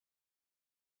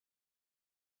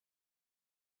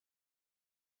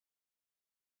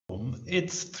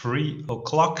It's 3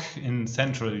 o'clock in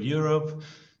Central Europe,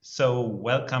 so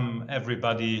welcome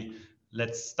everybody.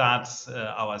 Let's start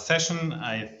our session.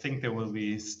 I think there will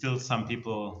be still some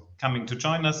people coming to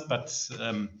join us, but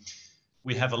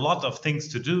we have a lot of things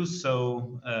to do,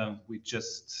 so we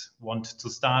just want to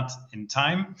start in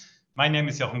time. My name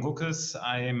is Jochen Guckes.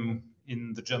 I am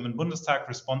in the German Bundestag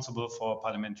responsible for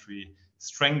parliamentary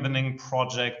strengthening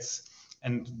projects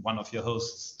and one of your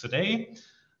hosts today.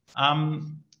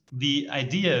 The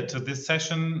idea to this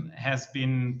session has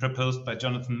been proposed by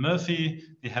Jonathan Murphy,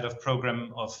 the head of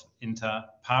program of Inter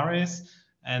Pares,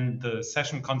 and the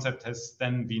session concept has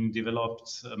then been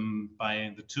developed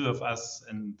by the two of us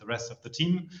and the rest of the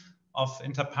team of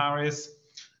Inter Pares.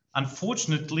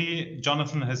 Unfortunately,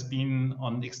 Jonathan has been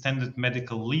on extended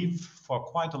medical leave for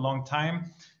quite a long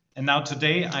time. And now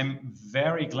today, I'm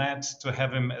very glad to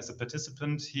have him as a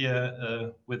participant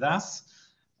here with us.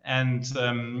 And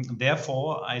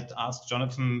therefore, I'd ask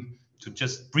Jonathan to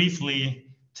just briefly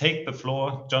take the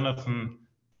floor. Jonathan,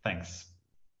 thanks.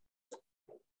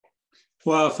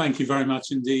 Well, thank you very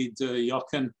much indeed,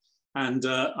 Jochen. And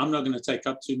I'm not going to take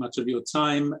up too much of your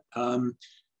time.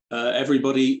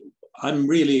 Everybody, I'm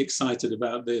really excited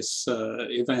about this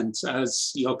event.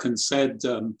 As Jochen said,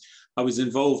 I was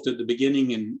involved at the beginning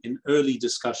in early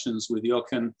discussions with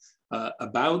Jochen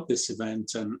about this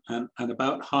event and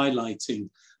about highlighting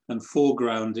and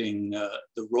foregrounding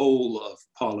the role of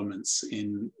parliaments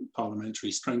in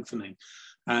parliamentary strengthening.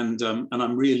 And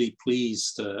I'm really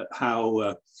pleased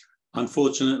how,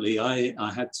 unfortunately, I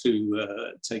had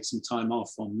to take some time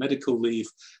off on medical leave,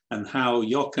 and how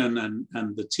Jochen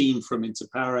and the team from Inter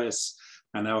Pares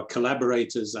and our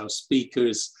collaborators, our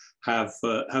speakers, have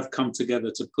come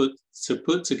together to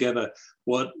put together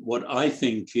what I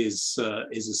think is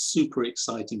a super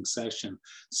exciting session.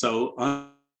 So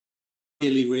I'm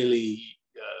really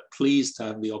pleased to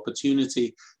have the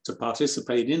opportunity to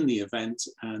participate in the event,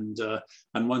 and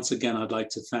once again I'd like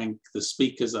to thank the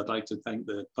speakers, I'd like to thank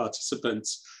the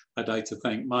participants, I'd like to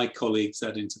thank my colleagues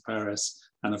at Inter Pares,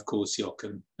 and of course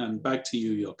Jochen. And back to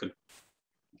you, Jochen.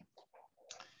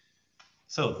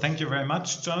 So thank you very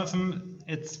much, Jonathan.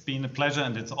 It's been a pleasure,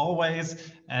 and it's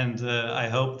always, and I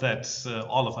hope that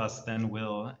all of us then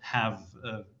will have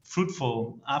a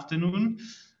fruitful afternoon.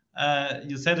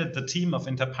 You said it, the team of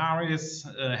Inter Pares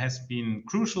has been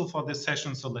crucial for this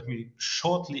session, so let me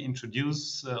shortly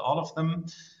introduce all of them.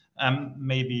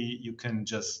 Maybe you can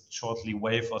just shortly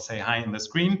wave or say hi in the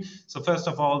screen. So first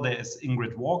of all, there is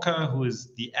Ingrid Walker, who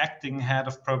is the acting head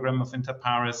of program of Inter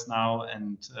Pares now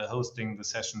and hosting the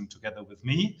session together with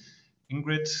me.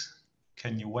 Ingrid,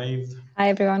 can you wave? Hi,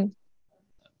 everyone.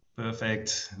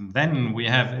 Perfect. Then we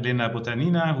have Elena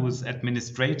Botanina, who is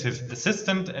administrative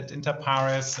assistant at Inter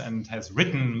Pares and has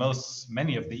written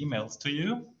many of the emails to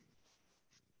you.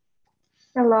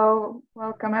 Hello,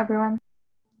 welcome everyone.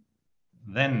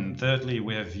 Then thirdly,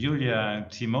 we have Yulia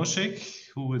Timoshik,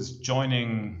 who is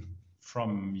joining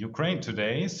from Ukraine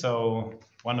today. So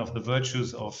one of the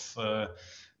virtues of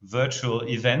virtual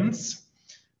events.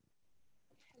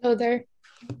 Hello there.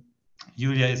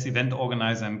 Julia is event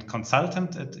organizer and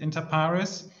consultant at Inter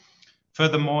Pares.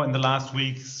 Furthermore, in the last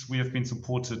weeks, we have been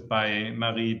supported by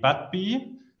Marie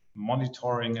Badby,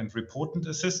 monitoring and reportant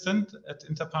assistant at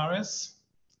Inter Pares.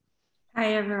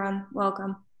 Hi, everyone.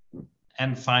 Welcome.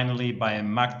 And finally, by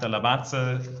Magda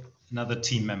Labatze, another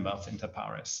team member of Inter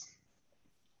Pares.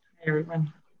 Hi,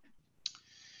 everyone.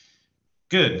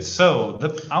 Good. So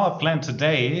our plan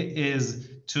today is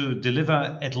to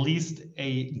deliver at least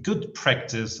a good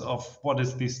practice of what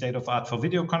is the state of art for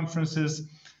video conferences.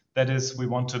 That is, we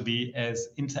want to be as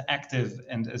interactive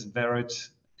and as varied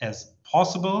as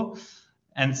possible.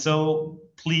 And so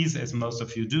please, as most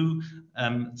of you do,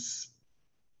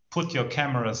 put your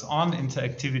cameras on.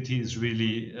 Interactivity is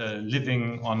really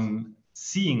living on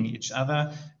seeing each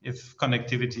other. If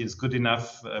connectivity is good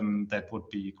enough, that would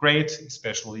be great,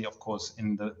 especially, of course,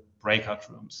 in the breakout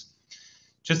rooms.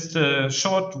 Just a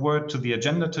short word to the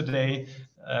agenda today.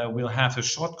 We'll have a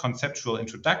short conceptual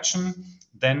introduction,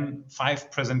 then 5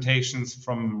 presentations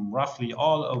from roughly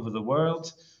all over the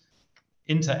world,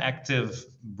 interactive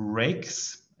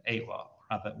breaks,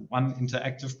 rather one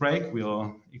interactive break,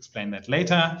 we'll explain that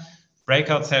later,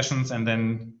 breakout sessions, and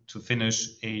then to finish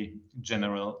a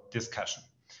general discussion.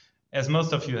 As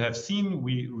most of you have seen,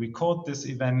 we record this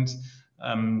event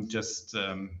just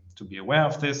to be aware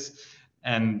of this.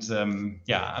 And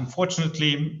yeah,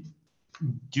 unfortunately,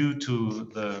 due to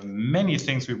the many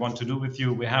things we want to do with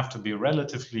you, we have to be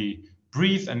relatively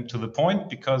brief and to the point,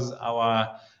 because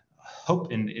our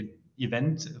Hope in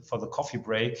event for the coffee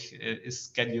break is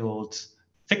scheduled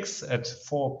fix at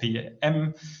 4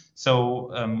 p.m.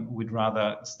 So we'd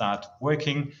rather start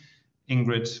working.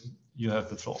 Ingrid, you have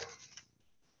the floor.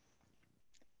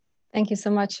 Thank you so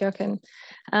much, Jochen.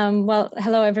 Well,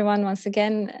 hello, everyone, once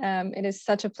again. It is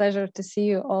such a pleasure to see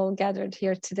you all gathered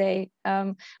here today.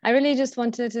 I really just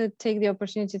wanted to take the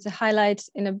opportunity to highlight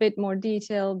in a bit more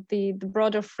detail the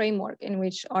broader framework in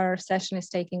which our session is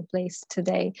taking place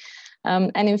today.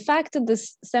 And in fact,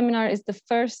 this seminar is the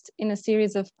first in a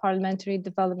series of parliamentary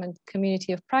development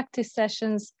community of practice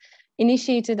sessions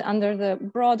initiated under the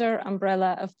broader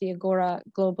umbrella of the Agora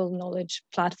Global Knowledge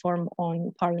Platform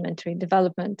on Parliamentary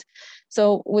Development.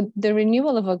 So with the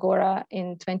renewal of Agora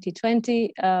in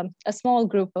 2020, a small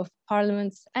group of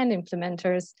parliaments and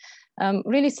implementers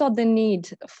really saw the need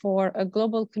for a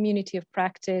global community of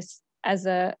practice as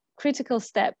a critical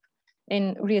step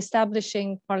in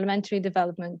reestablishing parliamentary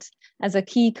development as a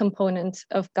key component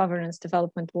of governance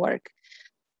development work.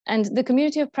 And the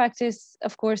community of practice,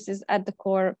 of course, is at the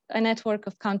core a network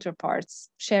of counterparts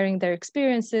sharing their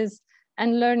experiences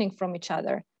and learning from each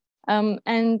other.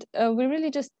 We really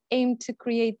just aim to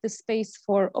create the space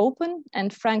for open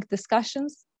and frank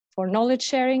discussions, for knowledge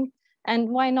sharing, and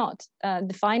why not,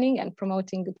 defining and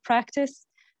promoting good practice,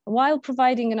 while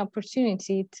providing an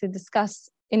opportunity to discuss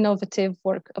innovative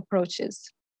work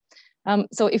approaches.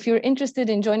 So if you're interested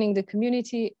in joining the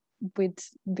community,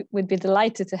 we'd be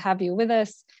delighted to have you with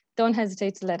us. Don't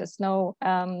hesitate to let us know.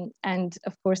 And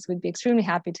of course, we'd be extremely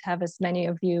happy to have as many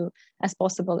of you as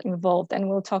possible involved. And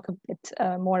we'll talk a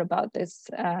bit more about this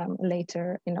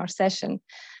later in our session.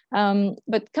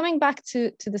 But coming back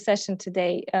to the session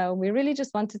today, we really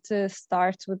just wanted to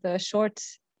start with a short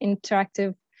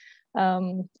interactive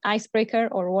icebreaker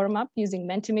or warm-up using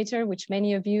Mentimeter, which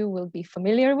many of you will be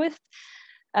familiar with.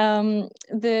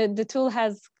 The tool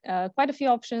has quite a few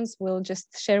options. We'll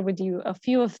just share with you a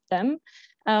few of them.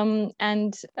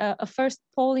 A first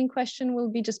polling question will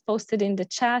be just posted in the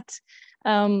chat.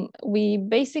 We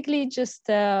basically just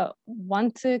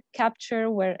want to capture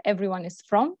where everyone is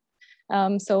from.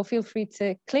 So feel free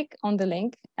to click on the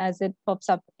link as it pops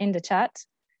up in the chat.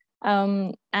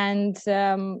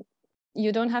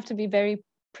 You don't have to be very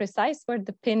precise where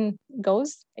the pin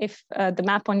goes if the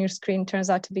map on your screen turns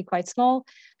out to be quite small,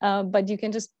 but you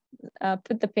can just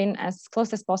put the pin as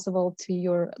close as possible to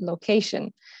your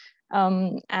location.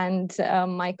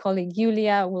 My colleague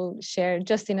Julia will share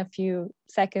just in a few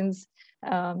seconds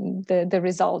the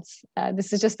results.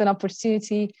 This is just an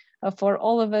opportunity for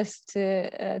all of us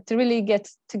to really get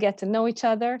to know each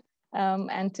other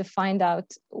and to find out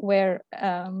where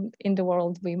in the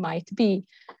world we might be.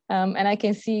 And I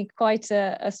can see quite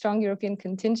a strong European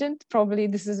contingent. Probably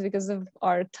this is because of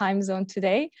our time zone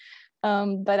today.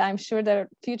 But I'm sure that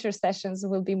future sessions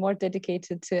will be more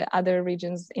dedicated to other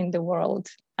regions in the world.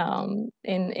 In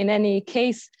any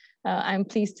case, I'm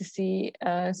pleased to see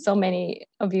so many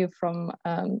of you from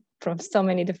so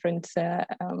many different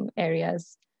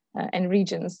areas and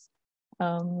regions.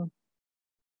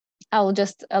 I'll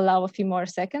just allow a few more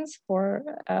seconds for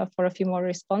a few more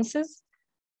responses,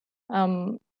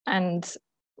 and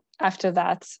after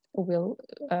that we'll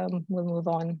move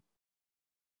on.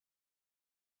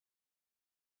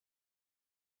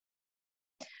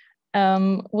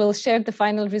 We'll share the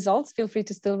final results. Feel free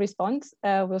to still respond.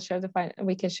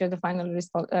 We can share the final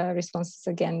responses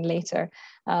again later.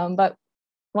 But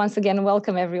once again,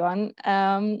 welcome everyone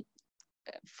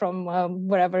from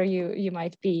wherever you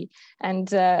might be. And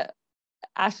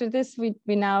after this, we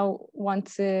now want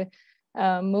to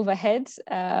move ahead.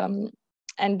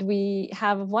 And we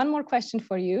have one more question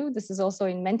for you. This is also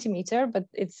in Mentimeter, but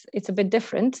it's a bit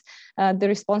different. The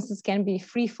responses can be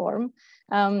free form.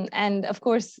 And of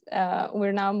course,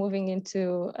 we're now moving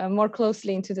into more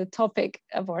closely into the topic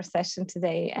of our session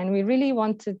today. And we really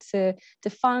wanted to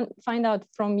find out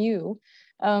from you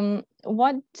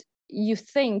what you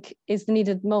think is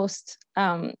needed most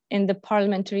in the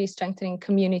parliamentary strengthening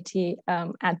community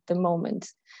at the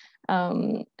moment.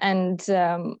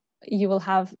 You will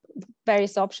have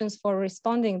various options for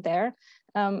responding there.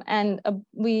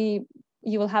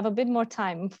 You will have a bit more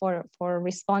time for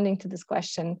responding to this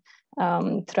question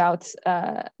throughout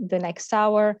the next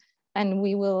hour. And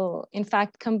we will, in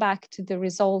fact, come back to the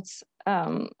results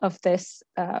of this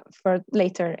for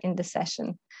later in the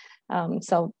session.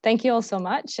 So thank you all so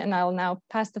much. And I'll now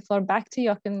pass the floor back to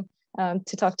Jochen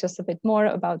to talk to us a bit more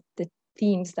about the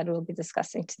themes that we'll be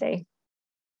discussing today.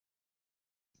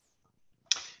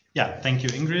 Yeah, thank you,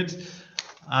 Ingrid.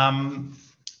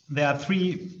 There are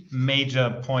three major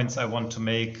points I want to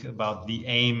make about the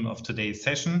aim of today's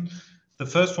session. The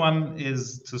first one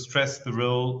is to stress the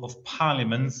role of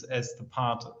parliaments as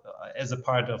as a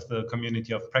part of the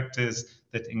community of practice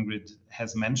that Ingrid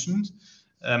has mentioned.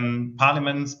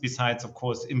 Parliaments, besides, of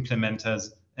course, implementers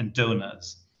and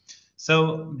donors.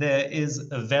 So there is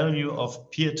a value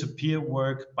of peer-to-peer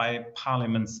work by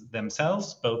parliaments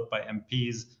themselves, both by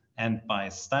MPs and by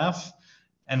staff.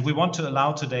 And we want to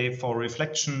allow today for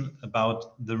reflection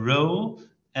about the role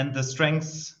and the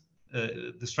strength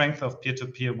of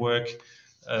peer-to-peer work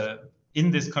in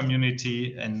this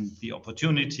community, and the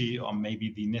opportunity, or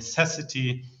maybe the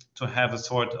necessity, to have a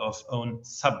sort of own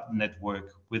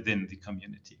sub-network within the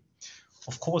community.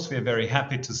 Of course, we are very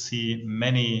happy to see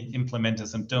many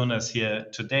implementers and donors here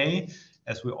today,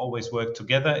 as we always work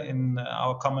together in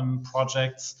our common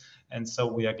projects. And so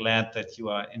we are glad that you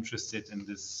are interested in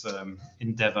this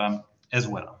endeavor as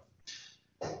well.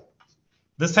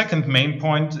 The second main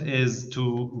point is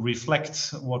to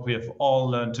reflect what we have all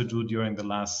learned to do during the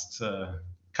last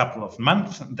couple of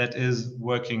months, that is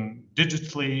working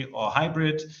digitally or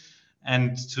hybrid,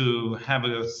 and to have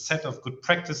a set of good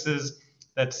practices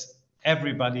that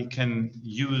everybody can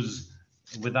use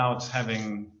without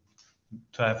having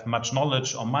to have much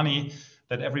knowledge or money,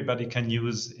 that everybody can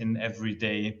use in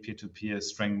everyday peer-to-peer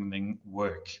strengthening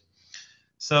work.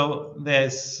 So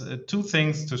there's two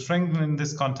things to strengthen in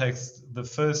this context. The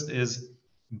first is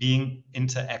being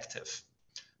interactive.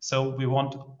 So we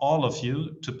want all of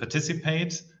you to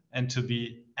participate and to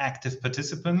be active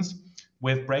participants.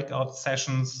 We have breakout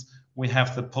sessions. We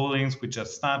have the pollings we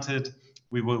just started.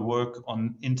 We will work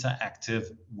on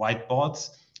interactive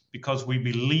whiteboards because we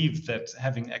believe that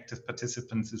having active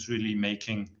participants is really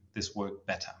making this work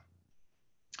better.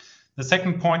 The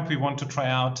second point we want to try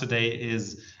out today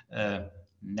is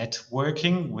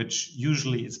networking, which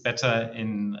usually is better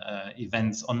in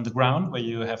events on the ground where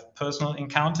you have personal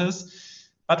encounters,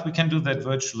 but we can do that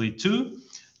virtually too.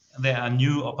 There are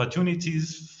new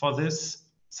opportunities for this.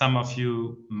 Some of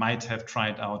you might have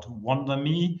tried out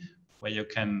WanderMe, where you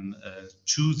can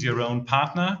choose your own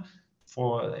partner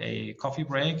for a coffee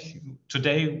break.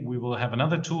 Today, we will have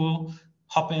another tool,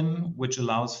 Hopin, which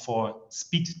allows for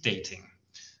speed dating.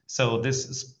 So this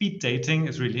speed dating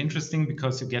is really interesting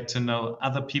because you get to know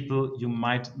other people you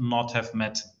might not have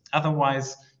met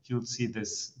otherwise. You'll see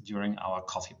this during our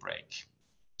coffee break.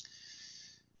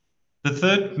 The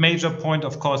third major point,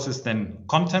 of course, is then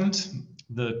content,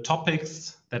 the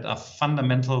topics that are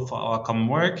fundamental for our common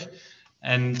work.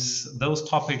 And those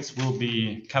topics will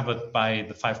be covered by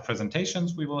the 5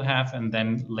 presentations we will have, and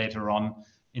then later on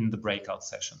in the breakout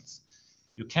sessions.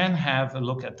 You can have a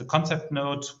look at the concept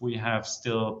note we have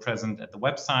still present at the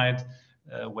website,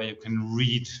 where you can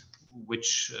read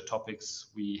which topics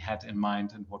we had in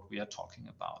mind and what we are talking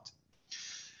about.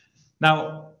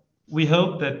 Now, we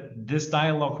hope that this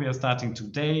dialogue we are starting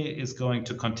today is going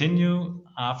to continue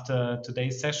after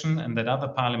today's session, and that other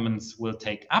parliaments will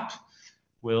take up.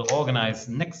 We'll organize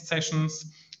next sessions,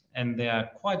 and there are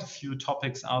quite a few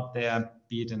topics out there,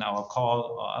 be it in our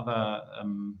call or other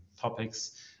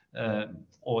topics,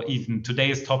 or even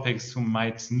today's topics who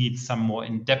might need some more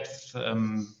in-depth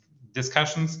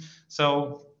discussions.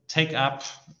 So take up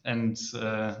and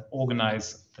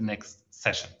organize the next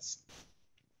sessions.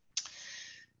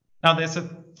 Now, there's a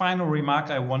final remark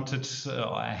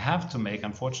I have to make,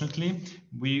 unfortunately.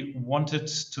 We wanted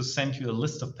to send you a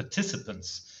list of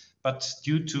participants, but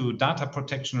due to data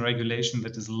protection regulation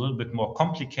that is a little bit more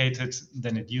complicated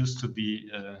than it used to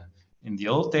be in the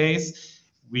old days,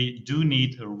 we do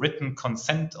need a written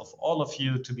consent of all of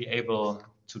you to be able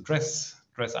to dress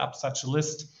up such a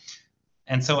list.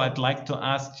 And so I'd like to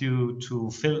ask you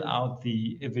to fill out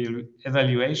the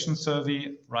evaluation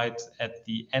survey right at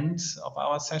the end of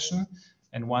our session.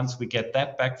 And once we get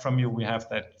that back from you, we have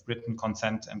that written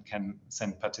consent and can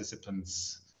send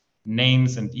participants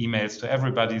names and emails to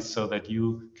everybody so that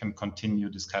you can continue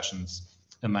discussions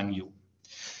among you.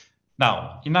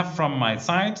 Now, enough from my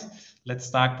side. Let's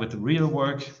start with the real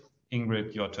work.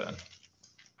 Ingrid, your turn.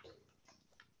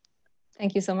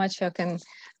 Thank you so much, Jochen.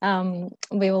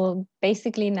 We will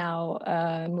basically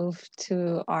now move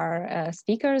to our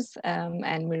speakers,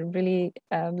 and we're really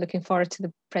looking forward to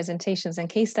the presentations and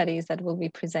case studies that will be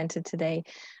presented today.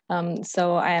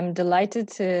 So I am delighted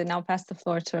to now pass the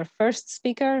floor to our first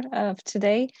speaker of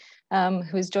today,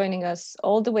 who is joining us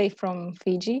all the way from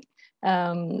Fiji.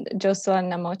 Josua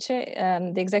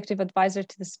Namoce, the executive advisor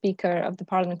to the Speaker of the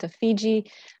Parliament of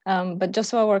Fiji. But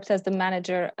Josua worked as the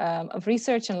manager of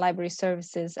research and library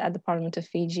services at the Parliament of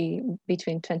Fiji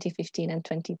between 2015 and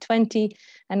 2020,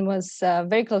 and was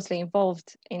very closely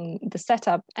involved in the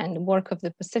setup and work of the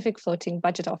Pacific Floating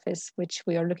Budget Office, which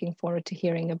we are looking forward to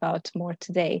hearing about more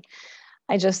today.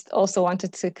 I just also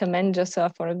wanted to commend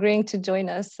Josua for agreeing to join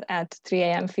us at 3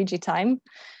 a.m. Fiji time.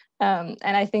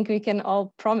 And I think we can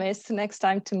all promise next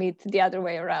time to meet the other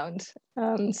way around.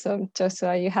 So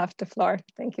Josua, you have the floor.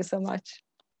 Thank you so much.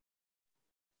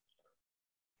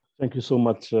 Thank you so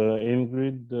much,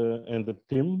 Ingrid and the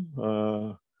team.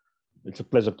 It's a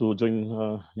pleasure to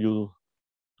join you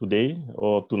today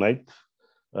or tonight.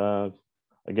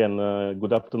 Again,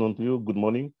 good afternoon to you, good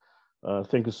morning.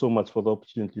 Thank you so much for the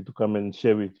opportunity to come and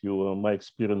share with you my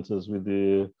experiences with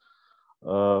the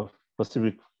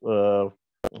Pacific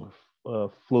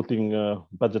Floating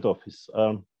Budget Office.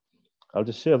 I'll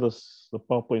just share the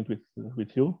PowerPoint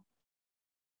with you.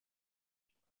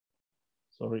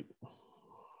 Sorry.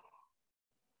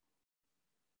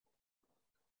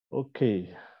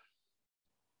 Okay.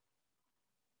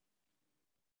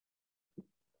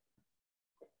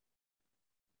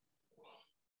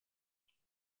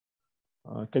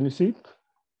 Can you see it?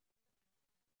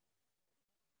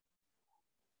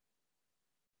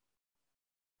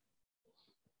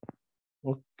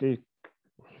 Okay,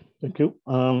 thank you.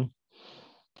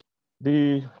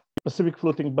 The Pacific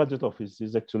Floating Budget Office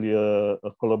is actually a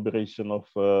collaboration of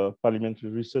parliamentary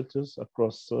researchers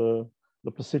across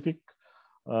the Pacific.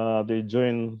 They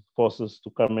join forces to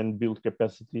come and build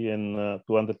capacity and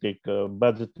to undertake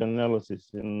budget analysis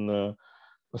in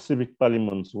Pacific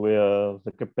parliaments where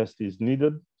the capacity is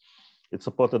needed. It's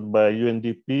supported by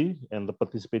UNDP and the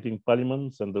participating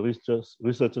parliaments, and the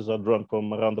researchers are drawn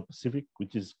from around the Pacific,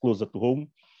 which is closer to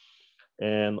home,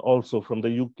 and also from the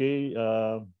UK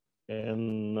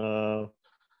and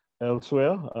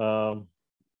elsewhere.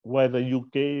 Why the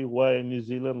UK? Why New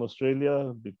Zealand,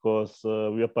 Australia? Because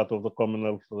we are part of the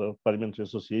Commonwealth Parliamentary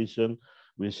Association.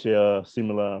 We share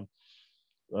similar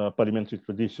parliamentary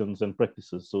traditions and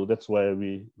practices, so that's why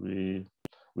we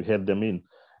had them in.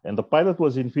 And the pilot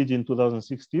was in Fiji in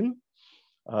 2016.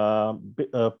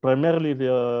 Primarily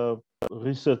the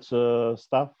research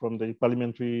staff from the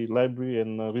Parliamentary Library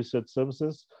and Research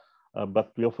Services,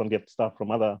 but we often get staff from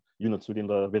other units within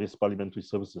the various parliamentary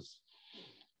services.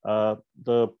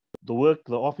 The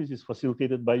office is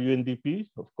facilitated by UNDP,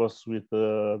 of course, with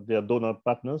their donor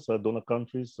partners, donor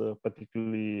countries,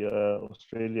 particularly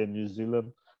Australia and New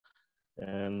Zealand,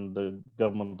 and the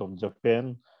government of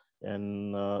Japan.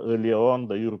 And earlier on,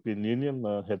 the European Union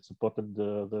had supported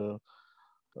the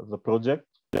project.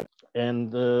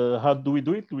 And how do we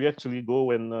do it? We actually go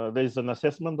when there is an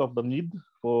assessment of the need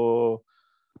for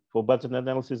budget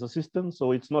analysis assistance.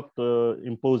 So it's not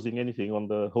imposing anything on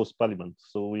the host parliament.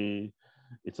 So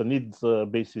it's a needs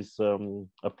basis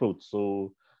approach.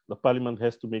 So the parliament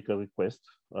has to make a request.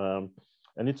 And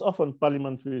it's often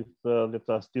parliament that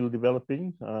are still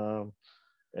developing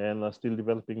and are still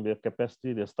developing their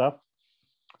capacity, their staff.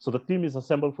 So the team is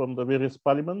assembled from the various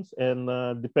parliaments,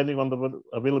 and depending on the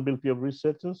availability of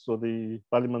researchers, so the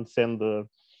parliament send a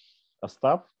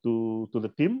staff to the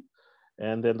team,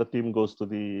 and then the team goes to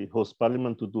the host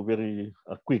parliament to do very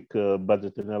quick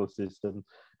budget analysis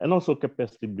and also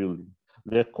capacity building.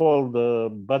 They're called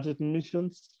budget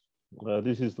missions.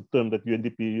 This is the term that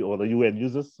UNDP or the UN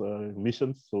uses,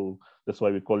 missions. So that's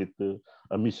why we call it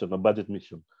a mission, a budget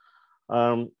mission.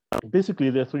 Basically,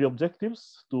 there are three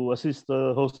objectives: to assist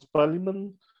the host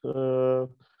parliament, to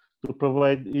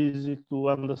provide easy to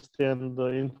understand the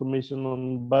information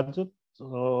on budget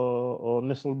or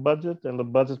national budget and the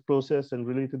budget process and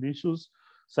related issues.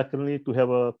 Secondly, to have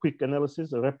a quick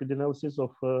analysis, a rapid analysis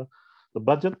of the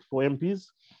budget for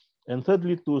MPs. And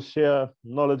thirdly, to share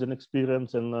knowledge and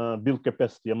experience and build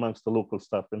capacity amongst the local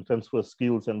staff and transfer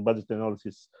skills and budget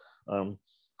analysis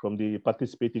from the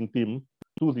participating team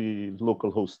to the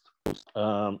local host.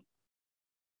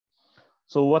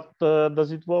 So what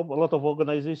does it involve? A lot of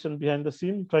organization behind the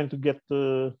scene, trying to get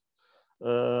the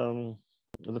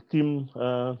team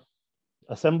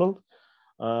assembled.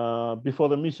 Before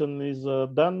the mission is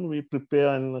done, we prepare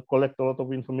and collect a lot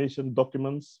of information,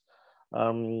 documents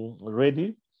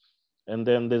ready. And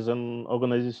then there's an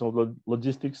organizational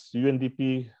logistics.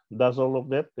 UNDP does all of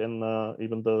that, and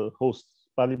even the host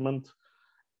parliament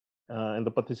and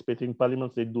the participating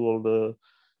parliaments, they do all the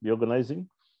organizing.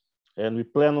 And we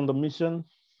plan on the mission,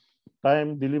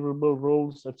 time, deliverable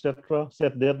roles, etc.,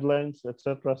 set deadlines,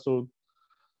 etc. So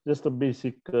just a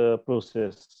basic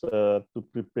process to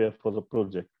prepare for the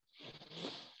project.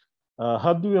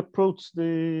 How do we approach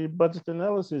the budget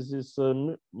analysis? Is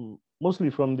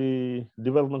mostly from the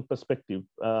development perspective.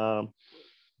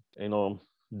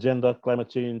 Gender, climate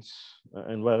change,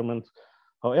 environment.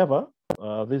 However,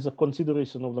 there's a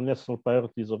consideration of the national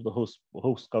priorities of the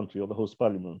host country or the host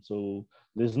parliament. So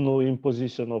there's no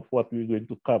imposition of what we're going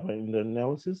to cover in the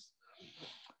analysis.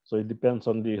 So it depends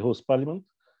on the host parliament.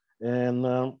 And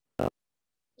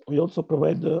We also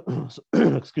provide,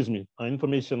 excuse me,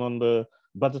 information on the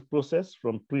budget process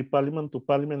from pre-parliament to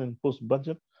parliament and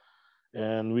post-budget.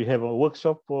 And we have a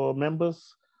workshop for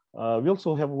members. We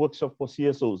also have a workshop for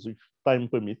CSOs if time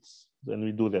permits, then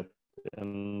we do that.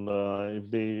 And if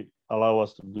they allow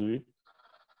us to do it,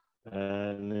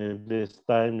 and if there's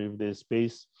time, if there's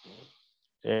space.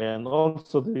 And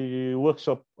also the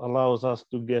workshop allows us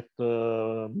to get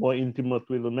more intimate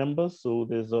with the members. So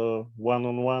there's a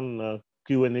one-on-one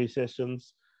Q&A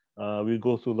sessions. We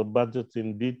go through the budgets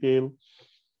in detail,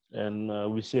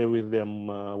 and we share with them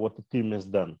what the team has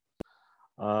done.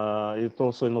 It's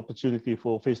also an opportunity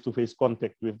for face-to-face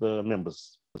contact with the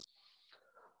members.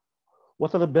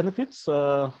 What are the benefits?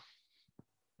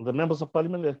 The members of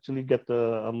parliament actually get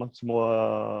a much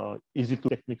more easy to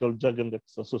technical jargon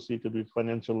that's associated with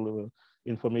financial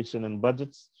information and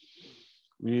budgets.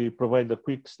 We provide a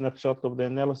quick snapshot of the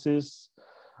analysis,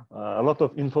 a lot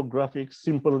of infographics,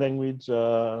 simple language.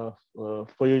 For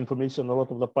your information, a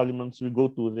lot of the parliaments we go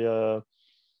to, their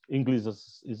English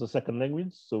is a second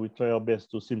language, so we try our best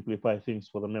to simplify things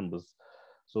for the members.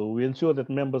 So we ensure that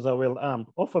members are well armed.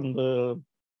 Often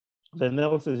the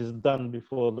analysis is done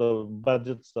before the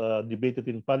budgets are debated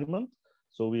in parliament.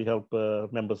 So we help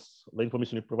members, the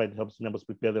information we provide helps members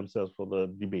prepare themselves for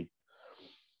the debate.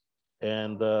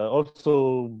 And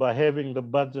also by having the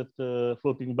budget,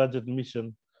 floating budget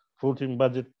mission, floating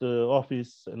budget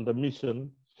office and the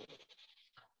mission,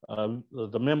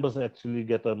 the members actually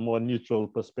get a more neutral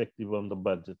perspective on the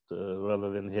budget rather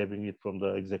than having it from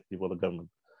the executive or the government.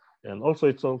 And also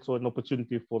it's also an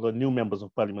opportunity for the new members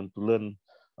of parliament to learn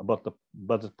about the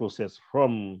budget process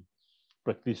from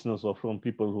practitioners or from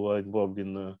people who are involved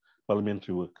in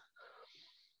parliamentary work.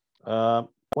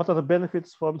 What are the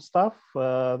benefits from staff?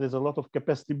 There's a lot of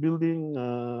capacity building.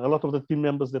 A lot of the team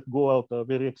members that go out are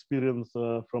very experienced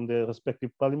from their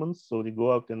respective parliaments. So they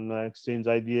go out and exchange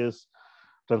ideas,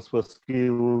 transfer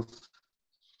skills.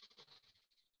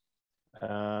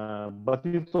 But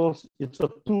it's a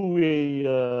two-way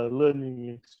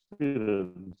learning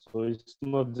experience. So it's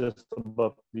not just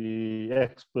about the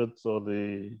experts or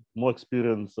the more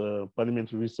experienced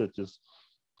parliamentary researchers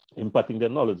imparting their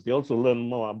knowledge. They also learn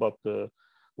more about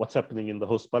what's happening in the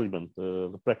host parliament,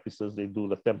 the practices they do,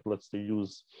 the templates they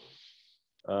use.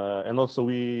 And also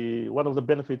one of the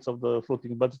benefits of the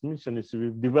floating budget mission is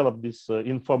we've developed this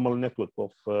informal network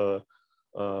of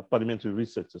parliamentary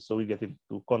researchers. So we get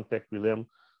into contact with them.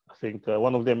 I think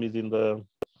one of them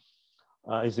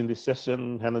is in this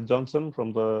session, Hannah Johnson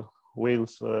from the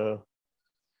Wales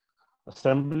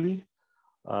Assembly.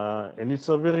 And it's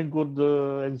a very good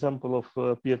example of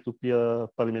peer-to-peer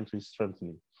parliamentary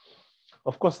strengthening.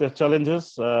 Of course, there are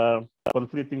challenges,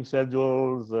 conflicting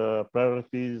schedules,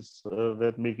 priorities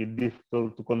that make it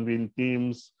difficult to convene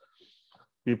teams.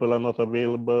 People are not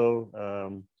available.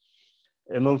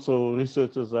 And also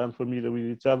researchers are unfamiliar with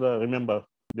each other. Remember,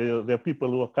 there are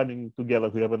people who are coming together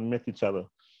who haven't met each other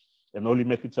and only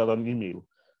met each other on email.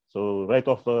 So right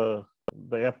off the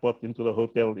airport into the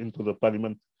hotel, into the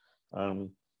parliament,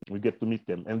 we get to meet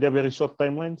them. And they're very short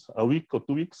timelines, a week or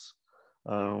 2 weeks.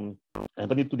 And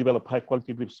they need to develop high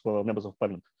quality briefs for members of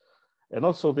parliament. And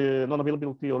also the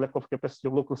non-availability or lack of capacity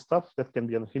of local staff, that can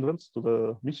be a hindrance to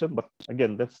the mission. But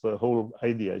again, that's the whole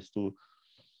idea, is to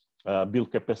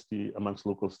build capacity amongst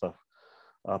local staff.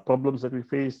 Problems that we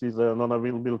face is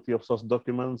non-availability of source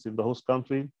documents in the host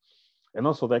country, and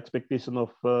also the expectation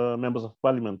of members of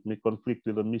parliament may conflict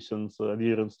with the mission's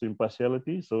adherence to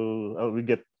impartiality. So we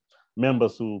get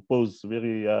members who pose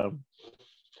very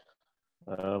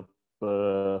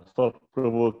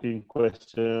thought-provoking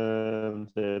questions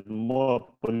and more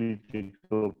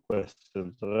political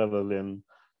questions rather than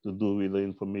to do with the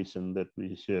information that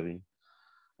we're sharing.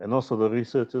 And also the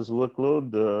researchers'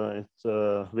 workload, it's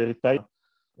very tight.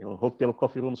 Hotel,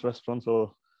 coffee rooms, restaurants,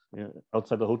 or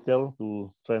outside the hotel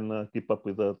to try and keep up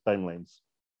with the timelines.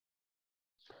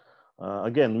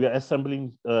 Again, we are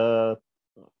assembling a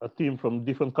team from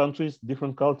different countries,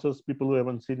 different cultures, people who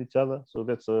haven't seen each other. So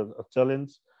that's a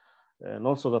challenge. And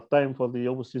also the time for the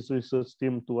overseas research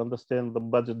team to understand the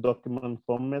budget document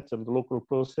formats and the local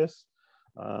process.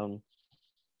 And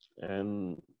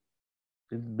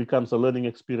it becomes a learning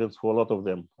experience for a lot of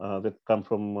them that come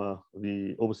from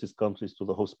the overseas countries to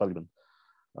the host parliament.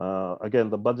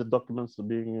 Again, the budget documents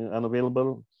being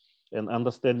unavailable and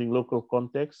understanding local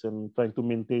context and trying to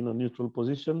maintain a neutral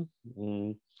position.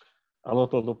 A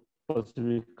lot of the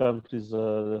Pacific countries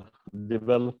are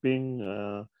developing.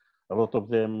 A lot of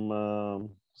them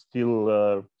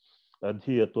still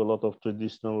adhere to a lot of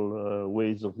traditional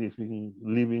ways of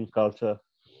living culture.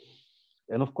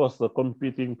 And of course, the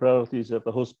competing priorities at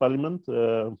the host parliament.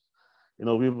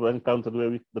 we've encountered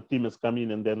where the team has come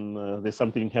in and then there's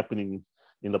something happening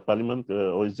in the parliament,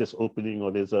 or it's just opening,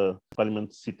 or there's a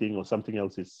parliament sitting, or something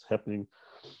else is happening.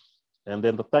 And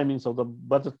then the timings of the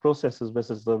budget processes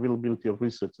versus the availability of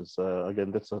researchers.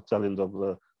 Again, that's a challenge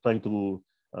of trying to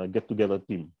get together a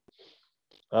team.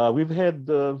 We've had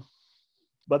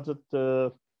budget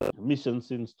missions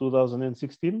since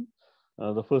 2016.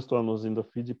 The first one was in the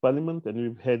Fiji Parliament, and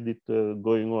we've had it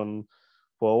going on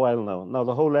for a while now. Now,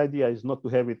 the whole idea is not to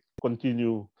have it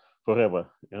continue forever.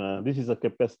 This is a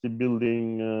capacity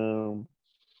building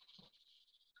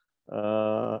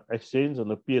exchange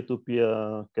and a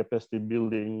peer-to-peer capacity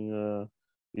building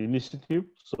initiative.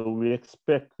 So we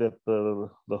expect that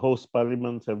the host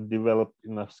parliaments have developed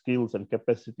enough skills and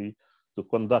capacity to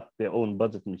conduct their own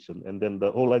budget mission. And then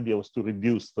the whole idea was to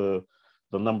reduce the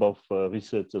number of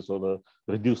researchers, or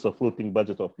reduce the floating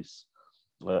budget office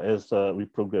as we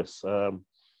progress.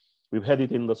 We've had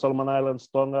it in the Solomon Islands,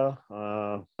 Tonga,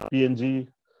 PNG,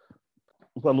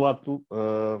 Vanuatu.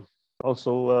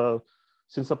 Also,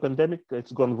 since the pandemic,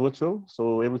 it's gone virtual.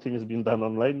 So everything has been done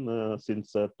online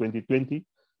since 2020.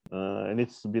 And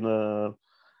it's been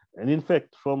and in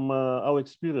fact, from our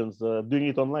experience, doing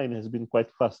it online has been quite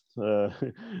fast.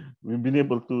 We've been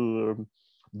able to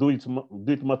do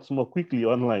it much more quickly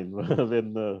online rather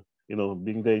than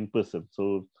being there in person.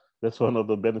 So that's one of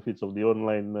the benefits of the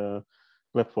online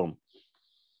platform.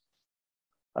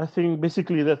 I think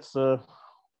basically that's all,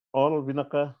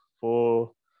 Vinaka,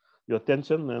 for your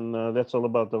attention, and that's all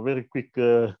about a very quick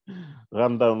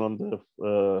rundown on the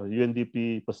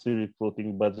UNDP Pacific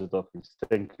Floating Budget Office.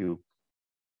 Thank you.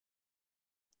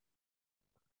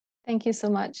 Thank you so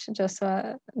much,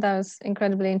 Josua. That was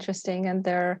incredibly interesting, and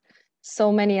there are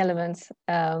so many elements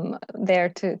there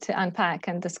to unpack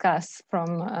and discuss,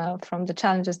 from the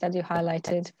challenges that you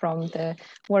highlighted, from the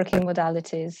working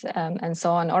modalities, and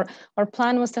so on. Our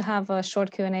plan was to have a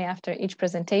short Q&A after each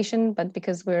presentation, but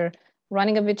because we're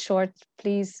running a bit short,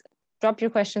 please drop your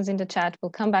questions in the chat. We'll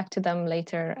come back to them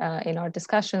later in our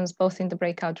discussions, both in the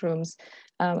breakout rooms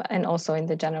and also in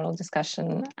the general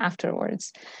discussion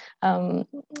afterwards.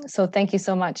 So thank you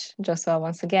so much, Josua,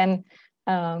 once again.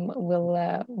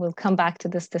 We'll come back to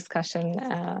this discussion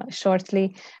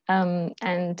shortly.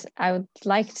 And I would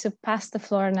like to pass the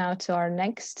floor now to our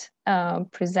next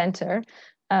presenter,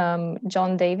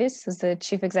 John Davis, who's the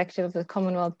Chief Executive of the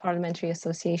Commonwealth Parliamentary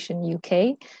Association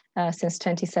UK since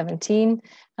 2017.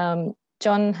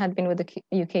 John had been with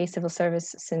the UK Civil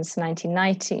Service since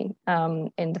 1990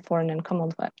 in the Foreign and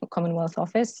Commonwealth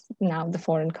Office, now the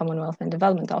Foreign, Commonwealth and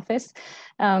Development Office.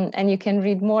 And you can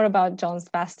read more about John's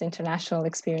vast international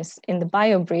experience in the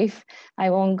bio brief. I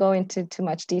won't go into too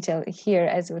much detail here,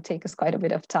 as it would take us quite a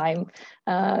bit of time.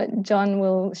 John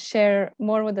will share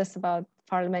more with us about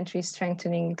parliamentary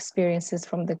strengthening experiences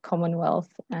from the Commonwealth,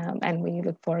 and we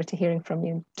look forward to hearing from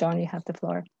you. John, you have the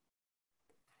floor.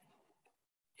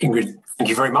 Ingrid, thank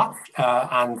you very much,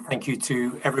 and thank you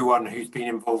to everyone who's been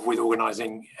involved with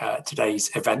organising today's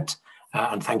event,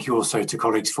 and thank you also to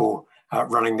colleagues for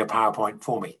running the PowerPoint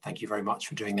for me. Thank you very much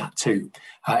for doing that too.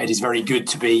 It is very good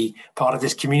to be part of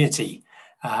this community,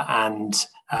 and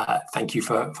thank you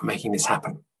for making this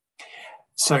happen.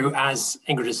 So, as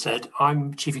Ingrid has said,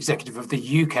 I'm Chief Executive of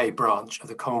the UK branch of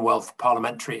the Commonwealth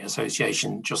Parliamentary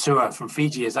Association. Josua from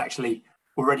Fiji has actually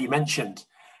already mentioned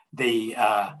the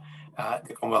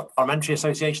Commonwealth Parliamentary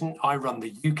Association. I run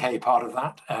the UK part of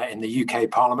that in the UK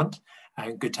Parliament.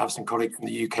 Good to have some colleagues from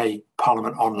the UK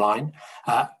Parliament online.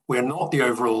 We're not the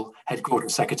overall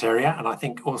headquarters secretariat, and I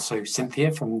think also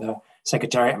Cynthia from the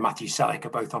Secretariat and Matthew Selleck are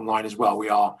both online as well. We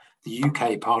are the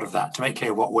UK part of that, to make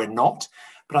clear what we're not.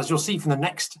 But as you'll see from the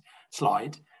next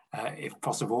slide, if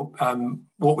possible,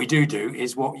 what we do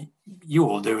is what you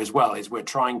all do as well, is we're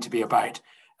trying to be about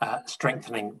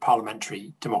strengthening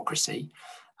parliamentary democracy.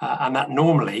 And that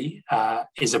normally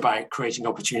is about creating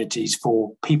opportunities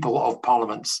for people of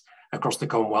parliaments across the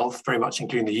Commonwealth, very much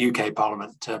including the UK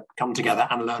Parliament, to come together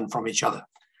and learn from each other.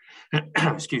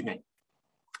 Excuse me.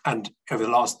 And over the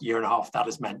last year and a half, that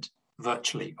has meant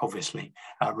virtually, obviously,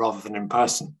 rather than in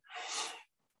person.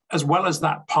 As well as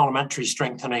that parliamentary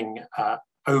strengthening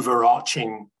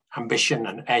overarching ambition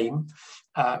and aim,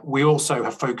 we also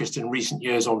have focused in recent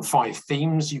years on 5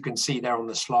 themes you can see there on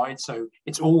the slide. So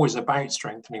it's always about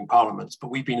strengthening parliaments,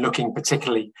 but we've been looking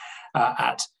particularly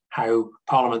at how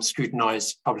parliaments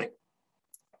scrutinise public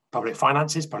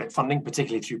finances, public funding,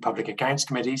 particularly through public accounts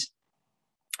committees.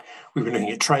 We've been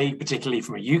looking at trade, particularly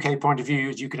from a UK point of view.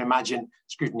 As you can imagine,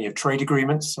 scrutiny of trade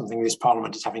agreements, something this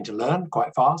parliament is having to learn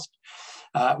quite fast.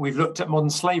 We've looked at modern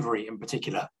slavery in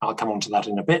particular. I'll come on to that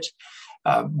in a bit.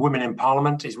 Women in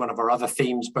Parliament is one of our other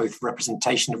themes, both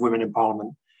representation of women in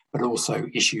Parliament, but also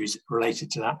issues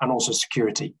related to that, and also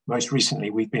security. Most recently,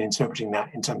 we've been interpreting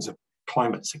that in terms of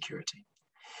climate security.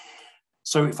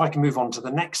 So if I can move on to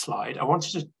the next slide, I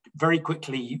wanted to very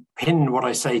quickly pin what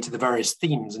I say to the various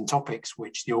themes and topics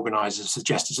which the organisers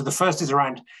suggested. So the first is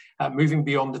around moving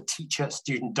beyond the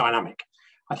teacher-student dynamic.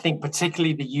 I think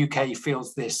particularly the UK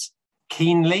feels this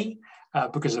keenly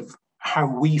because of how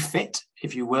we fit,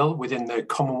 if you will, within the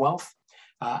Commonwealth,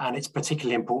 and it's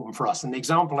particularly important for us. And the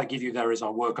example I give you there is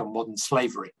our work on modern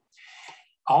slavery.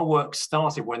 Our work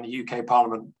started when the UK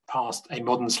Parliament passed a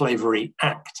Modern Slavery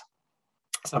Act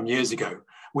some years ago,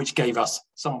 which gave us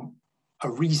a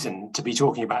reason to be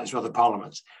talking about this with other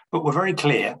parliaments. But we're very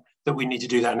clear that we need to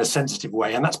do that in a sensitive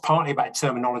way, and that's partly about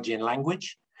terminology and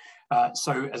language.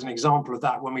 So as an example of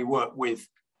that, when we work with,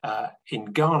 in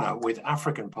Ghana with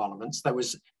African parliaments, there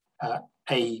was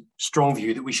a strong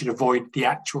view that we should avoid the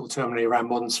actual terminology around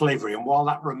modern slavery. And while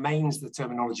that remains the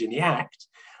terminology in the Act,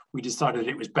 we decided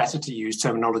it was better to use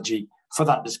terminology for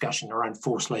that discussion around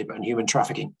forced labour and human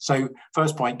trafficking. So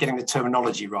first point, getting the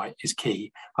terminology right is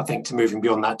key, I think, to moving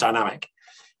beyond that dynamic.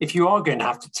 If you are going to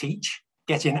have to teach,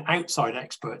 get in outside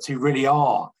experts who really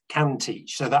can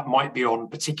teach. So that might be on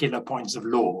particular points of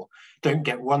law. Don't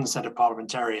get one set of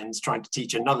parliamentarians trying to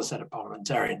teach another set of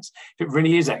parliamentarians. If it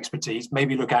really is expertise,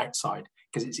 maybe look outside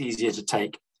because it's easier to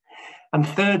take. And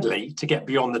thirdly, to get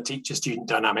beyond the teacher-student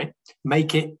dynamic,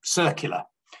 make it circular.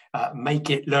 Make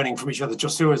it learning from each other.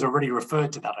 Josua has already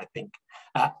referred to that, I think.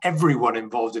 Everyone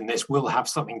involved in this will have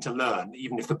something to learn,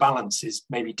 even if the balance is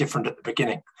maybe different at the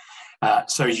beginning.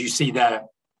 So as you see there,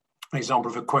 an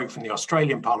example of a quote from the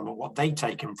Australian Parliament, what they'd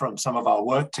taken from some of our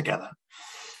work together.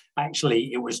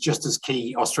 Actually, it was just as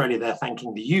key, Australia, they're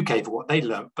thanking the UK for what they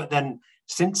learned, but then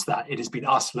since that, it has been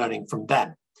us learning from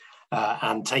them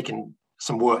and taking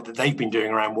some work that they've been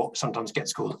doing around what sometimes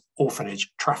gets called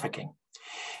orphanage trafficking.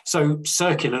 So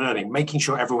circular learning, making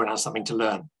sure everyone has something to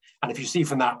learn. And if you see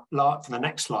from the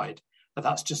next slide,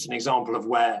 that's just an example of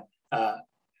where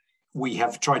we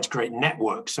have tried to create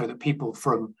networks so that people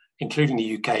from, including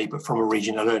the UK, but from a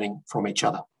region are learning from each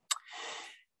other.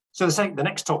 So the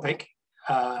next topic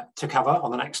to cover on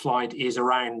the next slide is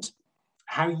around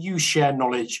how you share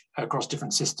knowledge across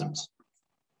different systems.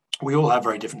 We all have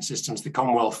very different systems. The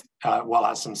Commonwealth, while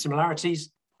has some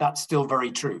similarities, that's still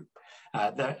very true.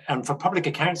 And for public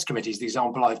accounts committees, the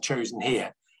example I've chosen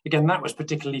here, again, that was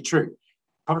particularly true.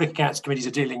 Public accounts committees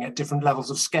are dealing at different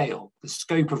levels of scale, the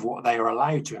scope of what they are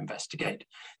allowed to investigate,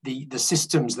 the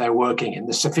systems they're working in,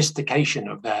 the sophistication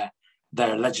of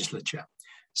their legislature.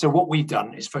 So what we've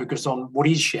done is focus on what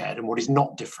is shared and what is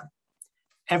not different.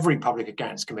 Every public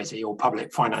accounts committee or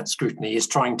public finance scrutiny is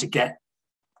trying to get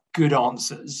good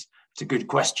answers to good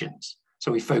questions.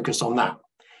 So we focus on that.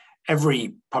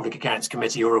 Every public accounts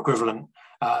committee or equivalent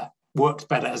works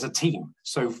better as a team.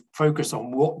 So focus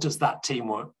on what does that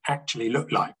teamwork actually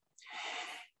look like.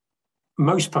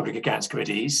 Most public accounts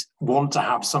committees want to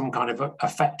have some kind of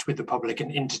effect with the public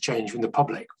and interchange with the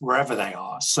public wherever they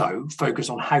are. So focus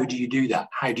on how do you do that?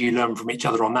 How do you learn from each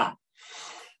other on that?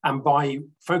 And by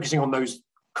focusing on those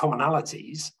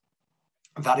commonalities,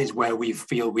 that is where we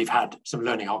feel we've had some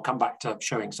learning. I'll come back to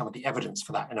showing some of the evidence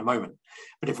for that in a moment.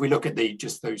 But if we look at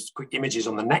just those quick images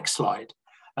on the next slide,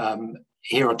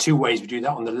 here are two ways we do that.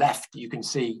 On the left, you can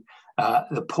see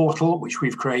the portal, which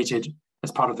we've created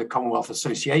as part of the Commonwealth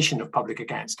Association of Public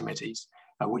Accounts Committees,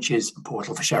 which is a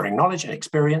portal for sharing knowledge and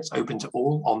experience, open to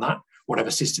all on that,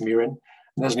 whatever system you're in. And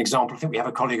there's an example, I think we have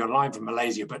a colleague online from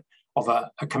Malaysia, but of a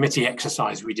committee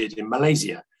exercise we did in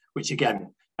Malaysia, which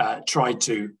again, tried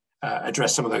to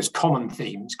address some of those common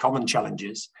themes, common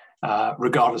challenges,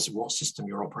 regardless of what system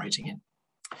you're operating in.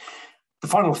 The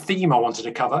final theme I wanted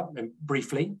to cover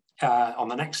briefly on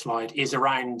the next slide is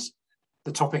around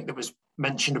the topic that was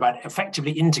mentioned about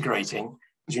effectively integrating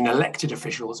between elected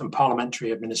officials and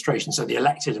parliamentary administration. So the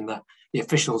elected and the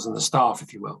officials and the staff,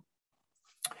 if you will.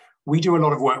 We do a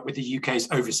lot of work with the UK's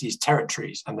overseas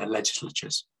territories and their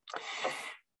legislatures.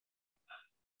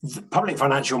 The public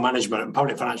financial management and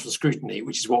public financial scrutiny,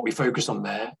 which is what we focus on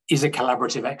there, is a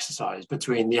collaborative exercise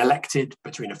between the elected,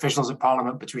 between officials of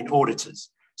parliament, between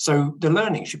auditors. So the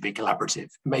learning should be collaborative.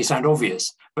 It may sound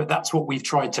obvious, but that's what we've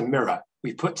tried to mirror.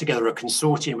 We've put together a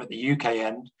consortium at the UK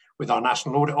end with our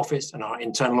National Audit Office and our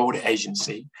Internal Audit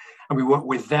Agency, and we work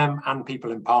with them and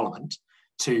people in Parliament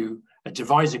to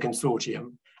devise a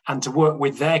consortium and to work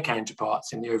with their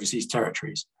counterparts in the overseas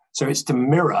territories. So it's to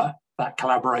mirror that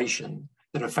collaboration,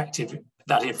 that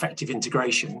effective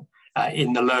integration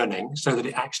in the learning so that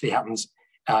it actually happens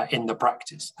in the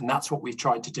practice. And that's what we've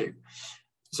tried to do.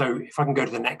 So if I can go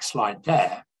to the next slide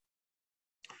there,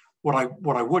 What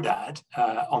I would add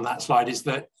on that slide is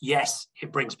that, yes,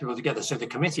 it brings people together. So the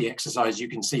committee exercise you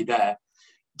can see there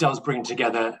does bring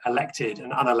together elected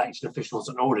and unelected officials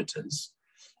and auditors.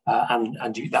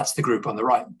 That's the group on the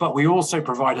right. But we also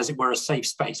provide, as it were, a safe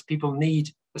space. People need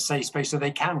a safe space so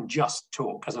they can just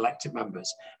talk as elected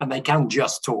members, and they can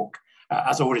just talk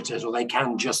as auditors, or they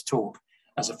can just talk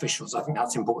as officials. I think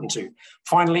that's important too.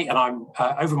 Finally, and I'm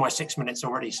over my 6 minutes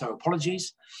already, so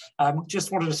apologies.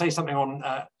 Just wanted to say something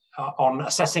on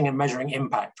assessing and measuring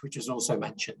impact, which was also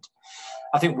mentioned.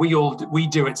 I think we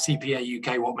do at CPA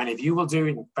UK what many of you will do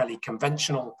in fairly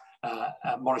conventional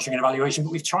monitoring and evaluation,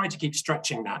 but we've tried to keep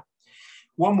stretching that.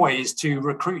 One way is to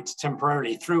recruit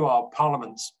temporarily through our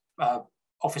Parliament's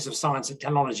Office of Science and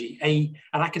Technology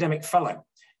an academic fellow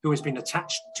who has been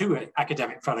attached to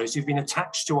academic fellows who've been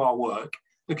attached to our work,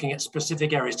 looking at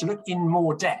specific areas to look in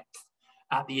more depth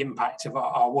at the impact of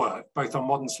our work, both on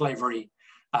modern slavery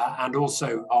and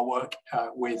also our work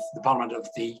with the Parliament of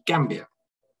the Gambia.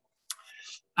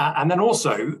 And then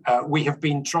also, we have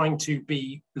been trying to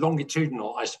be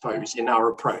longitudinal, I suppose, in our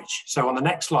approach. So on the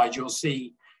next slide, you'll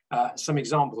see some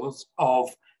examples of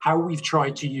how we've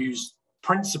tried to use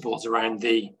principles around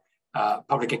the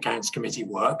Public Accounts Committee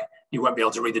work. You won't be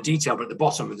able to read the detail, but at the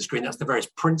bottom of the screen, that's the various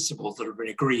principles that have been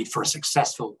agreed for a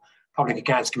successful Public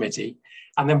Accounts Committee.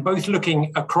 And then both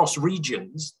looking across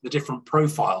regions, the different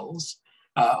profiles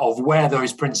of where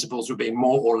those principles were being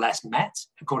more or less met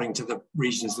according to the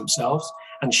regions themselves,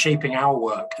 and shaping our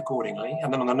work accordingly.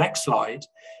 And then on the next slide,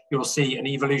 you'll see an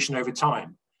evolution over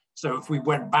time. So if we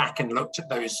went back and looked at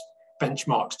those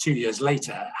benchmarks 2 years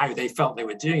later, how they felt they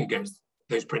were doing against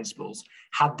those principles,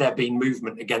 had there been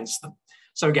movement against them.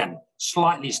 So again,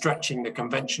 slightly stretching the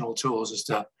conventional tools as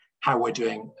to how we're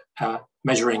doing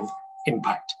measuring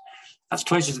impact. That's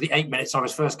closer to the 8 minutes I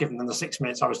was first given than the 6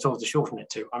 minutes I was told to shorten it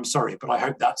to. I'm sorry, but I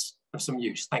hope that's of some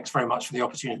use. Thanks very much for the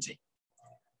opportunity.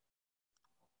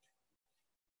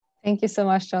 Thank you so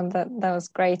much, John. That was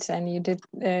great, and you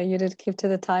did keep to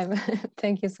the time.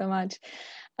 Thank you so much.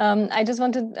 I just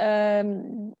want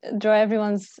to draw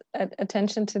everyone's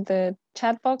attention to the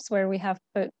chat box where we have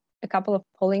put a couple of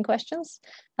polling questions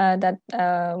that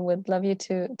would love you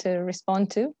to respond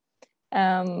to.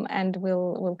 And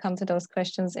we'll come to those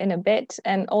questions in a bit.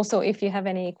 And also, if you have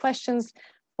any questions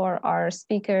for our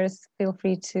speakers, feel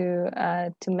free to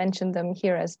mention them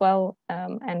here as well,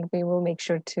 and we will make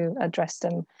sure to address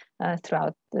them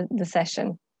throughout the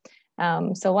session.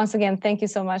 So once again, thank you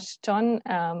so much, John.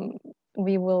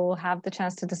 We will have the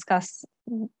chance to discuss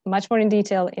much more in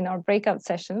detail in our breakout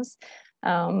sessions,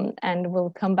 and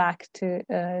we'll come back to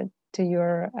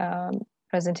your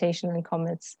presentation and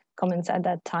comments at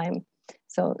that time.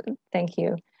 So thank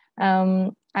you.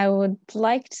 I would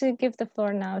like to give the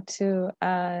floor now to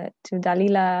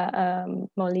Dalila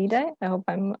Molide. I hope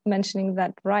I'm mentioning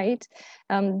that right.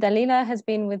 Dalila has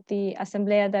been with the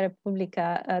Assembleia da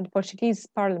República, the Portuguese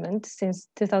Parliament, since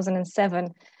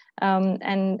 2007.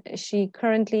 And she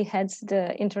currently heads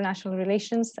the International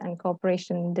Relations and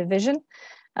Cooperation Division.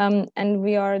 And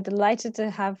we are delighted to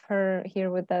have her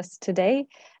here with us today,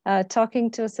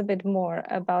 talking to us a bit more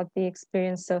about the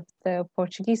experience of the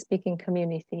Portuguese-speaking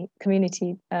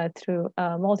community through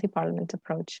a multi-parliament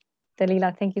approach.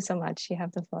 Dalila, thank you so much. You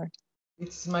have the floor.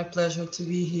 It's my pleasure to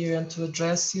be here and to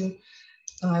address you.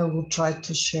 I will try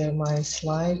to share my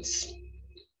slides.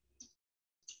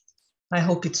 I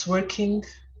hope it's working.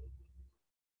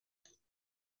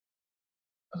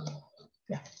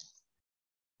 Yeah.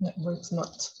 Network's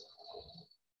not.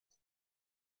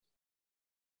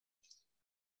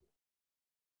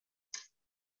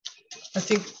 I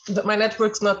think that my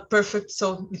network's not perfect,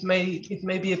 so it may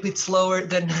be a bit slower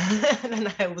than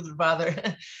I would rather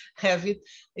have it.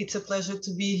 It's a pleasure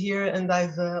to be here, and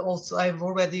I've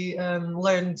already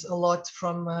learned a lot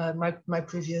from my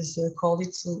previous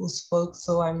colleagues who spoke.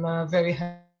 So I'm very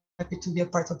happy to be a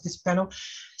part of this panel.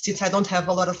 Since I don't have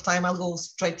a lot of time, I'll go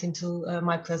straight into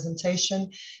my presentation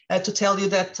to tell you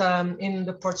that in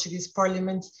the Portuguese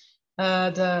Parliament,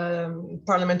 the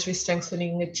parliamentary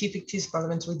strengthening activities,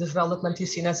 parliamentary development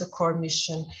is seen as a core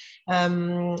mission.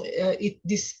 It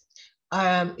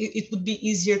would be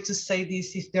easier to say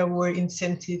this if there were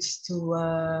incentives to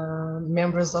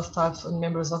members of staff and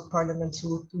members of parliament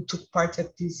who took part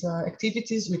at these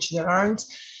activities, which there aren't.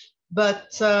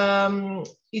 But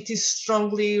it is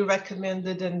strongly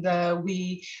recommended, and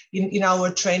we, in our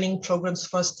training programs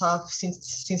for staff,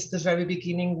 since the very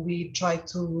beginning, we try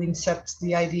to incept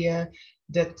the idea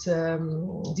that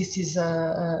this is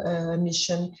a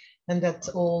mission, and that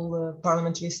all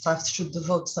parliamentary staff should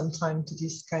devote some time to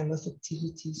this kind of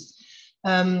activities.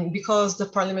 Because the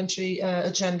parliamentary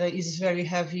agenda is very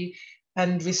heavy,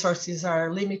 and resources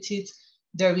are limited,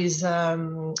 there is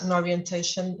an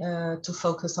orientation to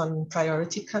focus on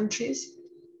priority countries.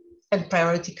 And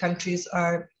priority countries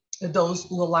are those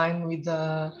who align with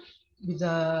the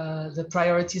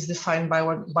priorities defined by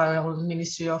our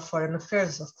Ministry of Foreign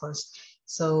Affairs, of course.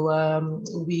 So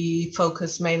we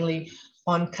focus mainly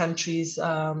on countries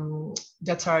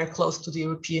that are close to the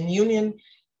European Union,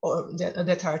 or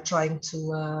that are trying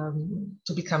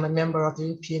to become a member of the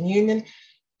European Union,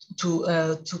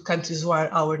 to countries who are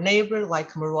our neighbor,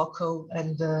 like Morocco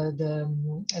and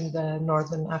the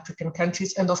Northern African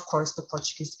countries, and of course the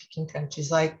Portuguese-speaking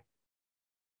countries. I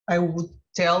would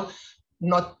tell,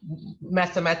 not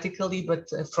mathematically, but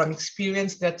from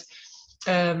experience, that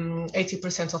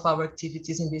 80% of our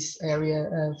activities in this area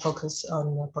focus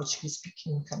on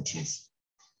Portuguese-speaking countries.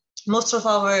 Most of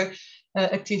our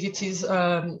activities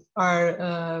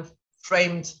are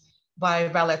framed by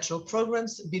bilateral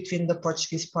programs between the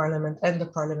Portuguese Parliament and the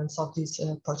parliaments of these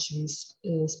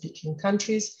Portuguese-speaking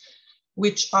countries,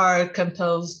 which are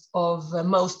composed of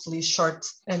mostly short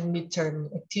and mid-term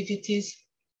activities.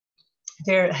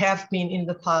 There have been in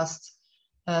the past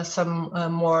some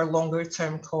more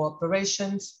longer-term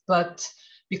cooperations, but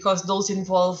because those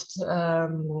involved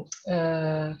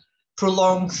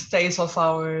prolonged stays of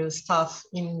our staff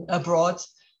abroad,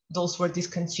 those were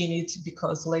discontinued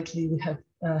because lately we have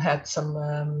had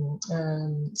some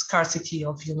scarcity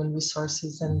of human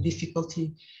resources and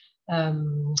difficulty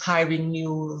hiring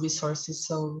new resources.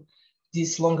 So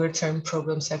these longer-term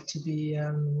programs have to be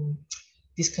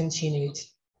discontinued.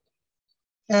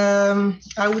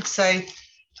 I would say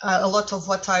a lot of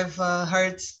what I've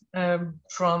heard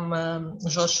from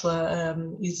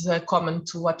Josua is common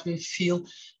to what we feel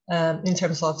in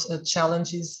terms of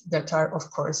challenges that are, of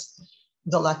course,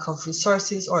 the lack of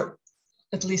resources, or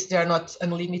at least they are not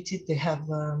unlimited, they have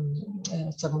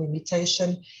some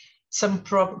limitation. Some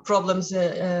problems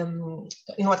in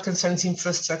what concerns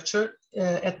infrastructure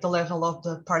at the level of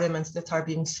the parliaments that are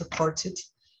being supported.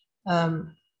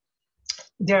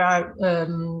 There are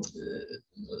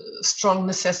strong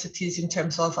necessities in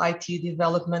terms of IT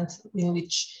development, in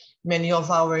which many of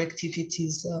our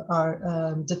activities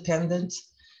are dependent.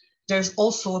 There's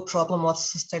also a problem of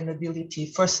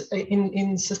sustainability. First,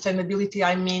 in sustainability,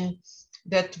 I mean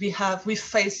that we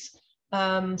face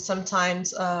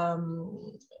sometimes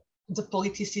the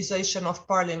politicization of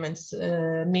parliaments,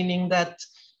 meaning that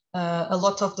a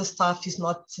lot of the staff is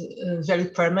not very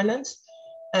permanent.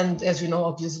 And as we know,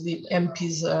 obviously,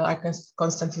 MPs are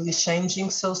constantly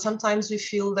changing. So sometimes we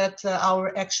feel that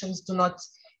our actions do not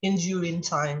endure in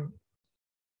time.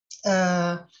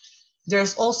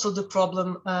 There's also the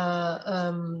problem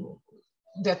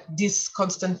that these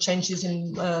constant changes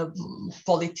in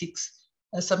politics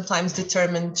sometimes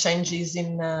determine changes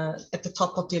at the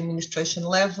top of the administration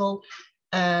level,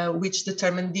 which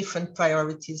determine different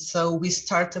priorities. So we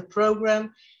start a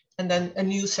program, and then a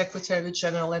new Secretary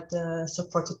General at the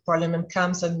supported parliament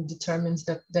comes and determines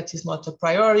that that is not a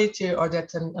priority, or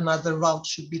that another route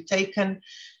should be taken.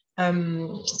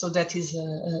 So that is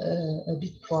a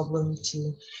big problem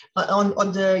too.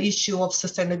 On the issue of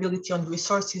sustainability on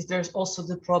resources, there's also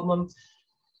the problem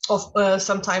of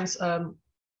sometimes,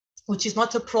 which is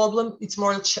not a problem, it's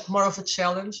more of a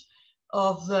challenge,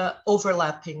 of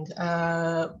overlapping.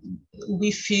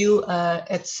 We feel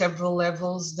at several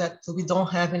levels that we don't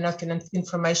have enough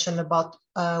information about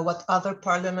what other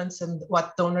parliaments and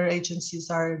what donor agencies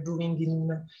are doing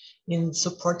in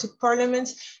supported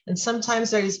parliaments. And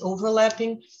sometimes there is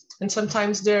overlapping, and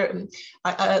sometimes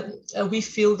we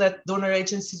feel that donor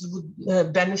agencies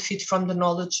would benefit from the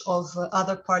knowledge of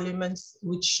other parliaments,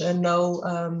 which know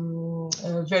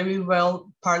very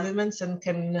well parliaments and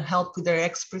can help with their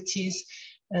expertise,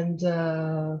 and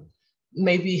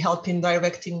maybe help in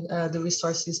directing the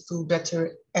resources to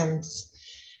better ends.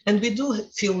 And we do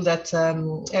feel that,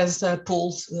 as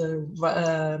Paul some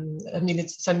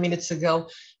minutes ago,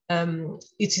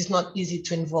 it is not easy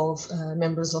to involve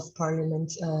members of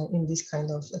parliament in this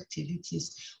kind of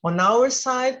activities. On our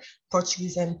side,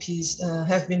 Portuguese MPs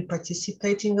have been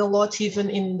participating a lot,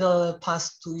 even in the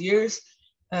past 2 years,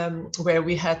 where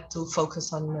we had to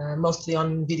focus on mostly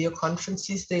on video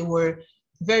conferences. They were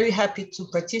very happy to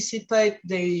participate.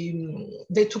 They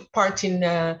took part in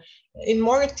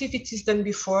more activities than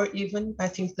before. Even I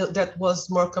think that was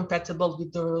more compatible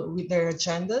with their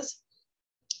agendas.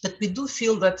 But we do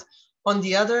feel that, on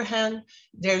the other hand,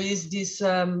 there is this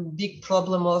big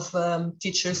problem of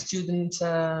teacher-student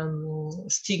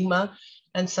stigma,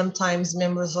 and sometimes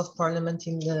members of parliament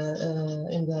in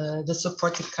the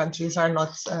supported countries are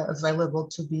not available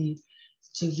to be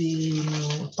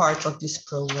part of these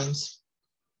programs.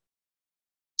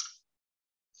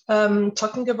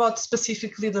 Talking about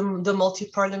specifically the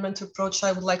multi-parliament approach,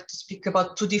 I would like to speak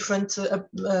about two different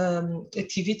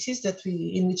activities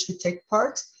in which we take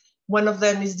part. One of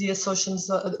them is the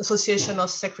Association of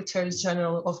Secretaries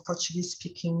General of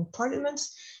Portuguese-speaking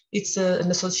parliaments. It's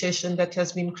an association that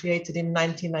has been created in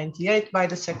 1998 by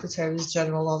the Secretaries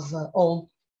General of all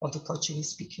of the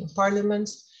Portuguese-speaking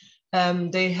parliaments.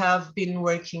 They have been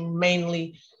working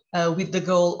mainly with the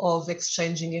goal of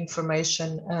exchanging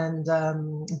information and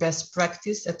best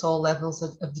practice at all levels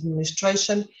of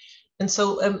administration. And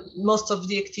so most of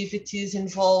the activities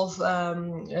involve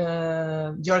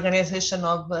the organization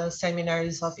of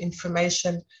seminaries of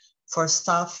information for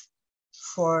staff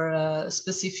for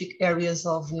specific areas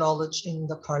of knowledge in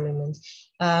the parliament.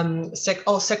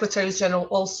 All Secretaries General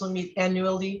also meet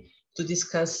annually to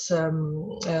discuss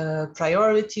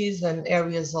priorities and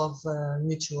areas of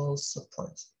mutual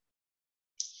support.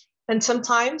 And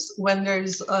sometimes when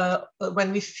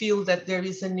we feel that there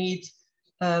is a need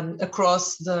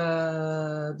across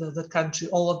the country,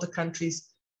 all of the countries,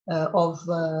 of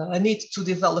a need to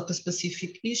develop a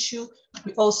specific issue,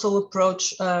 we also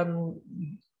approach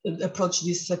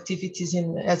these activities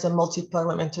in a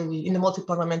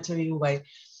multi-parliamentary way.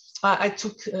 I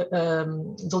took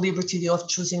the liberty of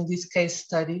choosing this case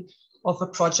study of a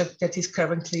project that is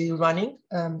currently running.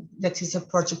 That is a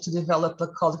project to develop a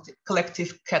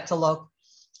collective catalog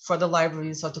for the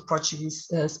libraries of the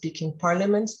Portuguese-speaking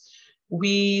parliaments.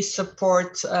 We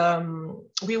support,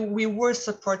 we were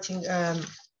supporting the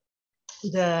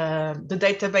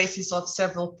databases of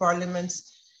several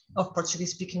parliaments, of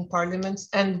Portuguese-speaking parliaments,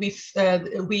 and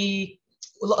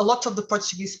a lot of the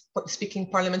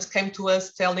Portuguese-speaking parliaments came to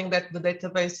us telling that the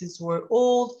databases were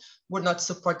old, were not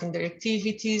supporting their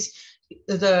activities.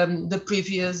 The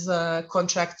previous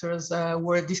contractors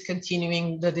were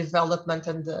discontinuing the development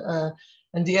and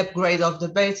the upgrade of the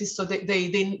bases. So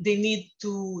they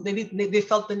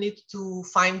felt the need to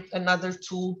find another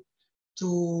tool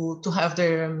to have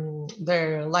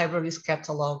their libraries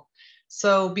catalog.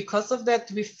 So because of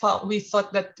that, we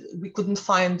thought that we couldn't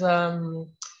find.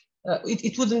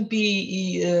 It wouldn't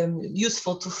be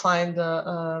useful to find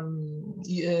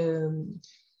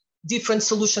different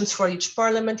solutions for each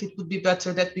parliament. It would be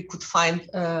better that we could find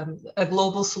a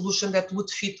global solution that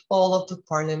would fit all of the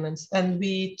parliaments. And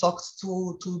we talked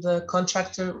to the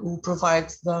contractor who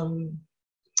provides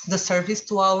the service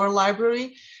to our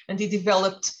library, and he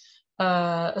developed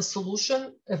a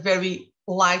solution, a very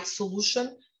light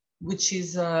solution, which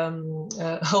is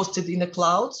hosted in a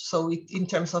cloud. So in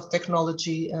terms of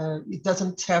technology, it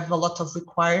doesn't have a lot of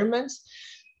requirements,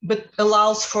 but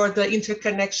allows for the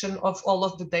interconnection of all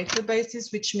of the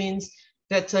databases, which means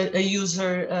that a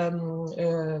user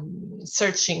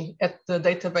searching at the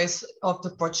database of the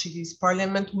Portuguese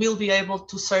Parliament will be able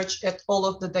to search at all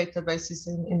of the databases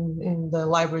in the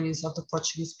libraries of the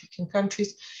Portuguese-speaking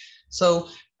countries. So,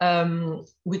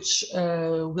 which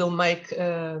will make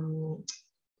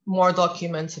more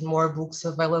documents and more books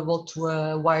available to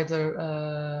a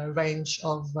wider range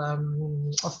of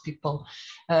people.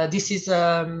 This is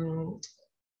a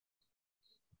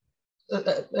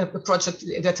project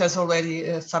that has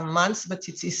already some months, but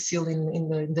it is still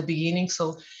in the beginning.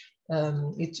 So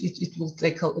it will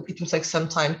take some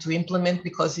time to implement,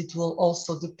 because it will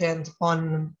also depend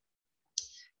on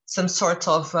some sort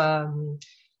of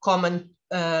common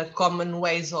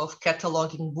ways of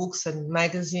cataloging books and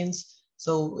magazines.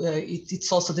 So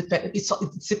it's also it's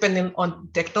depending on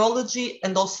technology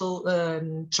and also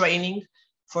training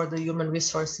for the human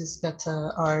resources that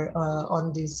are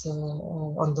on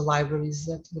the libraries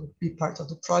that will be part of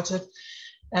the project.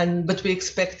 But we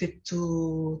expect it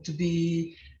to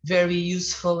be very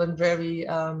useful and very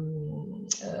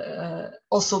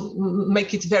also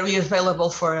make it very available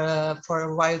for a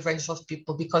wide range of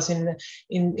people, because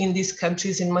in these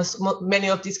countries, in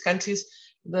many of these countries,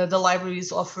 the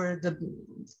libraries offer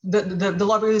the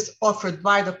libraries offered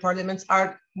by the parliaments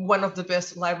are one of the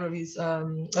best libraries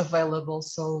available.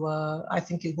 So I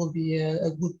think it will be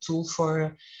a good tool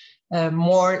for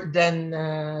more than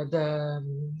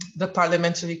the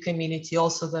parliamentary community,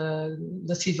 also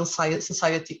the civil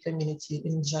society community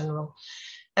in general.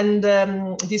 And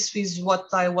this is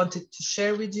what I wanted to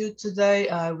share with you today.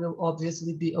 I will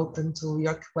obviously be open to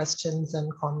your questions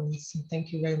and comments.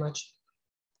 Thank you very much.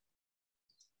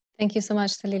 Thank you so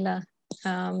much, Dalila.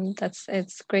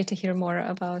 It's great to hear more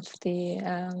about the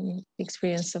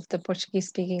experience of the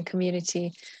Portuguese-speaking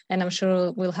community, and I'm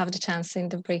sure we'll have the chance in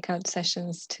the breakout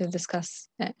sessions to discuss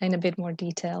in a bit more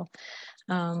detail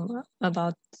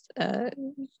about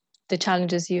the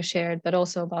challenges you shared, but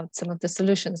also about some of the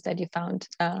solutions that you found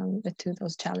to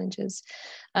those challenges.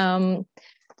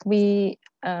 We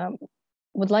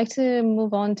would like to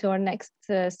move on to our next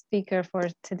speaker for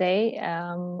today.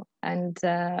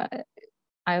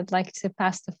 I would like to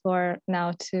pass the floor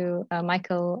now to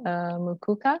Michael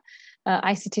Mukuka,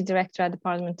 ICT Director at the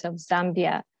Parliament of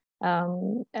Zambia.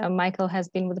 Michael has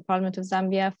been with the Parliament of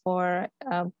Zambia for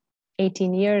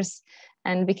 18 years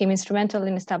and became instrumental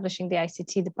in establishing the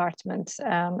ICT department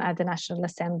at the National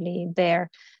Assembly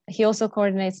there. He also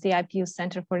coordinates the IPU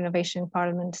Center for Innovation in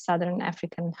Parliament Southern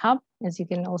African Hub, as you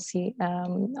can all see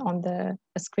on the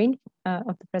screen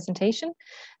of the presentation.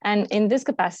 And in this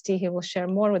capacity, he will share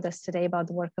more with us today about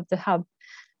the work of the hub.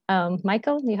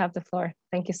 Michael, you have the floor.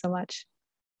 Thank you so much.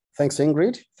 Thanks,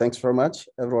 Ingrid. Thanks very much,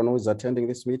 everyone who is attending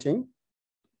this meeting.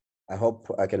 I hope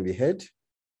I can be heard.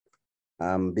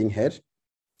 I'm being heard.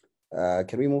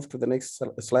 Can we move to the next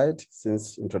slide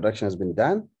since introduction has been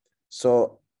done?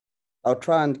 So I'll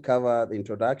try and cover the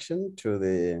introduction to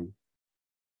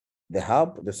the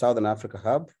hub, the Southern Africa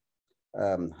hub,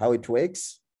 how it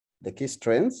works, the key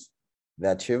strengths,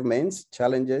 the achievements,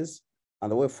 challenges,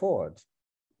 and the way forward.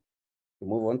 We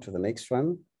move on to the next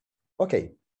one.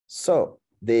 Okay, so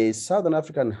the Southern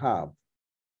African hub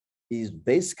is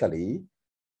basically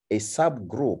a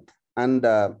subgroup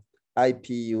under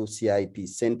IPU-CIP,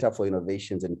 Center for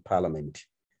Innovations in Parliament.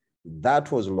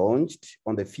 That was launched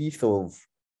on the 5th of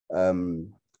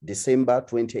December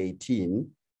 2018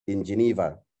 in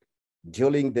Geneva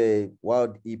during the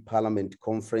World e-Parliament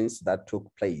conference that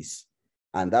took place.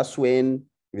 And that's when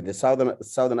the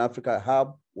Southern Africa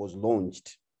hub was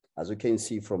launched, as you can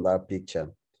see from that picture.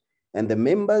 And the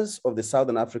members of the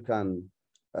Southern African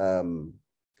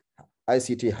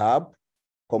ICT hub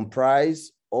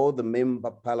comprise all the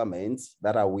member parliaments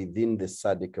that are within the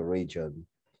SADC region.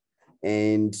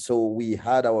 And so we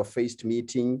had our first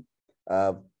meeting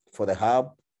for the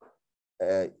hub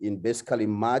in basically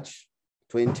March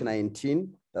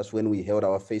 2019. That's when we held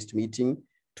our first meeting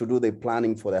to do the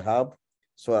planning for the hub.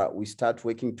 So we start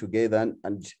working together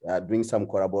and doing some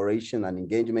collaboration and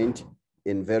engagement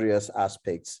in various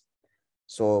aspects.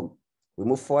 So we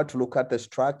move forward to look at the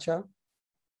structure.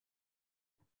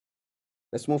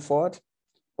 Let's move forward.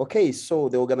 Okay, so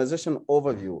the organization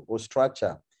overview or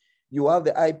structure. You have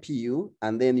the IPU,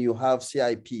 and then you have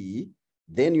CIP,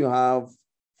 then you have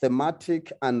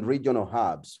thematic and regional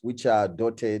hubs, which are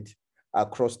dotted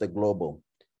across the globe.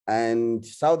 And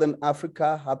Southern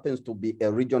Africa happens to be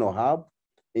a regional hub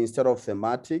instead of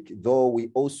thematic, though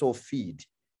we also feed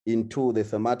into the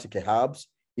thematic hubs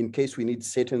in case we need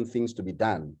certain things to be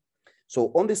done.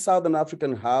 So on the Southern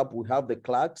African hub, we have the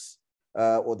clerks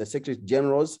or the secretary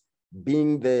generals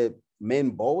being the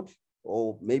main board,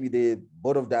 or maybe the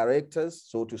board of directors,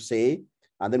 so to say.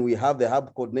 And then we have the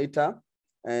hub coordinator,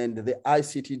 and the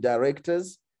ICT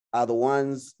directors are the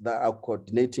ones that are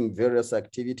coordinating various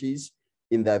activities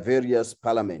in their various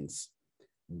parliaments.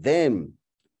 Then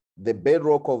the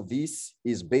bedrock of this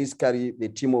is basically the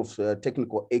team of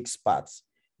technical experts.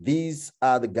 These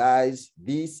are the guys,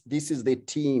 this is the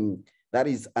team that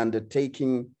is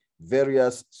undertaking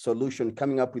various solutions,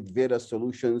 coming up with various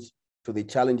solutions to the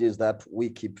challenges that we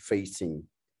keep facing.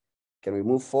 Can we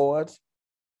move forward?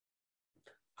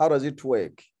 How does it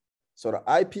work? So the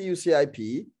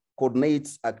IPU-CIP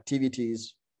coordinates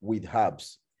activities with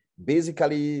hubs.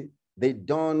 Basically, they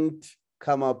don't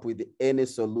come up with any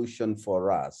solution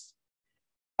for us.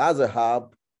 As a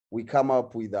hub, we come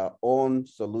up with our own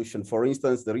solution. For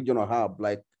instance, the regional hub,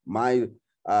 like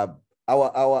our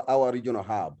regional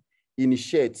hub,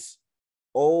 initiates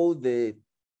all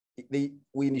we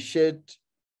initiate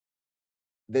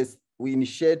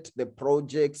the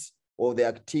projects or the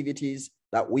activities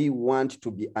that we want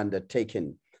to be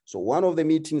undertaken. So one of the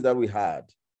meetings that we had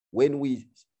when we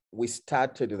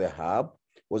started the hub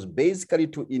was basically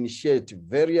to initiate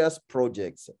various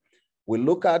projects. We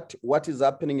look at what is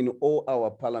happening in all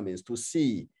our parliaments to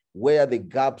see where the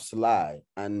gaps lie,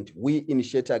 and we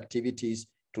initiate activities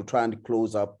to try and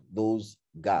close up those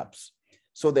gaps.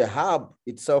 So the hub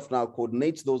itself now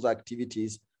coordinates those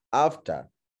activities after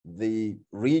the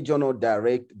regional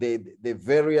the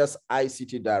various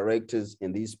ICT directors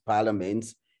in these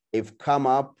parliaments have come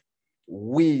up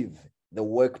with the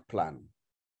work plan.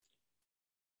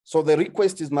 So the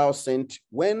request is now sent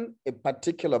when a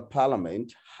particular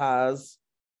parliament has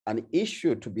an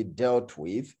issue to be dealt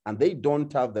with and they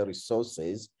don't have the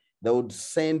resources, they would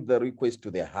send the request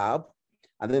to the hub,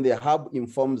 and then the hub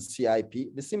informs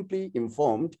CIP. They simply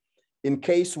informed in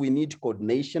case we need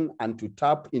coordination and to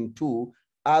tap into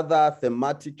other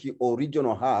thematic or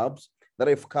regional hubs that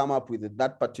have come up with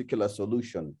that particular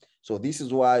solution. So this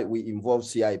is why we involve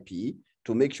CIP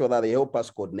to make sure that they help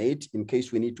us coordinate in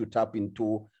case we need to tap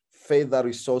into further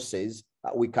resources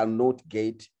we cannot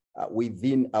get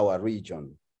within our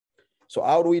region. So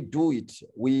how do we do it?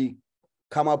 We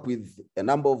come up with a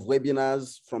number of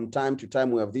webinars. From time to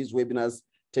time, we have these webinars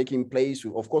taking place.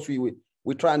 Of course,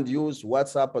 we try and use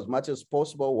WhatsApp as much as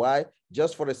possible. Why?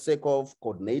 Just for the sake of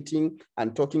coordinating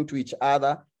and talking to each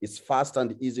other. It's fast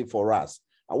and easy for us.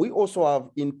 And we also have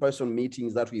in-person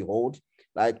meetings that we hold,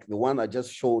 like the one I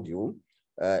just showed you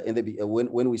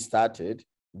when we started.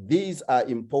 These are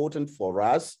important for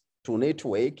us to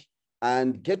network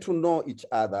and get to know each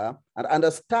other and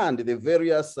understand the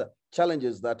various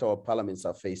challenges that our parliaments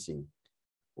are facing.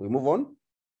 We move on.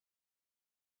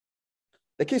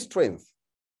 The key strength,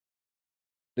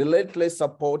 relentless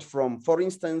support from, for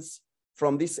instance,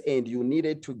 from this end, you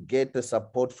needed to get the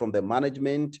support from the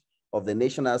management of the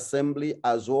National Assembly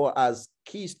as well as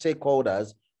key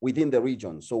stakeholders within the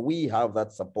region. So we have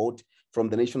that support from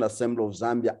the National Assembly of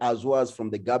Zambia as well as from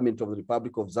the government of the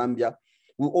Republic of Zambia.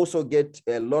 We also get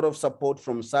a lot of support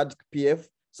from SADC-PF,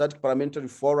 SADC Parliamentary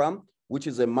Forum, which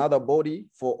is a mother body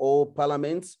for all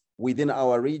parliaments within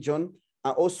our region,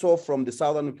 and also from the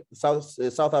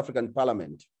South African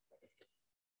Parliament.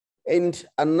 And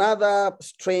another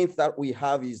strength that we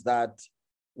have is that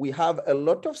we have a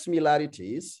lot of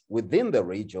similarities within the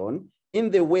region in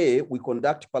the way we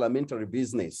conduct parliamentary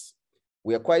business.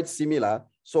 We are quite similar.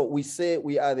 So we say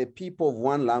we are the people of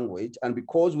one language, and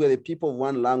because we're the people of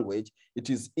one language, it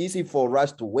is easy for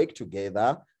us to work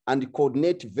together and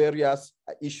coordinate various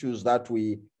issues that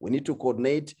we need to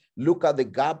coordinate, look at the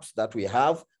gaps that we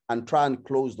have and try and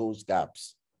close those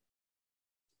gaps.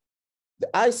 The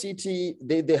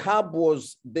ICT, the hub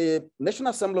was, the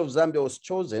National Assembly of Zambia was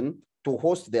chosen to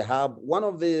host the hub. One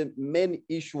of the main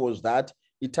issues was that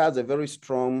it has a very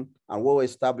strong and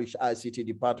well-established ICT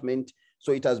department.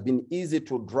 So it has been easy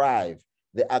to drive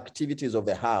the activities of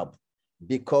the hub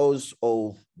because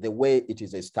of the way it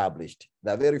is established.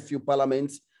 There are very few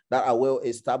parliaments that are well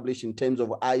established in terms of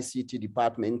ICT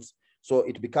departments. So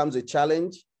it becomes a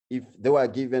challenge if they were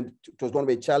given, it was going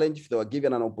to be a challenge if they were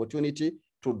given an opportunity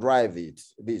to drive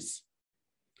this.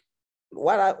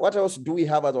 What else do we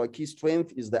have as our key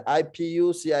strength is the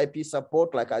IPU, CIP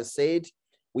support. Like I said,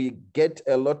 we get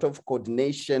a lot of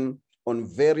coordination on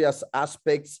various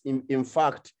aspects. In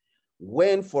fact,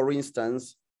 when, for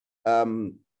instance, a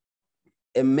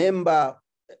member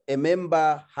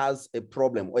has a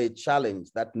problem or a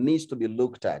challenge that needs to be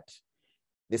looked at,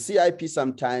 the CIP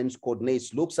sometimes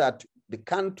coordinates, looks at the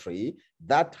country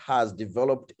that has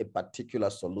developed a particular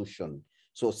solution.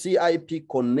 So CIP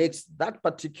connects that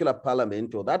particular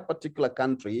parliament or that particular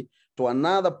country to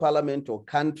another parliament or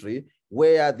country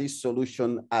where this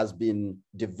solution has been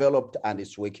developed and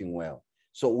is working well.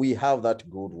 So we have that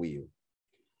goodwill.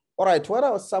 All right, what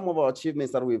are some of our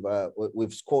achievements that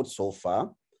we've scored so far?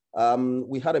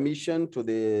 We had a mission to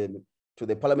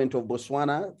the Parliament of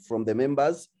Botswana from the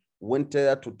members, went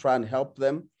there to try and help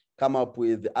them come up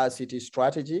with the ICT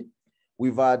strategy.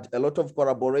 We've had a lot of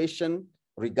collaboration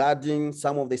regarding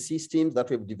some of the systems that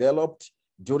we've developed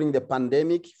during the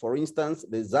pandemic. For instance,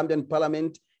 the Zambian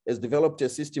Parliament has developed a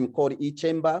system called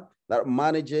eChamber that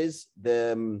manages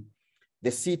the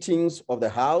sittings of the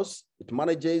House. It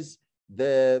manages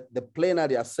the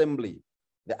plenary assembly,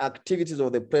 the activities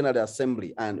of the plenary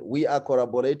assembly. And we are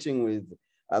collaborating with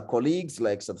colleagues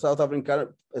like South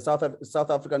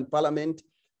African Parliament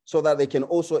so that they can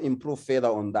also improve further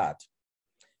on that.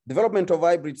 Development of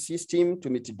hybrid system to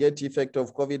mitigate the effect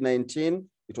of COVID-19.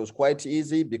 It was quite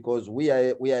easy because we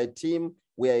are a team,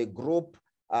 we are a group.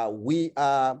 We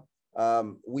are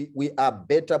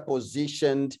better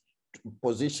positioned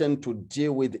to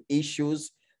deal with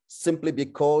issues simply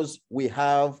because we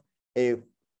have a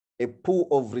pool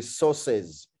of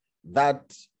resources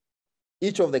that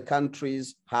each of the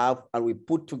countries have, and we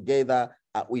put together,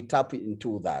 we tap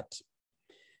into that.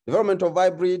 Development of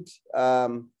hybrid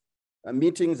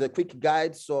meetings, a quick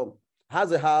guide. So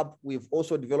as a hub, we've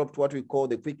also developed what we call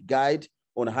the quick guide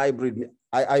on hybrid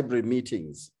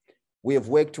meetings. We have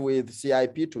worked with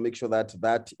CIP to make sure that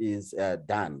that is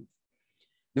done.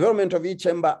 Development of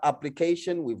eChamber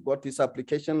application. We've got this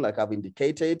application, like I've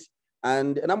indicated,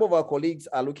 and a number of our colleagues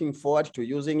are looking forward to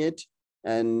using it.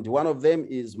 And one of them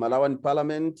is Malawian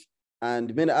Parliament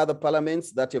and many other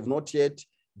parliaments that have not yet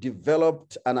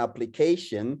developed an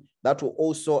application that will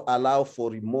also allow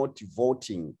for remote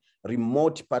voting,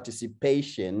 remote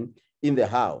participation in the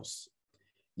House.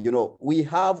 You know, we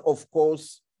have, of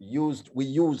course, we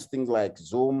use things like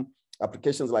Zoom,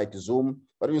 applications like Zoom,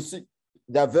 but you see,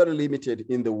 they're very limited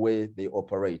in the way they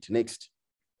operate. Next.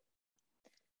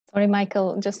 Sorry,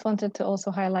 Michael, just wanted to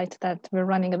also highlight that we're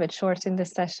running a bit short in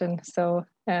this session. So,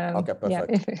 okay,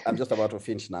 perfect. Yeah. I'm just about to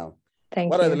finish now.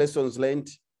 Thank What you. are the lessons learned?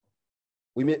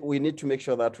 We need to make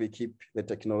sure that we keep the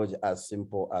technology as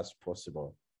simple as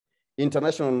possible.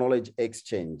 International knowledge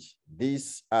exchange.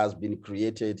 This has been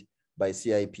created by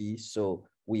CIP, so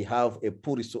we have a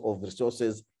pool of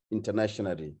resources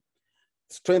internationally.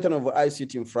 Strengthening of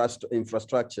ICT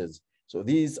infrastructures. So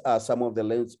these are some of the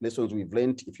lessons we've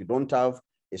learned. If you don't have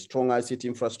a strong ICT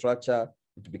infrastructure,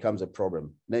 it becomes a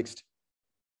problem. Next.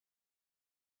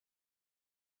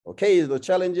 Okay, the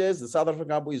challenges. The South African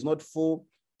Hub is not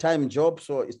full-time job,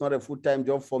 so it's not a full-time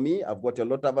job for me. I've got a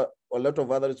lot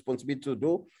of other responsibility to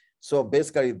do. So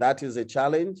basically, that is a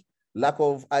challenge. Lack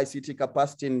of ICT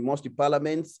capacity in most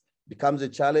parliaments becomes a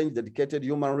challenge. Dedicated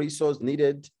human resource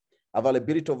needed.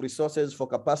 Availability of resources for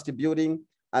capacity building,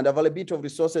 and availability of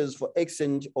resources for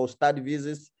exchange or study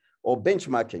visits or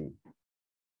benchmarking.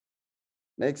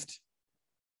 Next.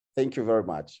 Thank you very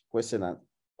much.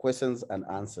 Questions and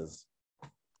answers.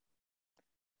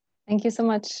 Thank you so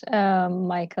much,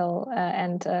 Michael.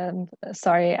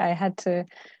 Sorry, I had to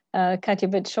cut you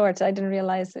a bit short. I didn't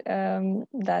realize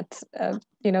that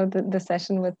the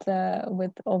session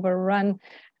with overrun.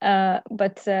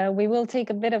 But we will take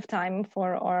a bit of time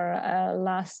for our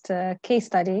last case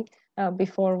study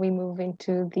before we move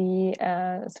into the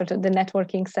sort of the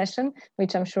networking session,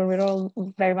 which I'm sure we're all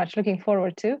very much looking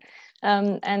forward to.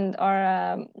 And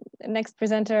our next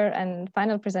presenter and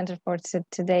final presenter for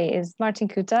today is Martin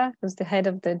Kuta, who's the head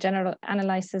of the General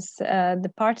Analysis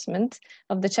Department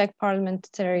of the Czech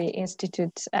Parliamentary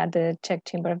Institute at the Czech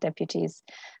Chamber of Deputies.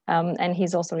 And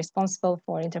he's also responsible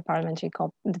for interparliamentary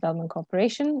development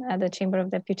cooperation at the Chamber of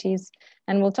Deputies.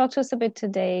 And will talk to us a bit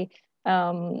today,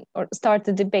 or start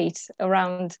the debate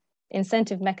around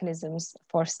incentive mechanisms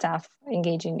for staff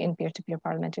engaging in peer-to-peer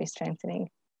parliamentary strengthening.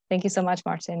 Thank you so much,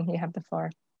 Martin. You have the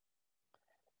floor.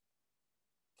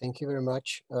 Thank you very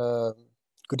much.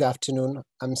 Good afternoon.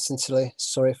 I'm sincerely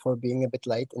sorry for being a bit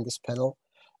late in this panel.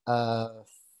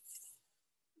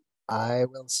 I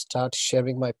will start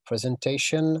sharing my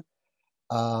presentation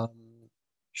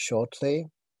shortly.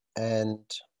 And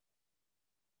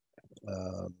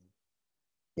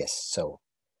yes, so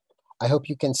I hope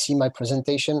you can see my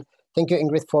presentation. Thank you,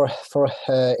 Ingrid, for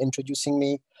introducing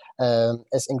me.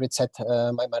 As Ingrid said,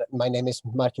 my name is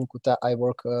Martin Kuta. I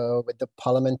work with the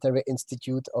Parliamentary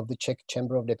Institute of the Czech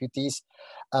Chamber of Deputies.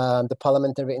 The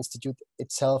Parliamentary Institute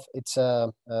itself, it's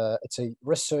a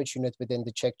research unit within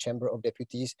the Czech Chamber of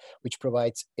Deputies, which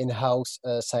provides in-house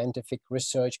scientific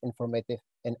research, informative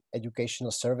and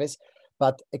educational service.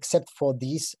 But except for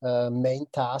these main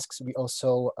tasks, we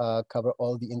also cover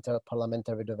all the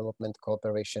inter-parliamentary development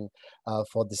cooperation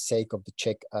for the sake of the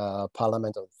Czech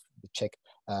Parliament, of the Czech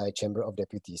Chamber of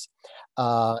Deputies.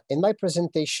 In my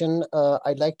presentation,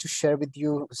 I'd like to share with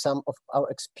you some of our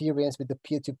experience with the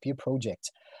peer-to-peer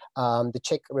project. The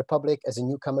Czech Republic, as a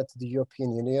newcomer to the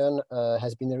European Union,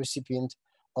 has been a recipient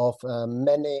of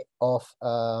many of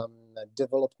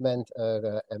development,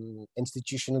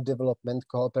 institutional development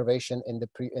cooperation in the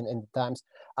times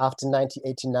after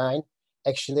 1989.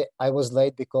 Actually, I was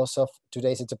late because of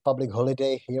today's, it's a public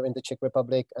holiday here in the Czech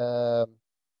Republic,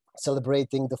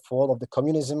 celebrating the fall of the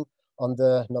communism on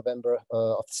the November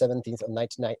of 17th of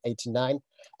 1989.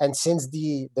 And since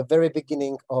the very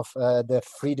beginning of the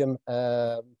freedom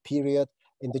period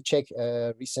in the Czech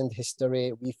recent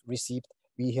history,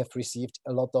 we have received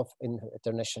a lot of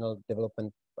international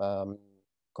development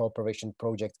cooperation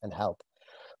projects and help.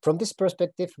 From this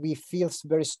perspective, we feel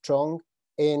very strong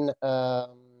in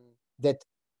that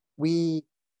we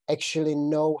actually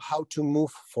know how to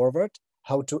move forward,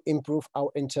 how to improve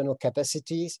our internal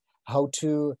capacities, how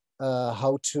to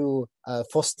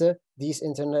foster these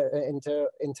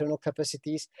internal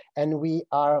capacities, and we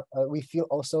feel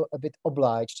also a bit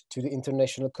obliged to the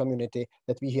international community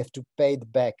that we have to pay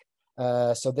it back.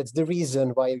 So that's the reason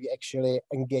why we actually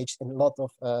engaged in a lot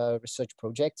of research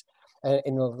projects,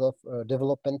 in a lot of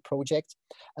development projects.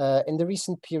 In the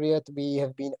recent period, we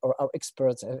have been, or our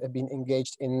experts have been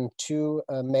engaged in two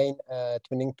main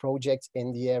twinning projects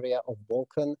in the area of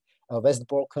Balkan,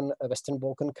 Western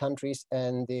Balkan countries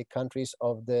and the countries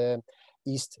of the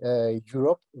East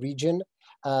Europe region.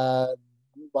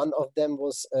 One of them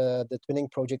was the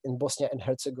twinning project in Bosnia and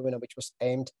Herzegovina, which was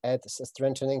aimed at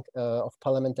strengthening of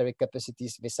parliamentary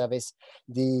capacities vis-a-vis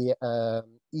the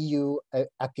EU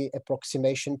acquis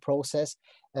approximation process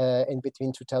in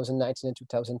between 2019 and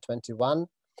 2021.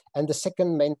 And the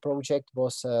second main project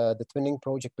was the twinning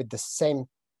project with the same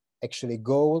actually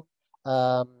goal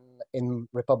in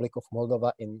Republic of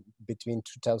Moldova in between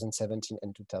 2017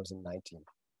 and 2019.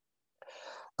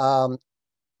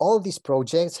 All these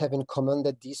projects have in common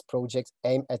that these projects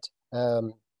aim at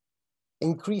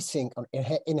increasing or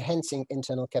enhancing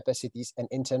internal capacities and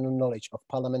internal knowledge of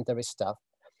parliamentary staff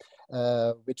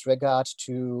with regard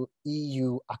to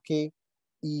EU acquis,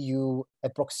 EU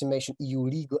approximation, EU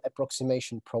legal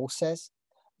approximation process,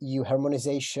 EU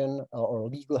harmonization or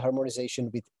legal harmonization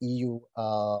with EU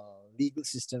legal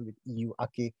system, with EU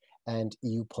acquis and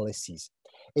EU policies.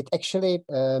 It actually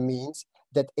means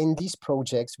that in these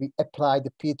projects, we apply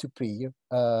the peer-to-peer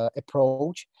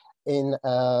approach in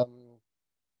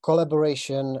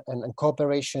collaboration and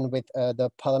cooperation with the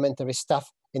parliamentary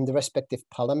staff in the respective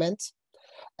parliaments.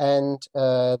 And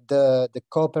the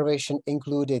cooperation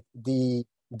included the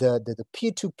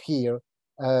peer-to-peer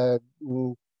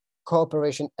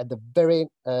cooperation at the very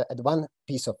at one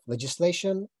piece of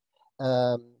legislation,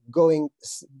 going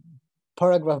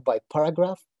paragraph by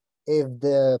paragraph. If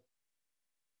the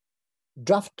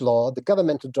draft law, the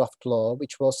governmental draft law,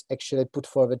 which was actually put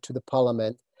forward to the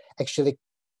parliament, actually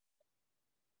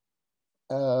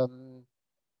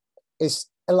is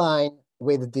aligned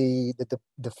with the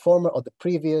former or the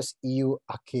previous EU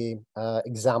acquis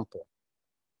example.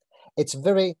 It's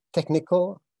very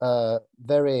technical,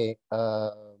 very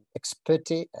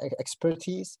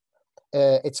expertise.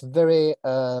 It's very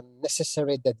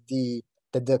necessary that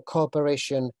the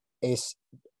cooperation is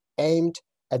aimed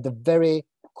at the very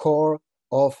core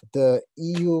of the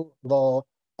EU law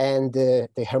and the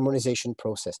harmonization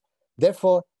process.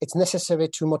 Therefore, it's necessary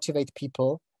to motivate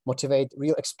people, motivate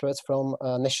real experts from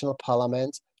national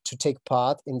parliaments to take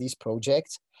part in these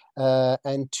projects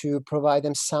and to provide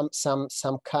them some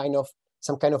kind of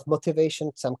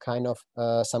motivation, some kind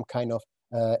of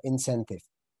incentive.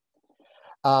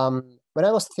 When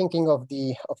I was thinking of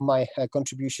my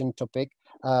contribution topic,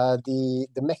 the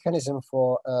mechanism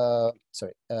for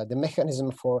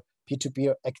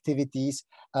peer-to-peer activities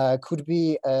could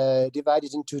be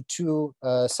divided into two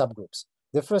subgroups.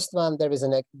 The first one, there is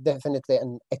definitely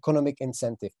an economic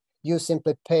incentive. You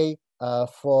simply pay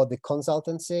for the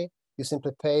consultancy. You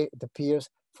simply pay the peers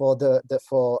for their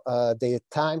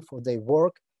time, for their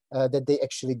work, that they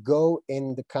actually go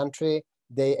in the country.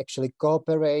 They actually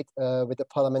cooperate with the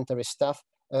parliamentary staff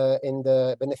in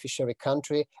the beneficiary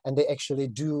country, and they actually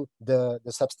do the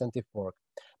substantive work.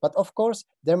 But of course,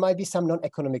 there might be some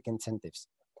non-economic incentives.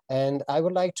 And I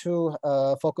would like to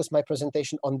focus my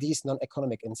presentation on these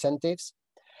non-economic incentives.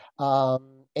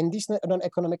 In these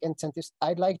non-economic incentives,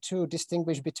 I'd like to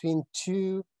distinguish between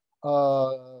two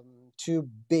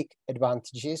big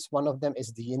advantages. One of them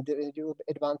is the individual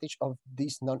advantage of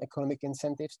these non-economic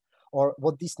incentives, or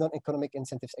what these non-economic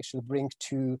incentives actually bring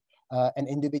to an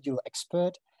individual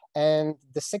expert. And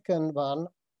the second one,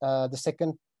 the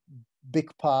second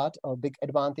big part or big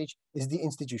advantage is the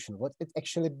institution, what it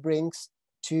actually brings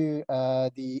to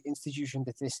the institution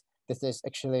that is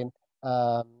actually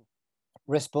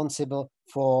responsible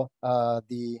for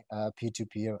the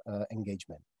peer-to-peer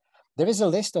engagement. There is a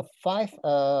list of 5,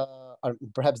 or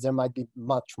perhaps there might be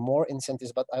much more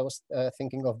incentives, but I was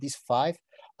thinking of these 5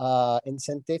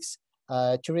 incentives: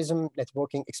 tourism,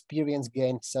 networking, experience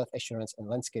gain, self-assurance, and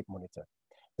landscape monitor.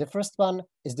 The first one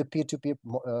is the peer-to-peer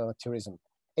tourism.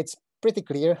 It's pretty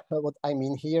clear what I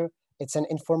mean here. It's an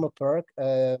informal perk,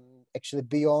 actually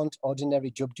beyond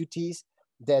ordinary job duties,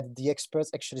 that the experts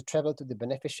actually travel to the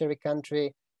beneficiary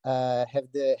country, have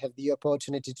the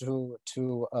opportunity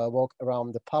to walk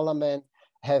around the parliament,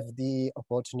 have the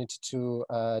opportunity to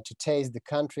taste the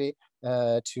country,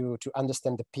 to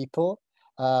understand the people.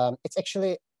 It's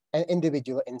actually an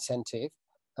individual incentive,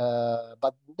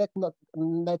 but that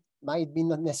might be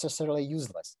not necessarily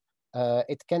useless.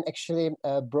 It can actually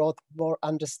bring more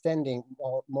understanding,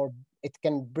 it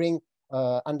can bring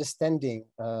understanding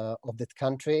of that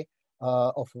country,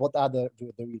 of what are the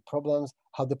real problems,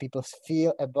 how the people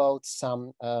feel about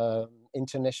some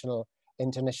international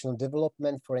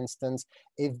development, for instance,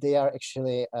 if they are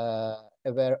actually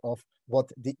aware of what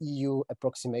the EU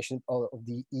approximation or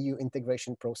the EU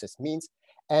integration process means.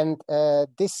 And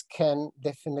this can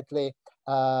definitely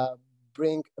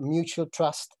bring mutual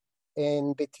trust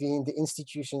in between the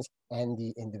institutions and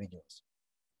the individuals.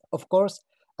 Of course,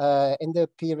 in the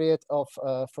period of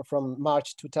from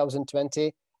March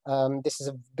 2020, this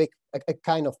is a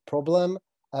kind of problem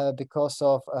because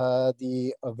of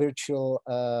the virtual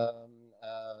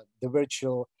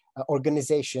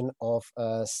organization of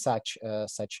such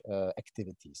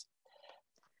activities.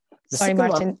 Sorry,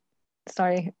 Martin.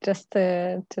 Sorry, just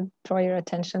to draw your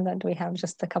attention that we have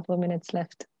just a couple of minutes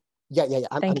left. Yeah.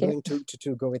 I'm going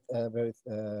to go with very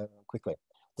quickly.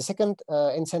 The second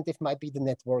incentive might be the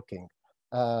networking.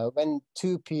 When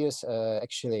two peers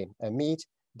actually meet,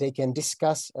 they can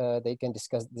discuss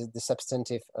the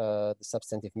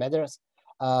substantive matters.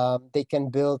 They can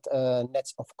build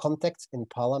nets of contacts in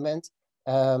Parliament.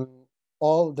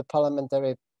 All the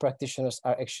parliamentary practitioners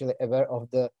are actually aware of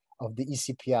the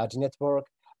ECPRD network.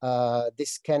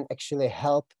 This can actually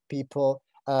help people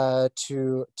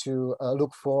to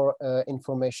look for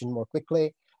information more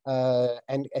quickly,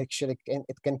 and actually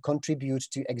it can contribute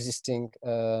to existing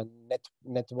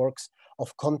networks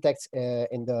of contacts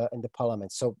in the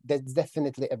Parliament. So that's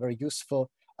definitely a very useful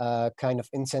kind of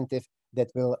incentive that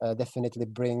will definitely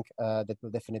bring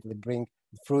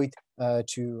fruit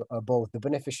to both the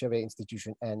beneficiary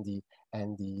institution and the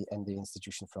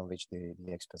institution from which the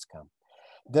experts come.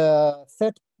 The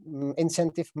third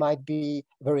incentive might be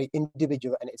very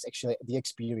individual, and it's actually the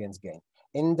experience gain.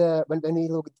 When we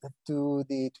look to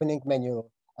the twinning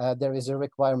manual, there is a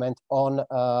requirement on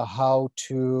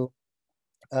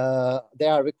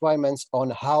there are requirements on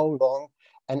how long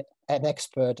an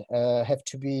expert have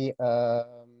to be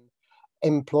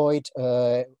employed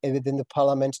within the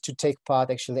Parliament to take part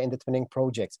actually in the twinning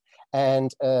projects.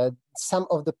 And some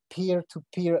of the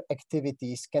peer-to-peer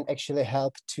activities can actually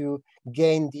help to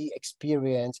gain the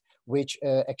experience, which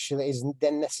actually is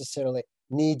then necessarily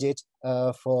needed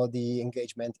for the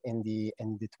engagement in the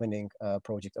twinning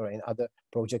project or in other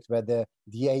projects where the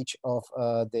age of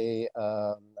the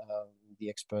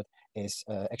expert is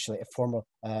actually a formal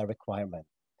requirement.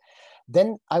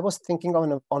 Then I was thinking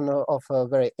of a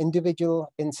very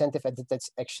individual incentive, and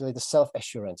that's actually the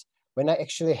self-assurance. When I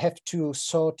actually have to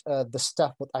sort the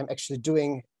stuff what I'm actually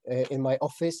doing in my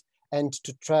office, and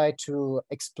to try to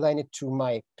explain it to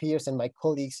my peers and my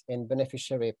colleagues in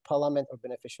beneficiary parliament or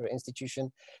beneficiary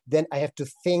institution, then I have to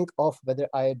think of whether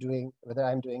I'm doing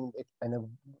it in a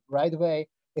right way,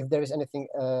 if there is anything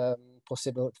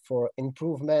possible for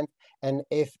improvement, and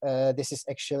if this is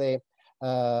actually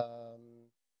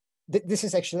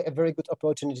a very good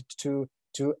opportunity to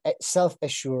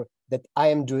self-assure that I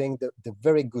am doing the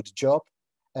very good job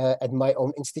at my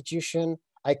own institution.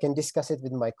 I can discuss it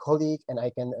with my colleague, and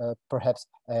I can perhaps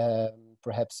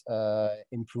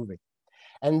improve it.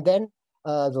 And then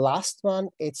the last one,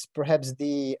 it's perhaps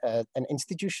an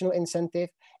institutional incentive.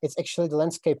 It's actually the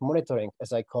landscape monitoring,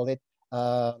 as I call it.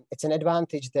 It's an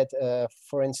advantage that,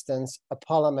 for instance, a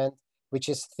parliament which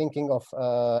is thinking of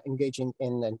engaging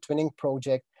in a twinning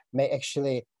project may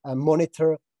actually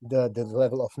monitor the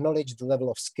level of knowledge, the level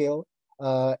of skill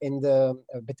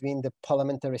between the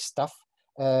parliamentary staff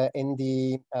in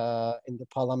the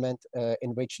parliament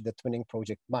in which the twinning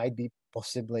project might be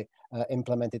possibly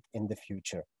implemented in the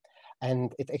future.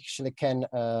 And it actually can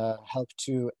help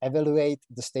to evaluate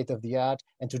the state of the art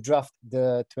and to draft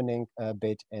the twinning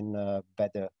bid in a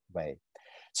better way.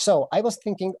 So I was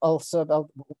thinking also about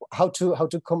how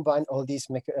to combine all these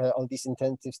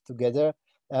incentives together.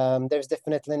 There's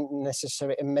definitely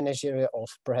necessary a managerial or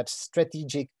perhaps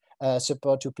strategic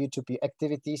support to peer-to-peer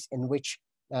activities in which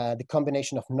the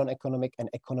combination of non-economic and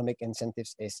economic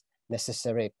incentives is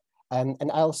necessary.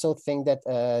 And I also think that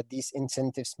these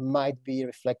incentives might be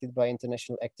reflected by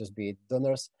international actors, be it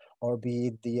donors or be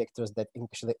it the actors that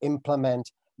actually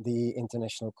implement the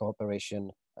international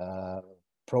cooperation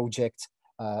projects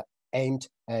aimed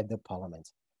at the Parliament.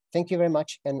 Thank you very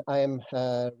much, and I am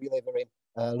really very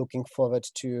looking forward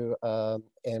to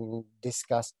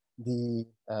discuss the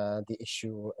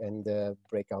issue in the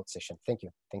breakout session. Thank you.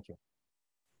 Thank you.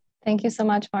 Thank you so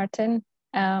much, Martin.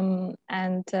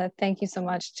 And thank you so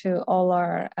much to all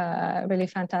our really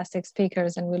fantastic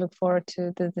speakers. And we look forward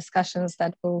to the discussions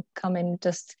that will come in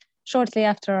just shortly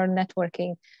after our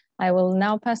networking. I will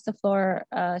now pass the floor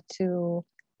to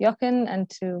Jochen and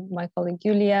to my colleague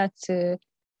Julia to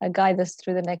guide us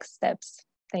through the next steps.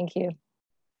 Thank you.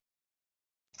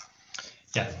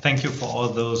 Yeah, thank you for all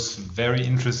those very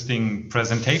interesting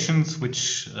presentations,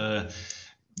 which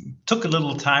took a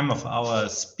little time of our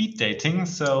speed dating.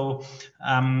 So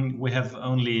we have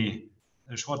only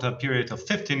a shorter period of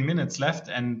 15 minutes left.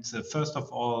 And first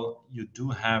of all, you do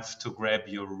have to grab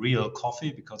your real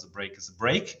coffee because a break is a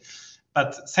break.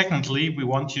 But secondly, we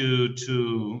want you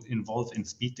to involve in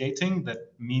speed dating.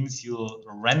 That means you'll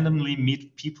randomly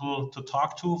meet people to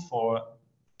talk to for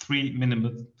 3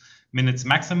 minutes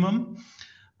maximum.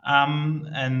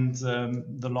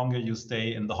 The longer you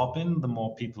stay in the hop-in, the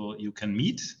more people you can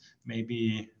meet,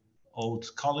 maybe old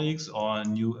colleagues or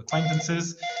new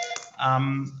acquaintances.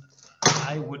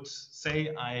 I would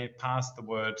say I pass the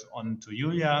word on to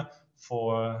Julia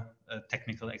for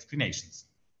technical explanations.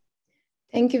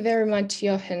 Thank you very much,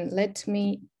 Jochen. Let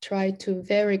me try to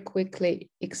very quickly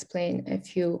explain a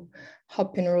few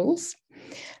hop-in rules.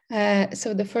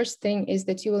 So the first thing is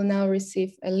that you will now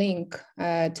receive a link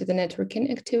to the networking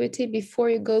activity. Before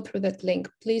you go through that link,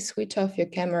 please switch off your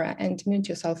camera and mute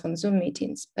yourself on Zoom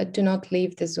meetings, but do not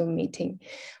leave the Zoom meeting.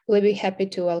 We'll be happy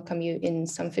to welcome you in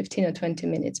some 15 or 20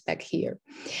 minutes back here.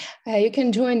 You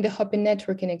can join the hop-in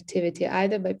networking activity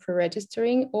either by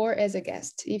pre-registering or as a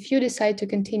guest. If you decide to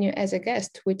continue as a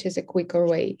guest, which is a quicker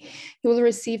way, you will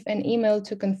receive an email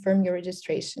to confirm your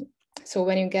registration. So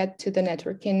when you get to the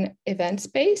networking event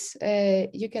space,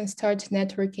 you can start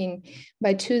networking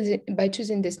by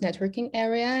choosing this networking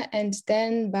area and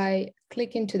then by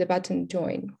clicking to the button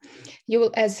join. You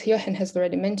will, as Jochen has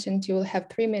already mentioned, you will have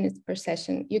 3 minutes per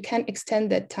session. You can extend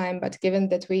that time, but given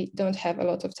that we don't have a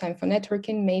lot of time for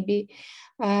networking, maybe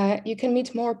you can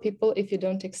meet more people if you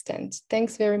don't extend.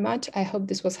 Thanks very much. I hope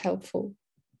this was helpful.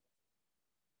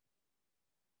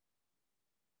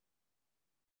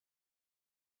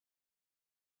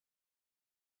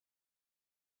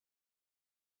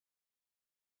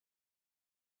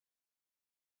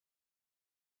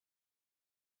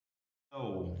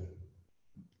 So,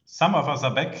 some of us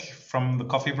are back from the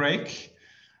coffee break.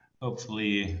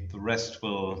 Hopefully the rest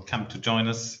will come to join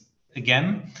us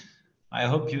again. I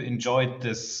hope you enjoyed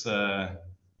this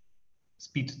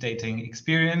speed dating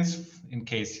experience, in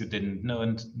case you didn't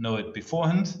know it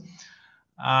beforehand.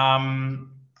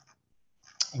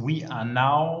 We are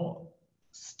now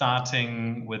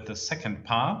starting with the second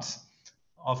part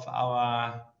of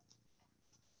our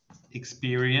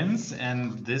experience,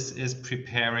 and this is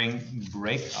preparing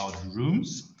breakout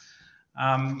rooms.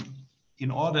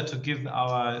 In order to give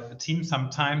our team some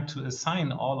time to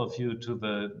assign all of you to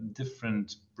the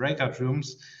different breakout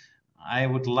rooms, I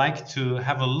would like to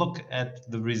have a look at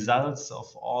the results of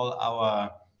all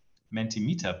our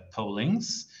Mentimeter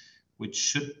pollings, which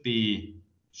should be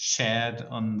shared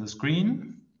on the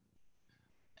screen.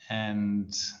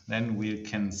 And then we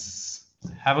can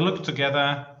have a look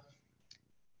together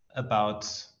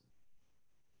about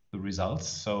the results.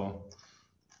 So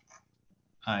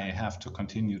I have to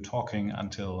continue talking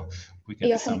until we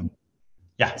get some.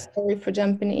 Yeah. Sorry for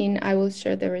jumping in. I will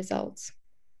share the results.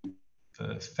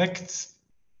 Perfect.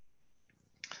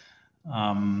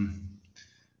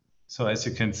 So as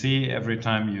you can see, every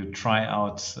time you try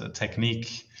out a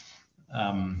technique,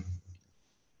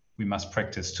 we must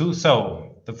practice too.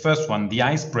 So the first one, the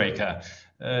icebreaker,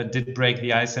 did break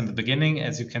the ice in the beginning.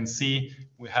 As you can see,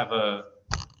 we have a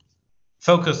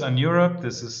focus on Europe.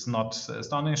 This is not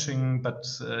astonishing, but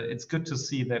it's good to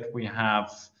see that we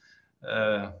have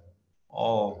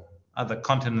all other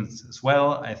continents as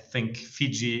well. I think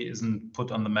Fiji isn't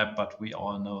put on the map, but we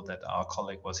all know that our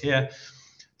colleague was here.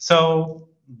 So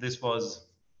this was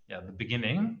the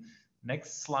beginning.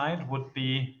 Next slide would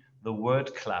be the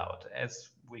word cloud.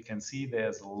 As we can see,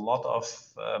 there's a lot of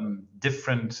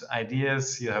different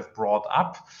ideas you have brought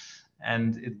up,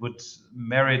 and it would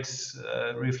merit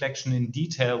reflection in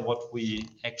detail what we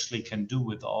actually can do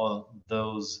with all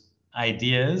those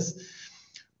ideas.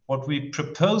 What we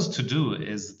propose to do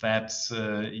is that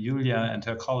Julia and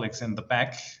her colleagues in the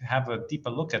back have a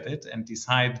deeper look at it and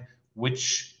decide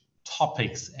which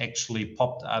topics actually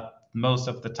popped up most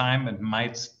of the time and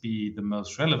might be the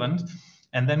most relevant.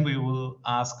 And then we will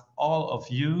ask all of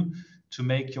you to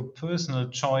make your personal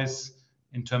choice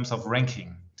in terms of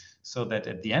ranking, so that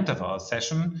at the end of our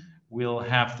session, we'll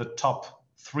have the top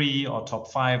 3 or top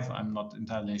 5, I'm not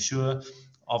entirely sure,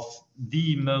 of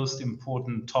the most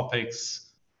important topics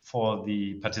for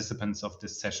the participants of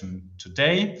this session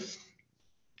today.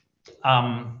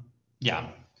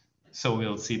 So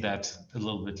we'll see that a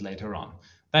little bit later on.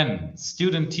 Then,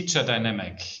 student-teacher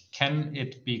dynamic. Can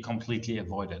it be completely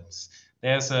avoided?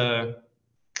 There's a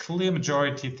clear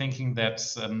majority thinking that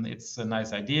it's a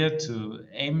nice idea to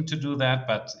aim to do that,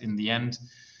 but in the end,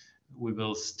 we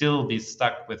will still be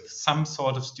stuck with some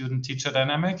sort of student-teacher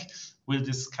dynamic. We'll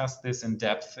discuss this in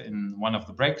depth in one of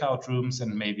the breakout rooms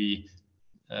and maybe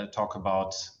talk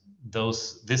about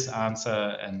this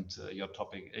answer and your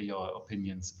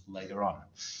opinions later on.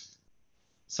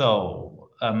 So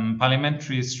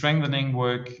parliamentary strengthening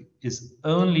work is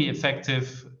only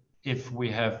effective if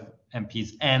we have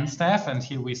MPs and staff, and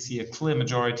here we see a clear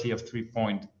majority of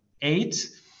 3.8,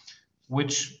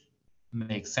 which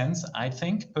makes sense, I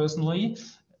think, personally.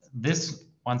 This,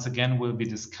 once again, will be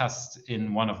discussed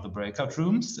in one of the breakout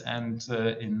rooms and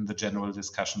in the general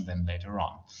discussion then later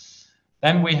on.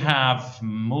 Then we have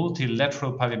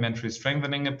multilateral parliamentary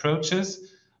strengthening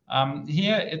approaches.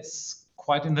 Here it's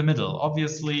quite in the middle.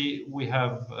 Obviously, we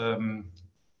have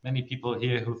many people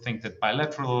here who think that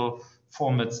bilateral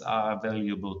formats are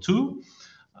valuable too.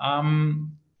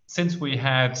 since we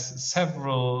had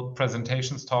several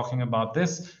presentations talking about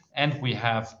this, and we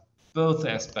have both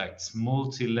aspects,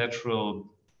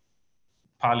 multilateral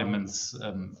parliaments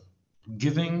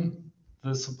giving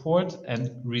the support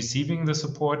and receiving the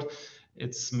support,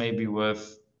 it's maybe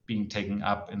worth being taken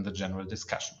up in the general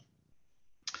discussion.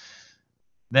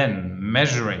 Then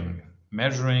measuring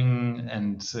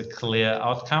and clear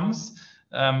outcomes.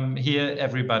 Here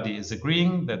everybody is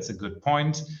agreeing, that's a good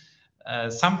point.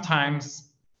 Sometimes,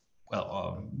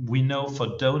 well, we know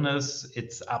for donors,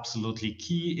 it's absolutely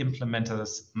key.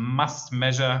 Implementers must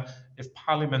measure. If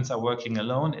parliaments are working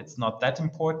alone, it's not that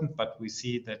important, but we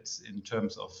see that in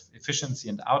terms of efficiency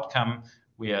and outcome,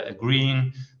 we are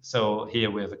agreeing. So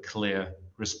here we have a clear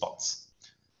response.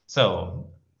 So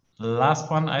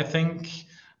last one, I think,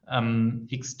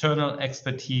 external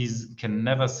expertise can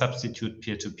never substitute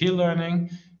peer-to-peer learning.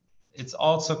 It's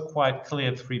also quite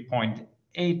clear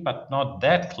 3.8, but not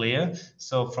that clear.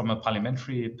 So from a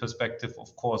parliamentary perspective,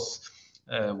 of course,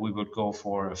 we would go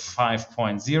for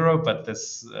 5.0, but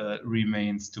this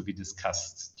remains to be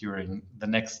discussed during the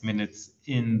next minutes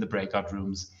in the breakout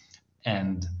rooms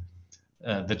and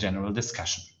the general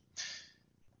discussion.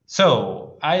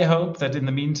 So I hope that in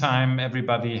the meantime,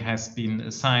 everybody has been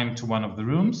assigned to one of the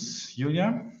rooms.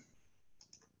 Julia?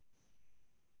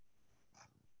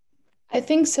 I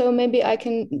think so. Maybe I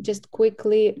can just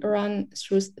quickly run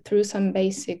through some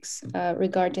basics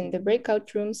regarding the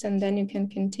breakout rooms, and then you can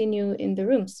continue in the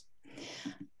rooms.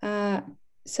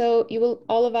 So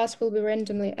all of us will be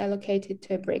randomly allocated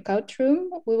to a breakout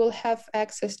room. We will have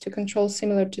access to controls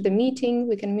similar to the meeting.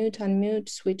 We can mute, unmute,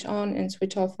 switch on and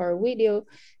switch off our video,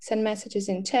 send messages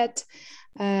in chat.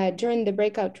 During the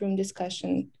breakout room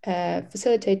discussion,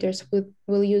 facilitators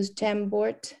will use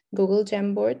Jamboard, Google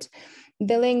Jamboard.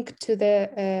 The link to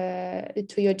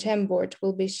your Jamboard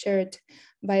will be shared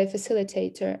by a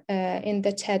facilitator in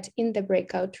the chat in the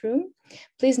breakout room.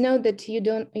 Please note that you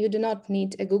do not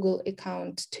need a Google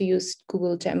account to use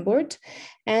Google Jamboard.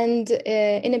 And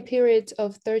in a period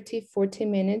of 30-40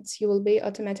 minutes, you will be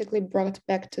automatically brought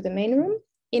back to the main room.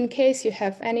 In case you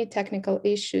have any technical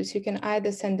issues, you can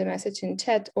either send a message in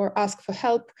chat or ask for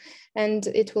help, and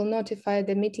it will notify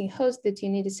the meeting host that you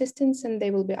need assistance, and they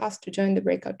will be asked to join the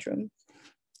breakout room.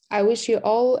 I wish you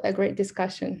all a great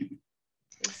discussion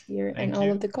this year. Thank you.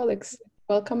 All of the colleagues.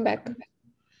 Welcome back.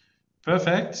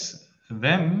 Perfect.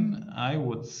 Then I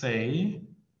would say,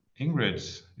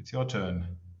 Ingrid, it's your turn.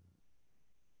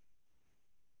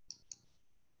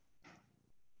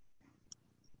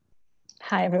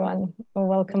 Hi, everyone.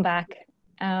 Welcome back.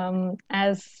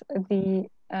 As the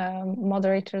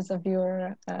moderators of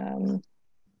your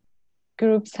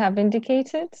groups have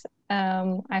indicated,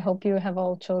 I hope you have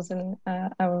all chosen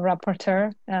a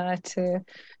rapporteur to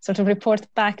sort of report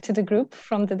back to the group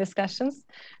from the discussions.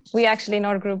 We actually, in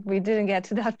our group, we didn't get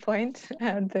to that point.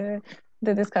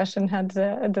 The discussion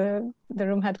the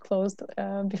room had closed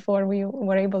before we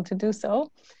were able to do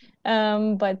so.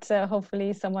 But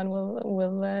hopefully someone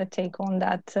will take on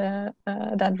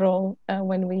that role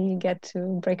when we get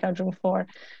to breakout room 4.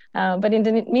 But in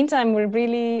the meantime, we're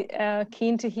really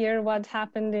keen to hear what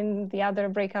happened in the other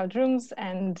breakout rooms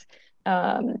and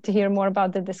to hear more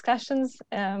about the discussions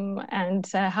and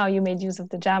how you made use of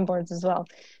the Jamboards as well.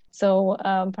 So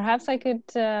perhaps I could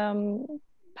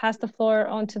pass the floor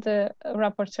on to the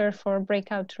rapporteur for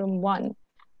breakout room 1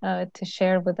 to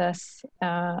share with us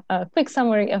a quick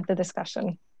summary of the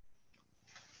discussion.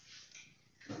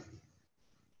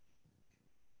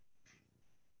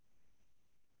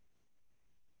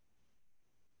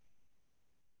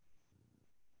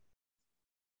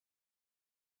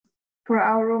 For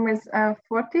our room is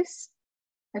 40s.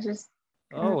 I just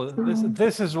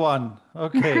this is one.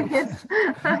 Okay. Yes.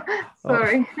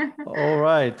 Sorry. All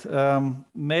right.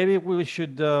 Maybe we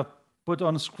should put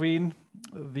on screen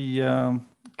the.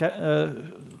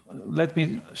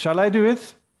 Shall I do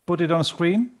it? Put it on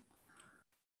screen.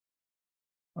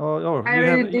 Oh, I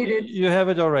already did it. You have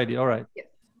it already. All right. Yes.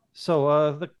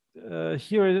 So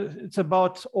here it's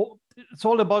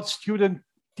all about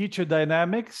student-teacher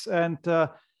dynamics, and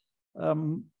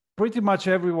pretty much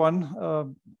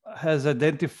everyone has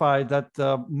identified that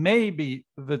maybe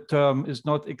the term is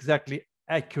not exactly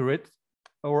accurate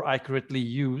or accurately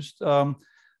used,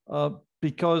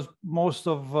 because most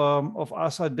of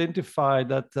us identify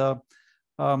that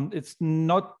it's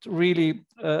not really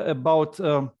about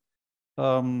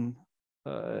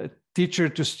teacher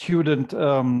to student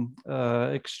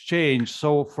exchange.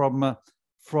 So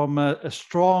from a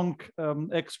strong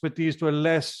expertise to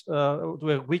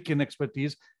a weakened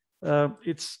expertise,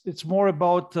 it's more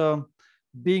about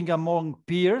being among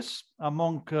peers,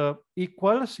 among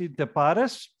equals, inter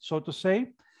pares, so to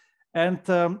say.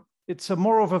 And it's a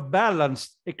more of a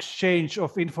balanced exchange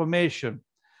of information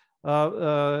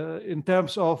in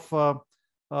terms of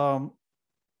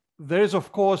there's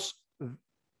of course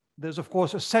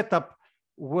a setup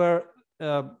where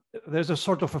there's a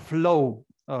sort of a flow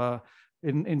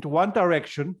into one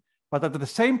direction, but at the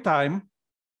same time,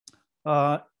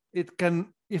 it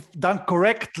can, if done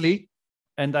correctly,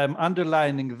 and I'm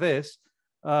underlining this,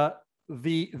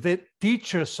 the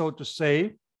teacher, so to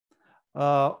say,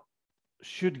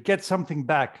 should get something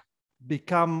back,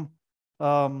 become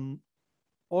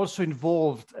also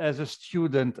involved as a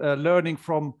student, learning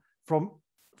from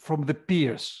the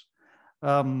peers.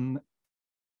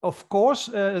 Of course,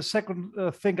 a second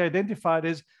thing identified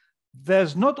is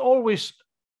there's not always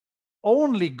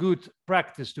only good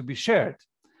practice to be shared.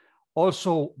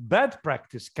 Also, bad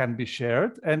practice can be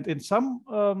shared, and in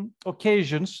some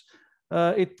occasions,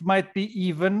 it might be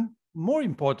even more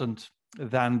important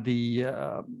than the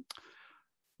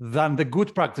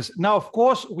good practice. Now, of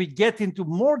course, we get into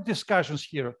more discussions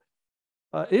here.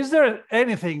 Is there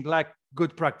anything like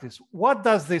good practice? What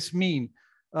does this mean?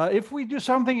 If we do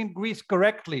something in Greece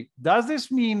correctly, does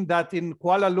this mean that in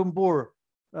Kuala Lumpur,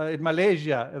 in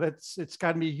Malaysia, it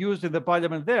can be used in the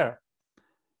parliament there?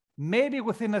 Maybe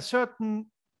within a certain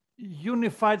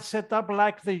unified setup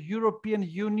like the European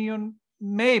Union,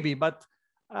 maybe, but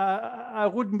I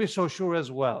wouldn't be so sure as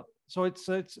well. So it's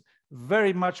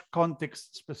very much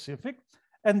context specific.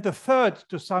 And the third,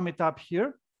 to sum it up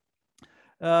here,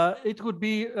 it would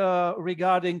be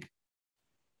regarding,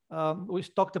 we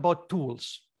talked about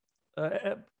tools.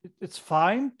 It's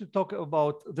fine to talk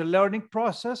about the learning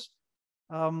process,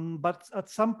 but at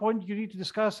some point you need to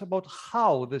discuss about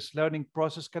how this learning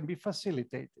process can be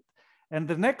facilitated. And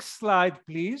the next slide,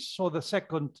 please. So the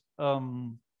second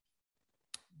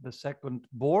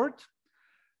board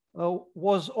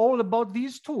was all about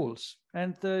these tools,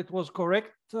 and it was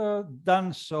correct,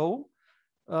 done so.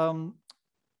 And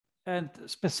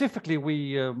specifically,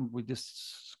 we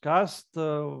discussed,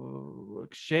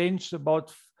 exchanged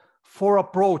about 4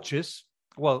 approaches.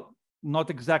 Well, not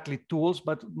exactly tools,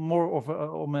 but more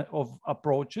of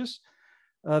approaches.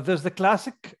 There's the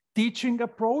classic teaching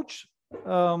approach.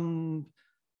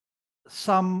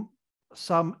 Some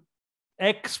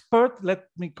expert, let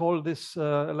me call this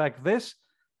like this,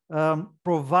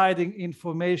 providing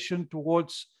information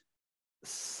towards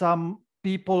some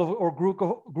people or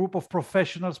group of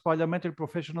professionals, parliamentary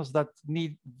professionals that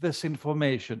need this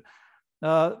information.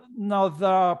 Now, there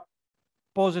are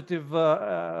positive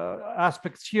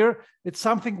aspects here. It's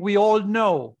something we all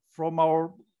know from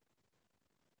our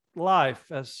life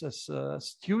as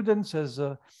students, as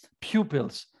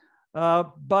pupils.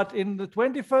 But in the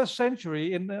 21st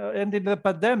century, and in the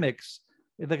pandemics,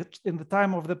 in the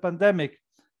time of the pandemic,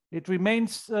 it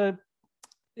remains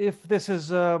if this is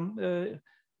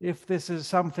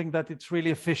something that it's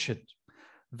really efficient.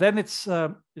 Then it's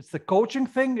the coaching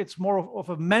thing. It's more of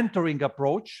a mentoring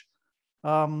approach.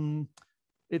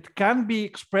 It can be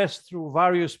expressed through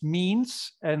various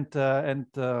means and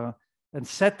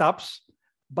setups,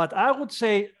 but I would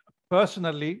say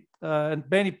personally, and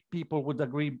many people would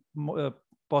agree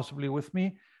possibly with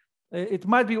me, it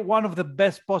might be one of the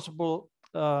best possible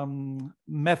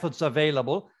methods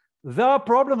available. There are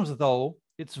problems though.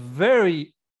 It's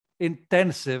very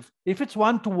intensive. If it's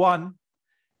one-to-one,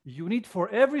 you need for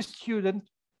every student,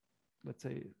 let's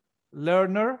say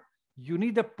learner, you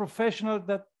need a professional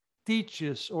that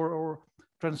teaches or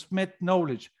transmit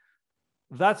knowledge.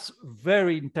 That's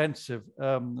very intensive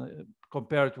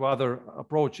compared to other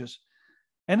approaches.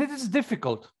 And it is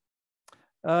difficult.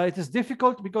 It is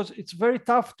difficult because it's very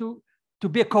tough to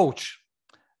be a coach.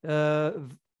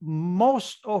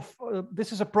 Most of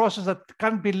this is a process that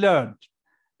can be learned,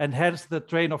 and hence the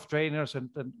train of trainers and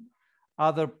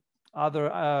other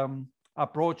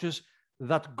approaches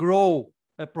that grow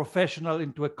a professional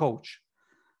into a coach.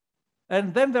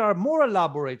 And then there are more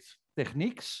elaborate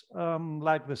techniques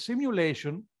like the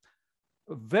simulation,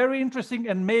 very interesting,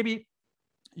 and maybe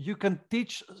you can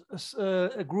teach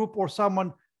a group or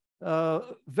someone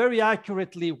very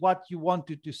accurately what you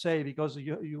wanted to say, because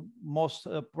you most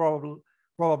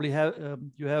probably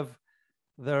have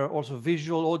there are also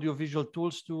audio-visual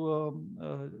tools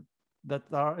that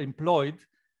are employed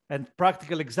and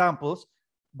practical examples,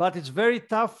 but it's very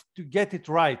tough to get it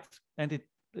right, and it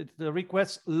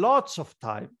requires lots of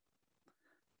time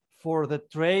for the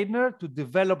trainer to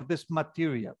develop this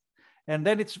material. And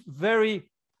then it's very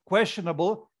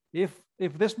questionable if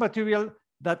this material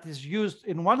that is used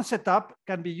in one setup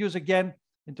can be used again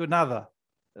into another.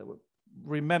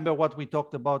 Remember what we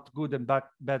talked about, good and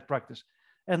bad practice.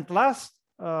 And last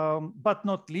but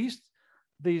not least,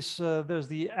 there's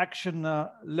the action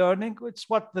learning. It's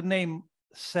what the name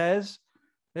says.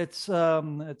 It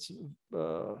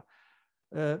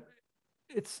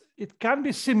can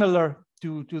be similar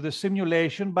to the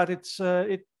simulation, but it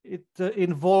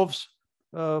involves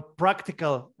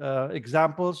practical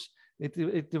examples. It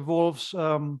involves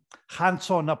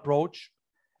hands-on approach,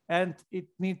 and it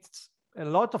needs a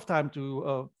lot of time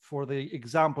for the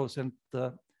examples and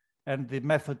the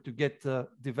method to get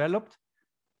developed.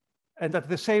 And at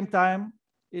the same time,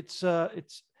 it's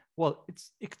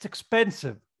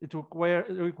expensive. It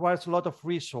requires a lot of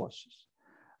resources.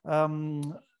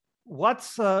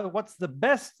 What's the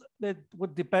best? That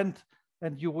would depend,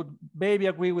 and you would maybe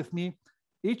agree with me.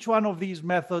 Each one of these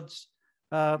methods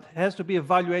has to be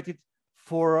evaluated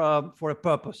for a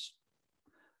purpose,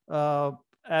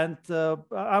 and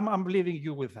I'm leaving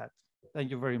you with that.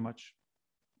 Thank you very much.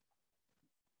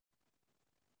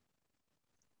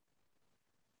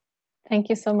 Thank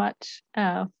you so much,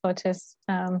 Fotis.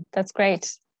 That's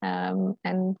great,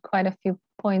 and quite a few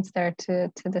points there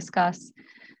to discuss.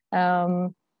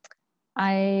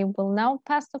 I will now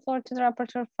pass the floor to the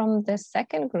rapporteur from the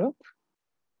second group.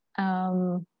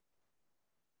 Matthew,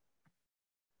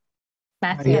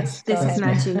 yes, this is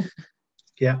Matthew.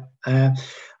 Yeah,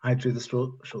 I drew the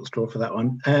short straw for that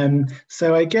one.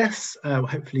 So I guess,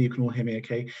 hopefully you can all hear me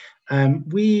okay.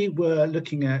 We were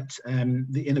looking at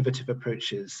the innovative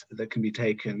approaches that can be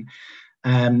taken.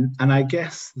 And I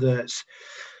guess that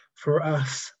for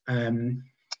us,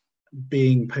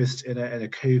 being in a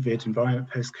COVID environment,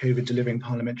 post-COVID, delivering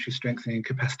parliamentary strengthening and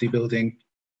capacity building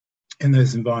in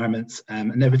those environments,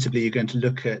 inevitably you're going to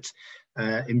look at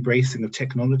embracing of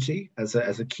technology as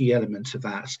a key element of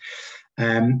that.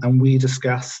 And we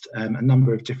discussed a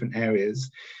number of different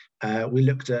areas. We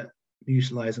looked at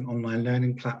utilising online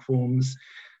learning platforms.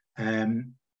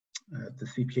 The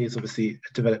CPA has obviously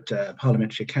developed a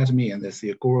Parliamentary Academy, and there's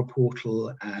the Agora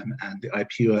portal, and the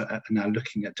IPU are now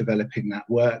looking at developing that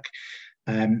work.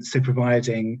 So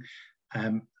providing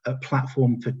a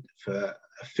platform for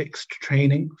fixed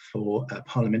training for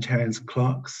parliamentarians and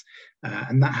clerks,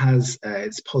 and that has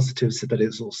its positives, but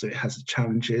it has its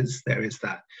challenges. There is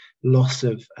that loss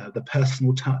of the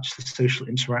personal touch, the social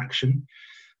interaction.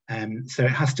 So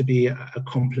it has to be a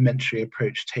complementary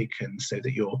approach taken, so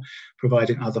that you're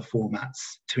providing other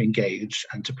formats to engage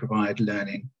and to provide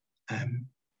learning.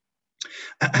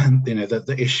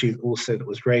 The issue also that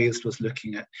was raised was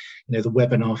looking at the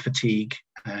webinar fatigue,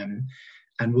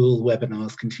 and will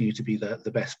webinars continue to be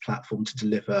the best platform to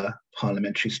deliver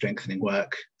parliamentary strengthening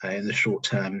work in the short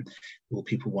term? Will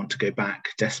people want to go back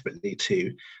desperately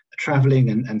to travelling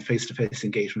and face-to-face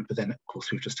engagement? But then, of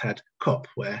course, we've just had COP,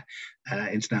 where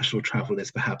international travel is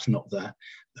perhaps not the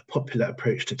popular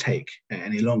approach to take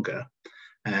any longer.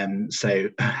 So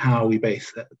how are we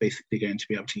basically going to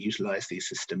be able to utilise these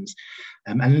systems?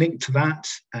 And linked to that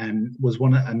was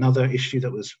another issue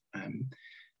that was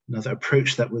another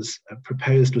approach that was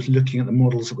proposed, was looking at the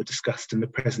models that were discussed in the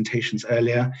presentations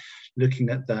earlier, looking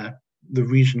at the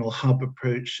regional hub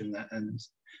approach and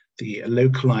the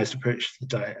localized approach,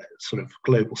 the sort of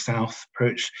global south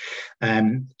approach,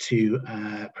 to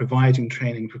providing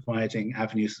training, providing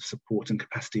avenues of support and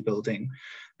capacity building,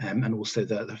 and also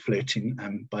the floating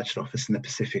budget office in the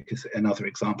Pacific is another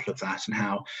example of that, and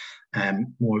how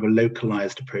more of a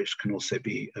localized approach can also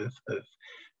be of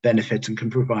benefit and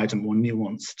can provide a more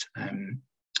nuanced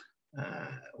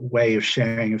way of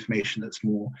sharing information that's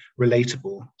more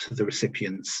relatable to the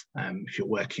recipients. If you're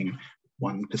working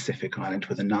one Pacific island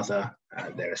with another,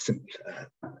 there are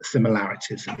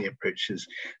similarities in the approaches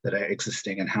that are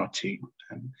existing, and how to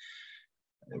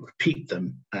repeat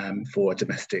them for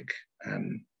domestic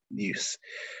use.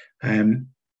 In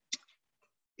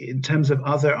terms of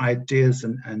other ideas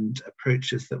and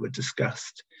approaches that were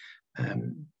discussed,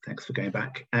 thanks for going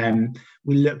back.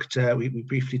 We looked, we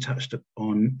briefly touched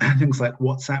on things like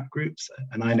WhatsApp groups,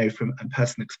 and I know from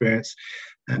personal experience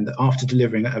that after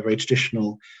delivering a very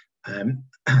traditional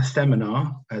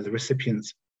seminar, the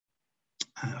recipients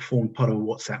formed part of a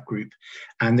WhatsApp group,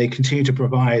 and they continue to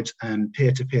provide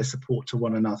peer-to-peer support to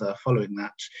one another following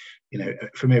that,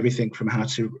 from everything from how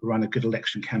to run a good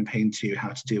election campaign to how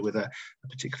to deal with a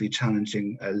particularly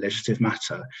challenging legislative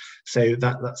matter. So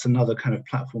that's another kind of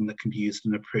platform that can be used,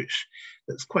 an approach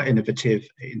that's quite innovative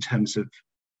in terms of,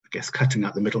 I guess, cutting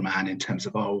out the middleman in terms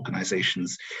of our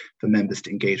organisations, for members to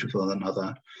engage with one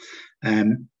another.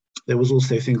 There was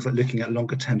also things like looking at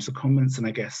longer term secondments, and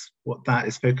I guess what that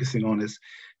is focusing on is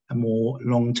a more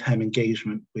long-term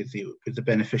engagement with the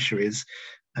beneficiaries,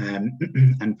 and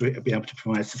be able to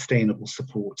provide sustainable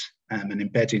support and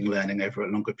embedding learning over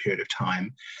a longer period of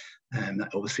time. That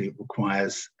obviously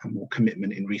requires more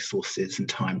commitment in resources and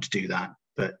time to do that,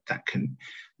 but that can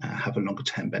have a longer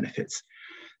term benefits.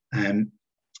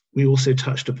 We also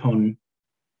touched upon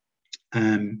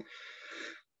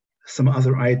some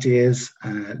other ideas,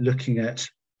 looking at,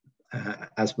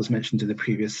 as was mentioned in the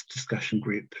previous discussion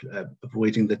group,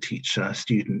 avoiding the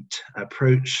teacher-student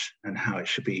approach and how it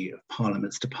should be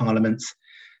parliaments to parliaments.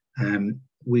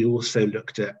 We also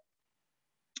looked at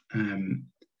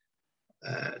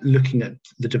looking at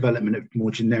the development of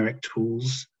more generic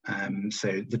tools,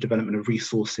 so the development of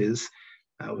resources.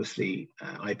 Obviously,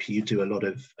 IPU do a lot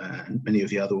of, and many of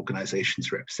the other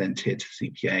organisations represented,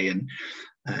 CPA and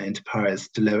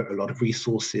Interpares, deliver a lot of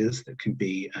resources that can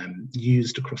be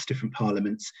used across different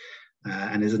parliaments,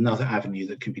 and is another avenue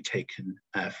that can be taken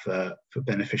for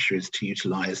beneficiaries to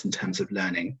utilise in terms of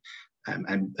learning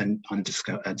and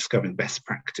discovering best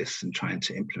practice and trying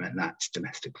to implement that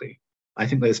domestically. I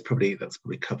think that's probably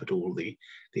covered all the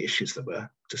issues that were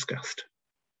discussed.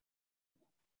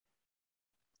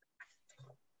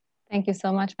 Thank you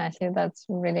so much, Matthew. That's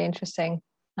really interesting.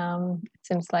 It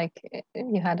seems like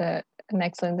you had an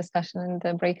excellent discussion in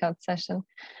the breakout session.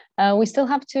 We still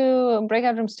have 2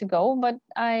 breakout rooms to go, but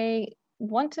I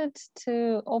wanted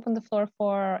to open the floor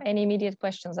for any immediate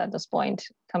questions at this point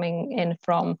coming in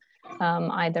from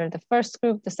either the first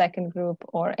group, the second group,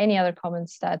 or any other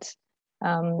comments that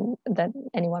that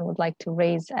anyone would like to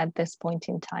raise at this point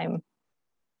in time.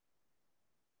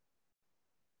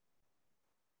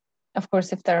 Of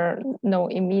course, if there are no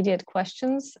immediate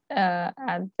questions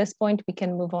at this point, we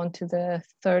can move on to the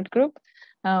third group.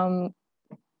 John.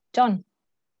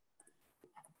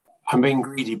 I'm being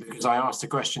greedy because I asked a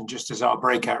question just as our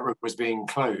breakout room was being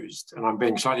closed, and I'm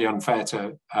being slightly unfair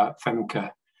to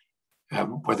Femke,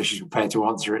 whether she's prepared to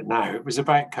answer it now. It was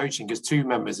about coaching, because 2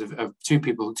 members of 2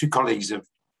 colleagues have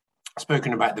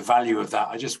spoken about the value of that.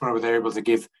 I just wonder whether they're able to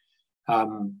give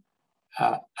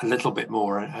a little bit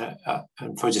more,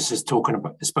 and Fotis has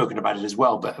spoken about it as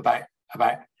well, but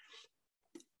about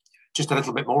just a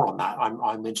little bit more on that.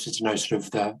 I'm interested to know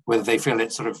sort of whether they feel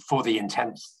it's sort of for the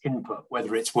intense input,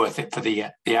 whether it's worth it for the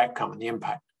outcome and the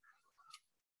impact.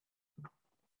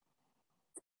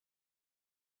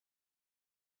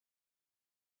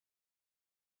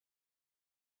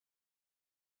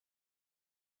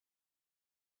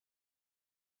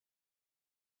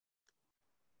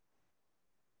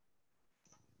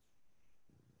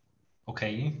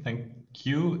 Okay, thank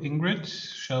you, Ingrid.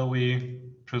 Shall we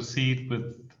proceed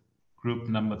with group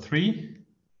number 3?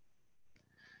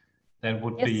 That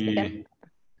would be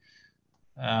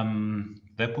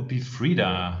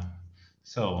Frida.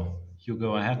 So you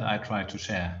go ahead. I try to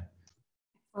share.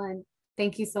 Excellent.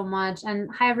 Thank you so much. And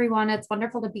hi, everyone. It's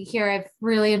wonderful to be here. I've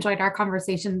really enjoyed our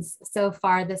conversations so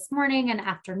far this morning and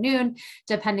afternoon,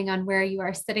 depending on where you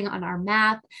are sitting on our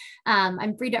map.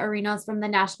 I'm Frida Arenos from the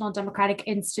National Democratic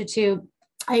Institute.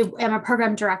 I am a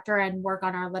program director and work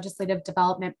on our legislative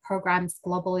development programs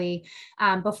globally.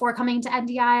 Before coming to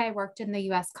NDI, I worked in the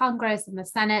US Congress and the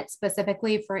Senate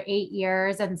specifically for 8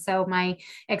 years. And so my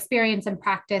experience and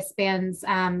practice spans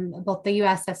both the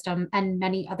US system and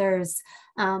many others,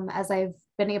 as I've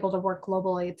been able to work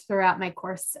globally throughout my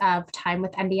course of time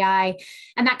with NDI.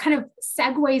 And that kind of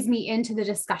segues me into the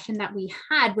discussion that we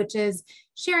had, which is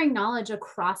sharing knowledge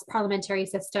across parliamentary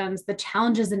systems, the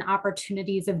challenges and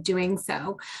opportunities of doing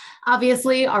so.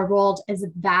 Obviously, our world is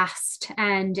vast,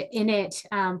 and in it,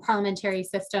 parliamentary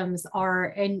systems are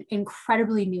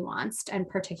incredibly nuanced and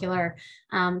particular.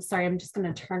 Sorry, I'm just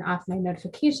going to turn off my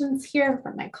notifications here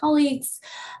from my colleagues.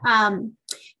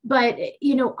 But,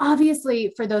 you know,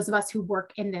 obviously, for those of us who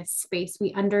work in this space,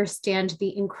 we understand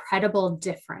the incredible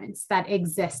difference that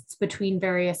exists between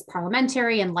various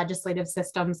parliamentary and legislative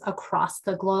systems across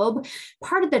the globe.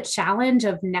 Part of the challenge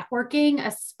of networking,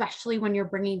 especially when you're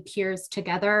bringing peers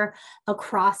together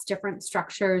across different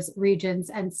structures,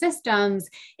 regions, and systems,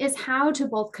 is how to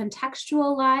both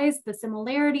contextualize the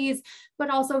similarities, but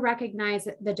also recognize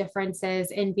the differences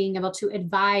in being able to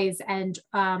advise and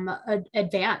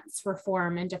advance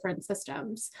reform in different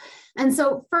systems. And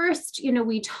so first, you know,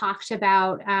 we talked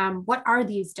about what are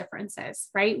these differences,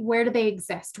 right? Where do they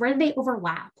exist? Where do they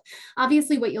overlap?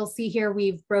 Obviously, what you'll see here,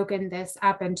 we've broken this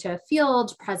up into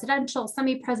field, presidential,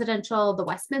 semi-presidential, the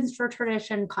Westminster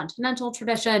tradition, continental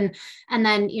tradition, and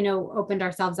then, you know, opened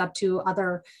ourselves up to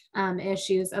other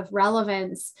issues of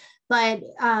relevance. But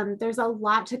there's a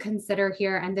lot to consider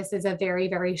here, and this is a very,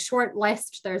 very short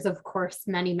list. There's, of course,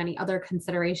 many, many other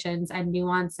considerations and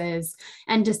nuances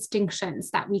and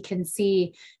distinctions that we can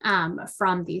see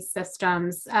from these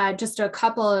systems. Just a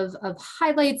couple of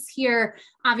highlights here.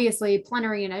 Obviously,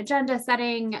 plenary and agenda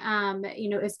setting,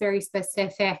 is very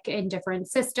specific in different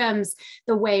systems.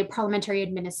 The way parliamentary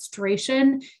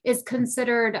administration is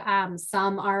considered,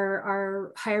 some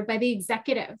are hired by the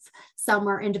executive, some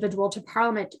are individual to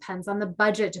parliament, depends on the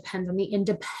budget, depends on the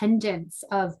independence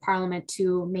of parliament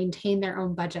to maintain their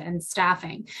own budget and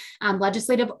staffing.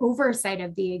 Legislative oversight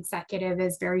of the executive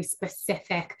is very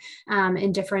specific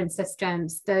in different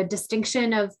systems. The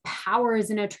distinction of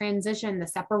powers in a transition, the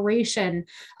separation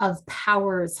of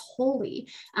powers wholly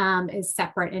is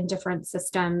separate in different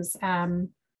systems.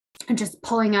 And just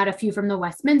pulling out a few from the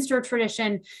Westminster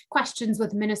tradition, questions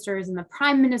with ministers and the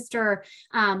prime minister,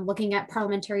 looking at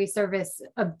parliamentary service,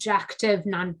 objective,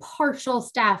 non-partial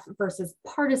staff versus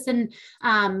partisan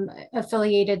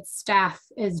affiliated staff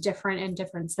is different in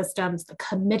different systems. The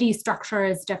committee structure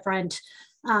is different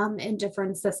in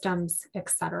different systems,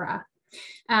 etc.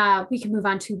 We can move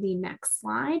on to the next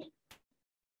slide.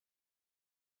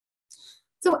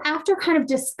 So after kind of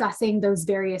discussing those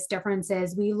various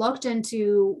differences, we looked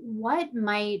into what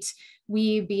might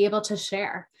we be able to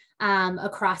share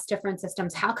across different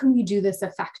systems. How can we do this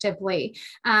effectively?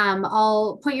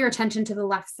 I'll point your attention to the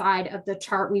left side of the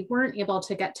chart. We weren't able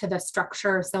to get to the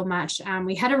structure so much.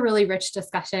 We had a really rich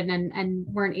discussion and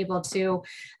weren't able to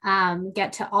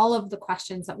get to all of the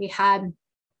questions that we had.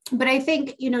 But I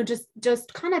think,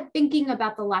 just kind of thinking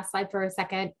about the last slide for a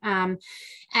second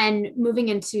and moving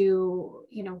into,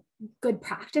 good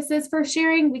practices for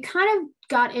sharing, we kind of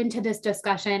got into this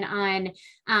discussion on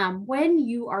when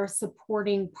you are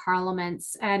supporting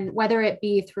parliaments, and whether it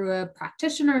be through a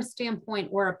practitioner standpoint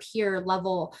or a peer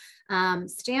level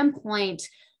standpoint,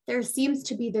 there seems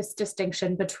to be this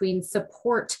distinction between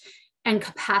support and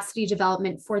capacity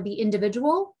development for the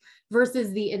individual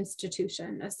versus the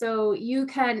institution. So you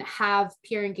can have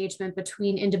peer engagement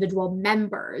between individual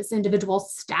members, individual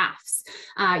staffs.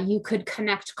 You could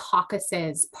connect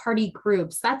caucuses, party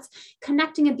groups. That's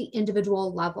connecting at the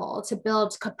individual level to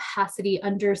build capacity,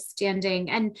 understanding,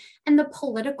 and the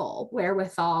political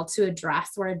wherewithal to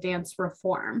address or advance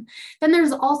reform. Then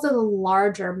there's also the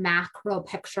larger macro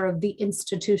picture of the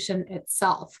institution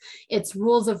itself, its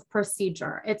rules of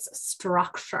procedure, its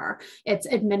structure, its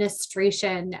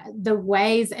administration, the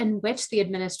ways in which the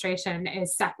administration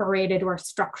is separated or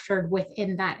structured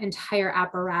within that entire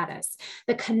apparatus,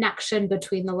 the connection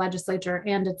between the legislature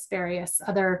and its various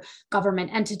other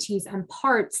government entities and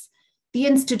parts, the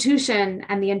institution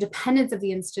and the independence of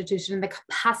the institution and the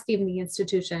capacity of the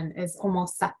institution is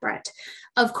almost separate.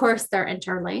 Of course, they're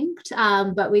interlinked,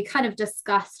 but we kind of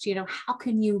discussed, how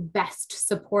can you best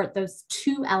support those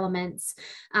two elements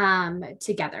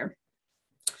together?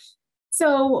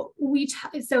 So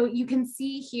you can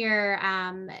see here,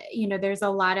 there's a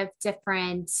lot of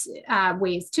different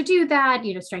ways to do that,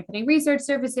 strengthening research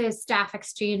services, staff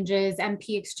exchanges,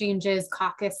 MP exchanges,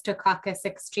 caucus to caucus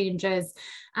exchanges,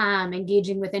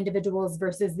 engaging with individuals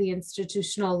versus the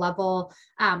institutional level,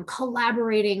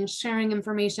 collaborating, sharing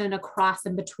information across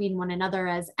and between one another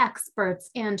as experts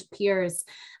and peers.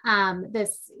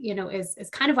 This, is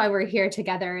kind of why we're here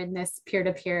together in this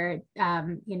peer-to-peer,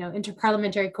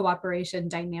 interparliamentary cooperation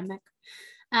dynamic.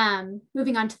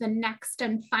 Moving on to the next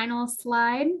and final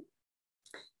slide.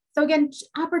 So again,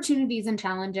 opportunities and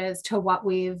challenges to what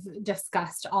we've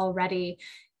discussed already.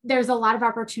 There's a lot of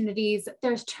opportunities,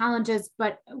 there's challenges,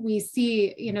 but we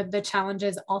see, the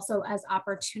challenges also as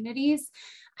opportunities.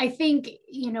 I think,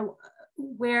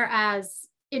 whereas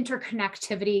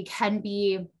interconnectivity can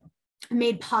be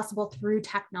made possible through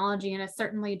technology, and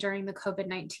certainly during the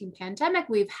COVID-19 pandemic,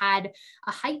 we've had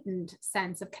a heightened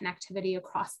sense of connectivity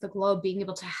across the globe, being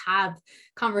able to have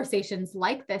conversations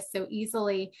like this so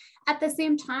easily. At the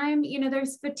same time,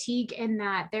 there's fatigue in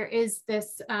that there is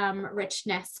this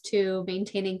richness to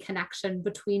maintaining connection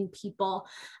between people.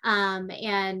 And,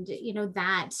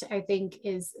 that I think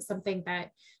is something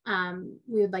that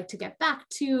we would like to get back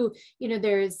to.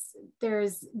 There's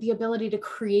the ability to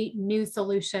create new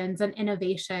solutions and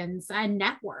innovations and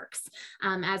networks,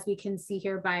 as we can see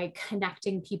here, by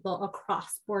connecting people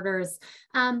across borders.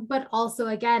 But also,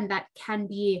 again, that can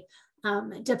be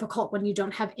difficult when you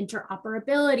don't have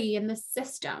interoperability in the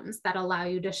systems that allow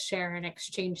you to share and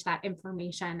exchange that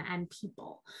information and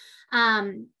people.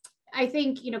 I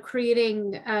think,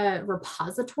 creating a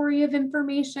repository of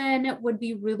information would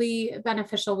be really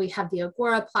beneficial. We have the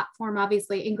Agora platform.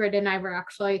 Obviously, Ingrid and I were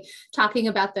actually talking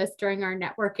about this during our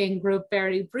networking group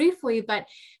very briefly, but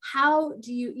how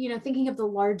do you, thinking of the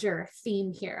larger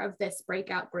theme here of this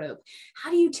breakout group, how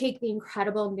do you take the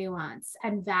incredible nuance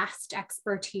and vast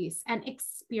expertise and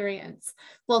experience,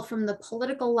 both from the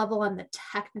political level and the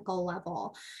technical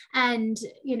level, and,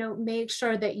 make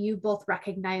sure that you both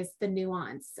recognize the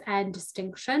nuance and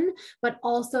distinction, but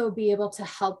also be able to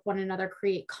help one another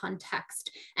create context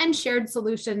and shared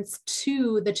solutions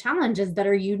to the challenges that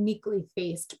are uniquely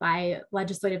faced by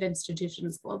legislative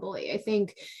institutions globally. I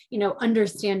think,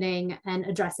 understanding and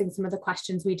addressing some of the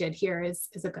questions we did here is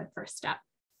a good first step.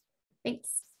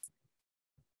 Thanks.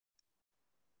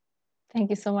 Thank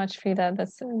you so much, Frida.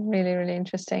 That's really, really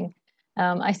interesting.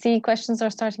 I see questions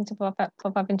are starting to pop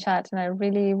up in chat, and I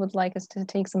really would like us to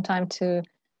take some time to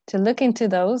look into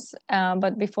those.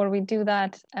 But before we do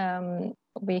that,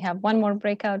 we have one more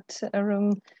breakout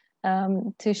room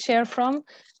to share from.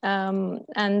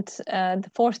 And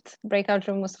the fourth breakout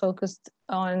room was focused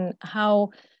on how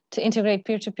to integrate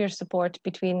peer-to-peer support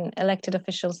between elected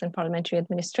officials and parliamentary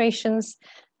administrations.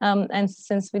 And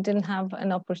since we didn't have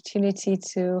an opportunity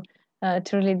to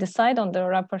really decide on the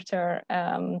rapporteur,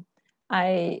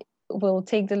 I will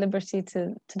take the liberty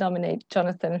to nominate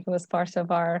Jonathan, who was part of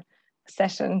our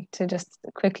session, to just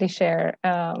quickly share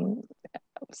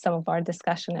some of our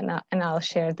discussion, and I'll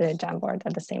share the Jamboard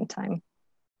at the same time.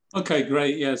 Okay,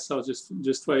 great. Yes, I'll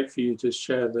just wait for you to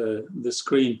share the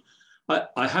screen.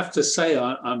 I have to say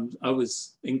I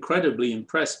was incredibly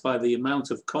impressed by the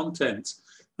amount of content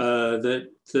that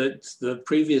the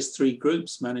previous three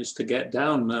groups managed to get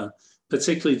down,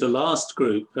 particularly the last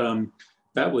group.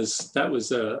 That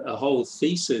was a whole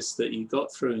thesis that you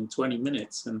got through in 20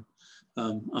 minutes, and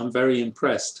I'm very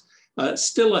impressed.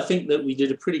 Still, I think that we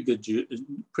did a pretty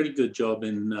good job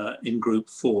in Group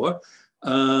 4,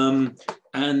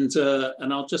 and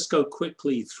I'll just go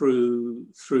quickly through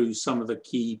some of the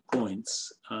key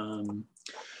points.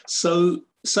 So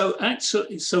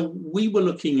we were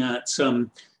looking at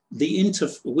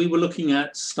we were looking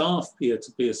at staff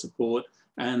peer-to-peer support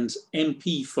and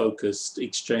MP-focused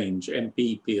exchange,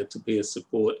 MP peer-to-peer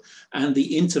support, and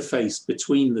the interface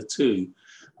between the two.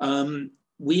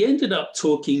 We ended up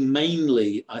talking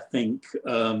mainly, I think,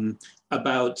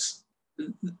 about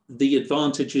the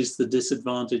advantages, the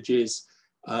disadvantages,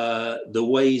 the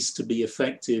ways to be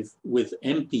effective with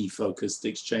MP-focused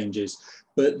exchanges.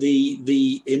 But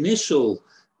the initial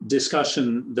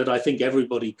discussion that I think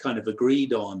everybody kind of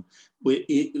agreed on,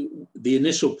 the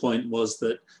initial point was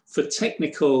that for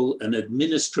technical and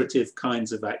administrative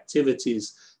kinds of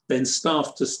activities, then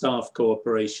staff-to-staff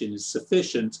cooperation is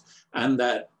sufficient, and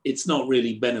that it's not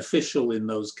really beneficial in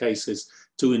those cases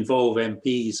to involve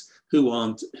MPs who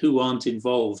aren't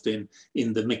involved in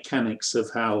the mechanics of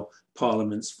how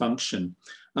parliaments function.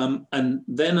 And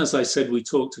then, as I said, we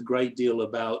talked a great deal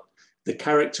about the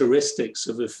characteristics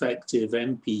of effective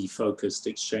MP-focused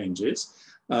exchanges.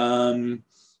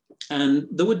 And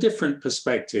there were different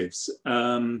perspectives.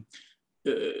 One,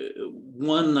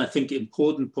 I think,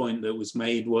 important point that was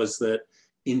made was that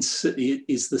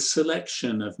is the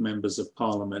selection of members of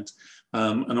parliament.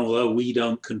 And although we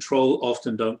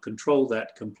often don't control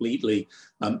that completely,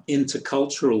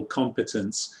 intercultural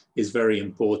competence is very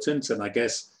important. And I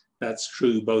guess that's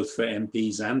true both for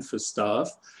MPs and for staff.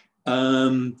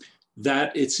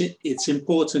 That it's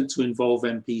important to involve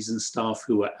MPs and staff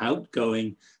who are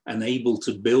outgoing and able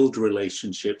to build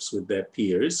relationships with their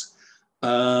peers.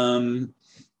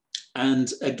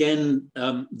 And again,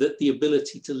 that the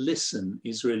ability to listen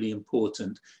is really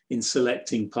important in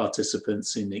selecting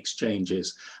participants in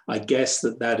exchanges. I guess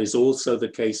that is also the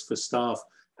case for staff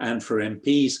and for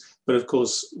MPs, but of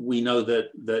course we know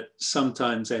that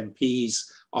sometimes MPs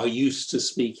are used to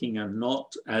speaking and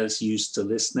not as used to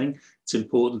listening. It's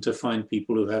important to find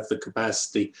people who have the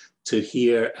capacity to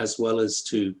hear as well as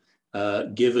to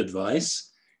give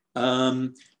advice.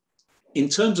 In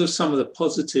terms of some of the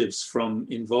positives from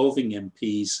involving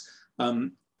MPs,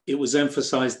 it was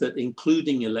emphasized that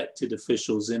including elected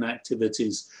officials in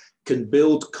activities can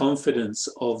build confidence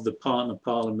of the partner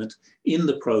parliament in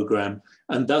the program,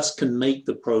 and thus can make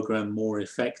the program more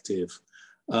effective.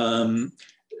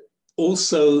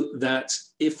 Also, that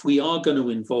if we are going to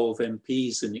involve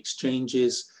MPs in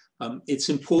exchanges, it's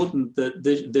important that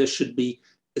there should be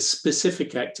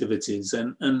specific activities.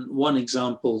 And one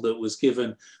example that was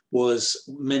given was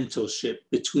mentorship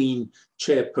between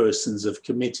chairpersons of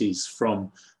committees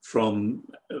from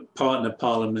partner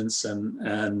parliaments,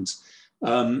 and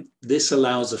this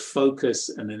allows a focus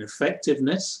and an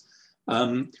effectiveness.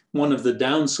 One of the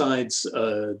downsides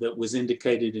that was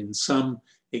indicated in some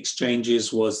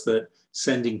exchanges was that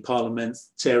sending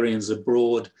parliamentarians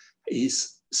abroad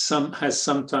has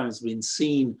sometimes been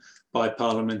seen by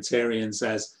parliamentarians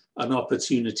as an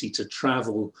opportunity to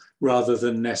travel rather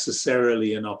than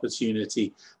necessarily an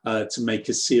opportunity to make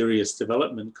a serious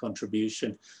development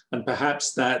contribution. And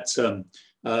perhaps that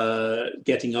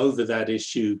getting over that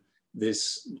issue,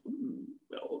 this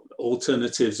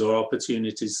alternatives or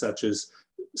opportunities such as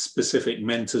specific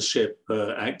mentorship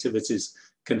activities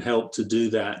can help to do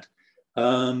that.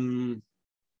 And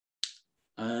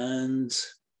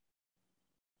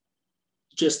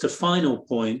just a final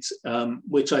point,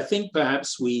 which I think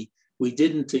perhaps we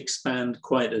didn't expand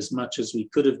quite as much as we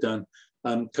could have done,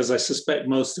 because I suspect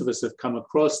most of us have come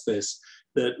across this,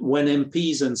 that when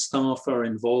MPs and staff are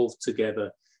involved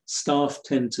together, staff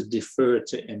tend to defer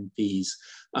to MPs.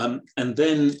 And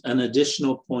then an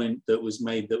additional point that was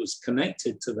made that was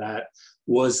connected to that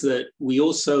was that we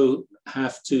also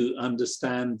have to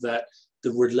understand that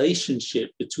the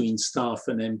relationship between staff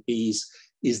and MPs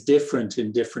is different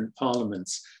in different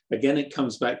parliaments. Again, it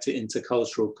comes back to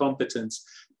intercultural competence,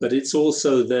 but it's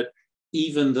also that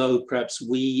even though perhaps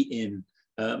we in,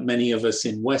 many of us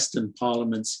in Western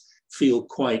parliaments feel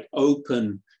quite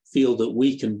open, feel that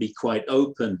we can be quite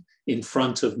open in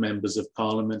front of members of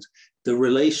parliament, the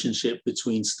relationship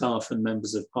between staff and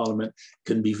members of parliament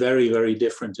can be very, very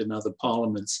different in other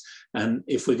parliaments. And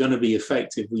if we're going to be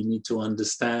effective, we need to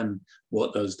understand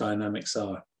what those dynamics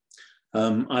are.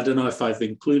 I don't know if I've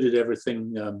included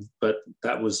everything, but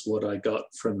that was what I got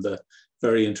from the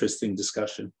very interesting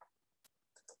discussion.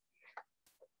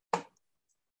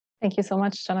 Thank you so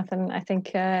much, Jonathan. I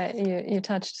think you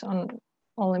touched on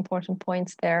all important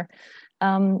points there.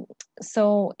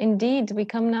 So indeed, we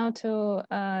come now to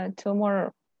a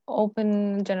more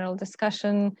open general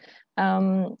discussion.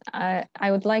 I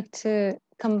would like to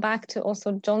come back to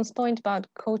also John's point about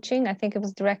coaching. I think it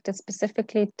was directed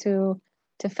specifically to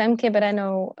Femke, but I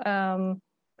know,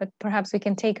 but perhaps we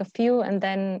can take a few and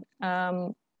then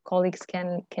colleagues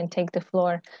can take the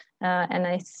floor. And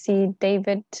I see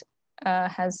David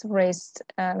has raised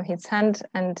his hand,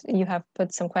 and you have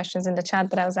put some questions in the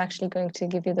chat, but I was actually going to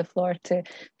give you the floor to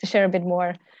share a bit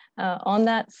more on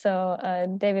that. So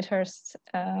David Hurst,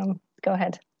 go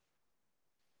ahead.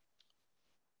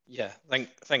 Yeah,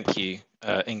 thank you,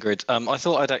 Ingrid. I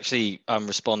thought I'd actually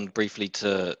respond briefly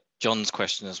to John's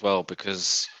question as well,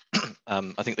 because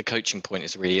I think the coaching point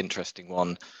is a really interesting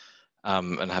one,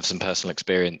 and have some personal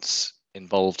experience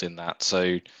involved in that.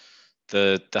 So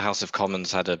the House of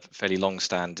Commons had a fairly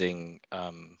long-standing,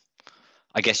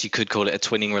 I guess you could call it a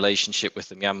twinning relationship with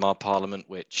the Myanmar Parliament,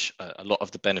 which a lot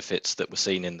of the benefits that were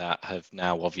seen in that have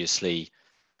now obviously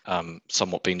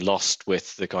somewhat been lost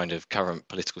with the kind of current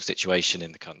political situation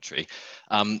in the country.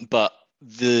 But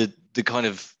the kind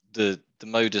of the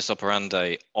modus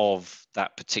operandi of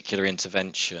that particular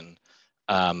intervention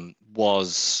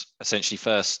was essentially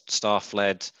first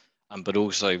staff-led, but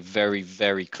also very,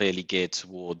 very clearly geared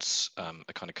towards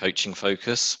a kind of coaching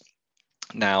focus.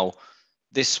 Now,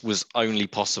 this was only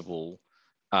possible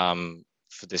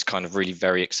for this kind of really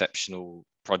very exceptional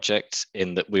project,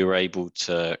 in that we were able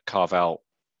to carve out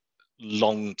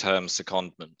long-term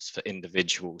secondments for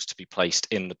individuals to be placed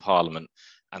in the Parliament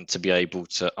and to be able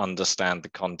to understand the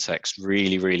context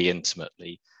really, really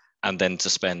intimately, and then to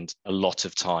spend a lot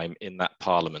of time in that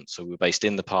Parliament. So we were based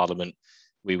in the Parliament,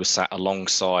 we were sat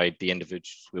alongside the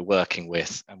individuals we were working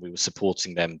with, and we were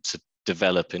supporting them to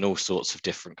develop in all sorts of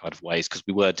different kind of ways, because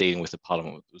we were dealing with a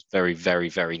Parliament that was very, very,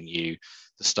 very new.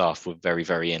 The staff were very,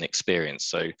 very inexperienced.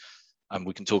 So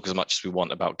we can talk as much as we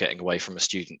want about getting away from a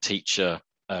student-teacher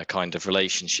kind of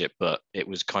relationship, but it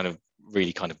was kind of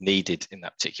really kind of needed in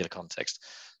that particular context.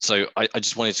 So I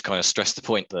just wanted to kind of stress the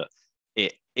point that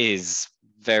it is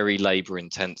very labor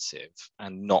intensive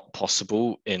and not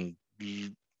possible in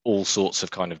all sorts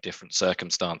of kind of different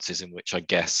circumstances, in which I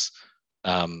guess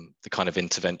the kind of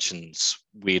interventions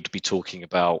we'd be talking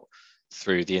about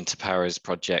through the Inter Pares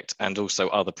project, and also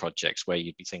other projects where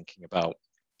you'd be thinking about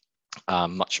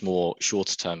much more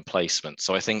shorter term placement.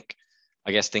 So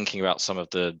I guess thinking about some of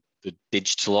the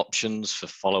digital options for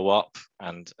follow-up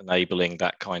and enabling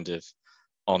that kind of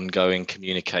ongoing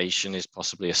communication is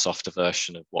possibly a softer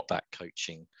version of what that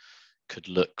coaching could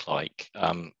look like.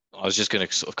 I was just going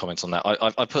to sort of comment on that.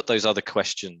 I put those other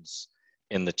questions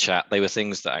in the chat. They were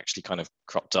things that actually kind of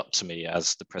cropped up to me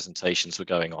as the presentations were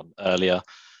going on earlier.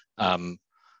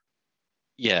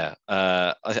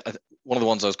 One of the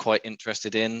ones I was quite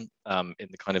interested in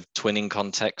the kind of twinning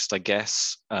context, I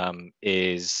guess,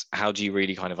 is how do you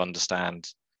really kind of understand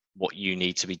what you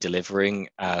need to be delivering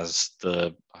as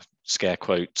the scare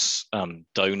quotes,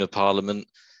 donor parliament.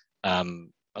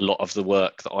 A lot of the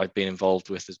work that I've been involved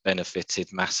with has benefited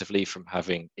massively from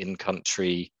having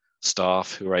in-country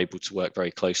staff who are able to work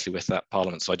very closely with that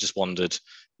parliament. So I just wondered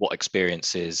what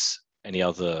experiences any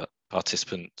other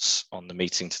participants on the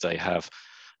meeting today have.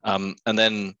 And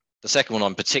then the second one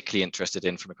I'm particularly interested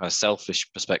in from a kind of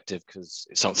selfish perspective, because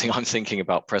it's something I'm thinking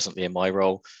about presently in my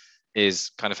role,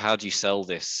 is kind of how do you sell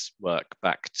this work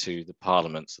back to the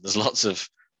parliament? So there's lots of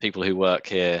people who work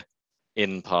here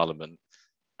in parliament,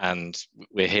 and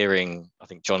we're hearing, I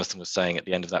think Jonathan was saying at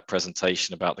the end of that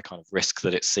presentation about the kind of risk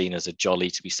that it's seen as a jolly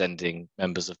to be sending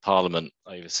members of parliament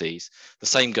overseas. The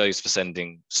same goes for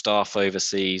sending staff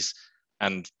overseas,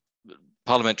 and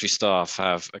parliamentary staff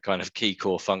have a kind of key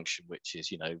core function, which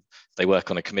is, you know, if they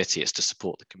work on a committee, it's to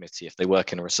support the committee. If they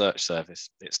work in a research service,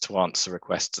 it's to answer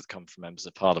requests that come from members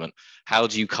of parliament. How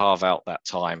do you carve out that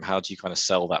time? How do you kind of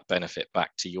sell that benefit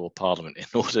back to your parliament in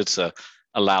order to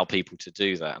allow people to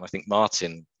do that? And I think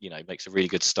Martin, you know, makes a really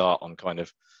good start on kind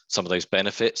of some of those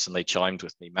benefits, and they chimed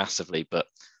with me massively, but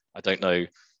I don't know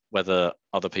whether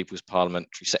other people's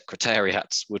parliamentary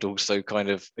secretariats would also kind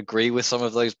of agree with some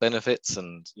of those benefits,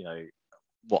 and, you know,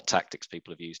 what tactics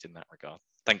people have used in that regard.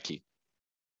 Thank you.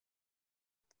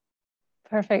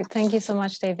 Perfect. Thank you so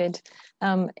much, David.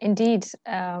 Indeed,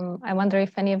 I wonder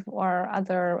if any of our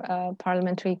other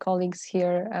parliamentary colleagues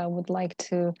here would like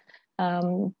to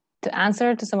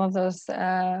answer to some of those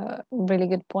really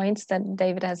good points that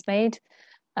David has made.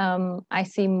 I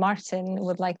see Martin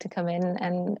would like to come in,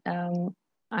 and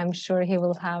I'm sure he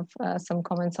will have some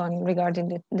comments on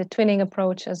regarding the twinning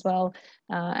approach as well,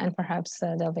 and perhaps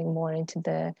delving more into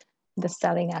the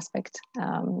selling aspect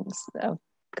of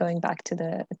going back to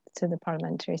the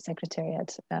parliamentary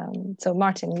secretariat. So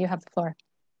Martin, you have the floor.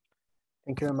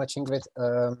 Thank you very much, Ingrid.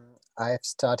 I have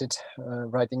started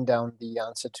writing down the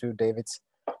answer to David's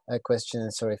question.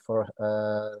 Sorry for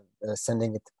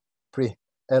sending it pretty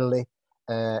early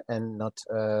and not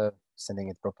sending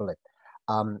it properly.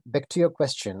 Back to your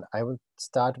question, I will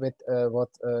start with what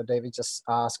David just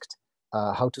asked: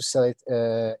 how to sell it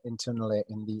internally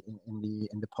in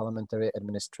the parliamentary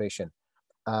administration.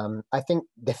 I think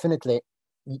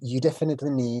you definitely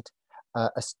need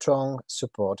a strong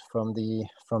support from the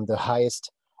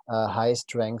highest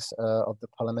ranks of the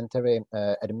parliamentary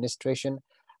administration.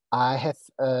 I have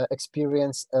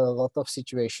experienced a lot of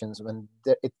situations when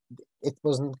it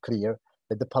wasn't clear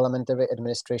that the parliamentary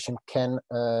administration can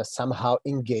somehow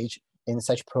engage in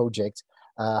such projects.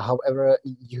 However,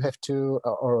 you have to,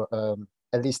 or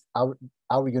at least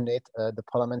our unit, the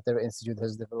Parliamentary Institute,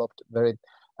 has developed very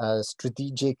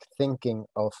strategic thinking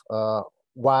of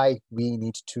why we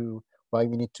need to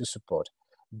support.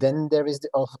 Then there is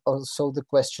also the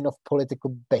question of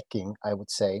political backing, I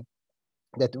would say,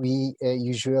 that we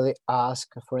usually ask,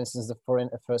 for instance, the Foreign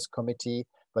Affairs Committee,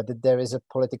 whether there is a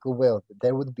political will,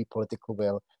 there would be political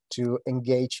will to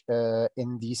engage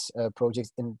in these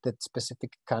projects in the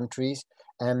specific countries.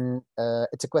 And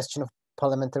it's a question of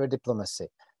parliamentary diplomacy,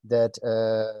 that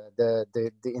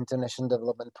the international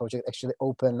development project actually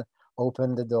open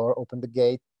the door, open the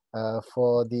gate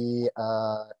for the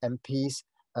MPs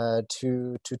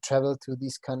to travel to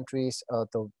these countries,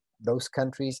 to those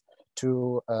countries,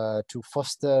 to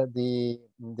foster the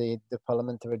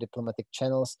parliamentary diplomatic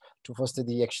channels, to foster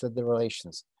the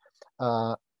relations.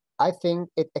 I think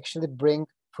it actually brings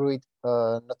fruit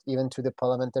not even to the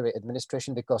parliamentary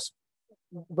administration, because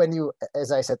when you,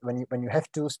 as I said, when you have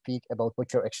to speak about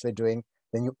what you're actually doing,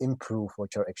 then you improve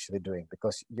what you're actually doing,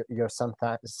 because you're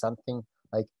something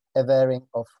like awareing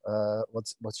of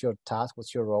what's your task,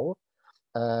 what's your role,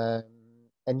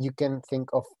 and you can think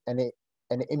of any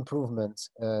improvements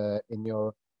in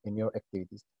your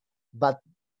activities. But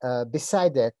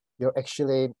beside that, you're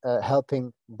actually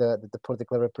helping the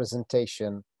political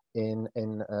representation in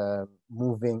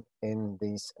moving in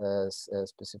these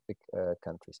specific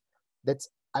countries.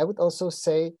 I would also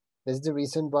say that's the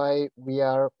reason why we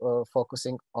are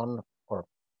focusing on, or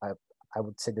I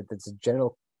would say that it's a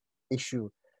general issue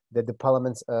that the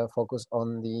parliaments focus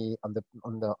on the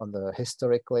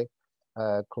historically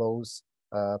close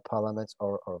parliaments,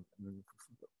 or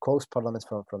close parliaments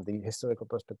from the historical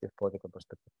perspective, political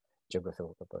perspective,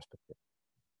 geographical perspective.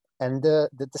 And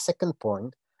the second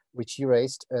point which you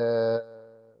raised,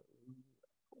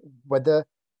 whether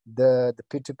the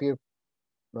peer-to-peer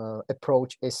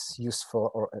approach is useful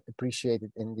or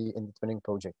appreciated in the twinning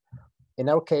project. In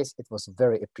our case, it was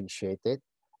very appreciated.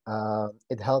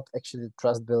 It helped actually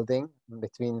trust building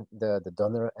between the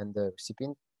donor and the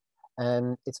recipient.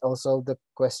 And it's also the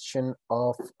question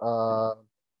of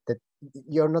that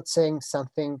you're not saying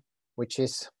something which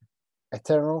is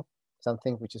eternal,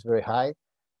 something which is very high.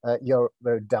 You're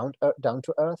very down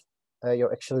to earth.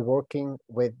 You're actually working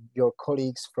with your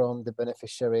colleagues from the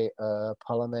beneficiary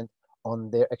parliament on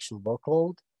their actual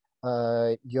workload.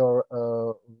 You're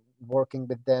working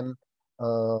with them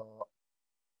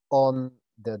on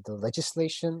the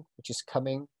legislation which is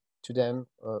coming to them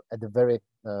at the very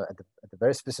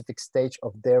specific stage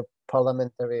of their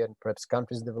parliamentary and perhaps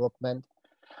country's development.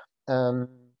 And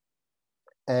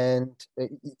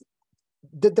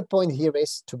the point here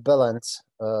is to balance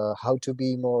how to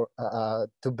be more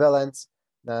to balance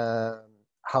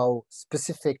how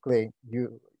specifically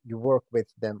you work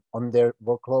with them on their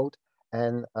workload,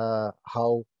 and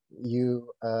how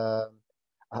you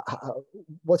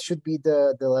what should be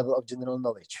the level of general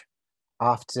knowledge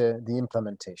after the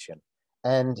implementation.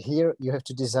 And here you have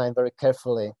to design very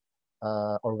carefully,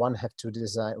 or one has to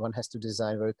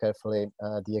design very carefully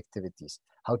the activities,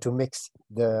 how to mix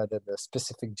the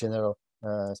specific general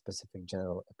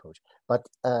approach. But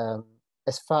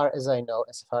as far as I know,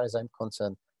 as far as I'm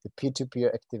concerned, the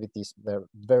peer-to-peer activities were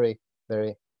very,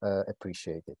 very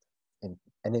appreciated in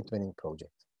any twinning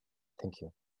project. Thank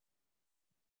you.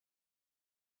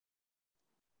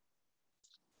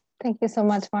 Thank you so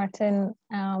much, Martin.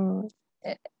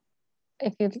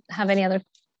 If you have any other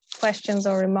questions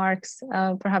or remarks,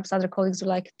 perhaps other colleagues would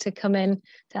like to come in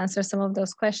to answer some of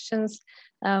those questions.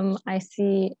 I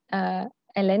see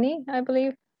Eleni, I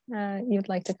believe, you'd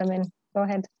like to come in. Go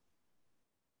ahead.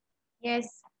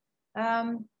 Yes.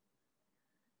 Not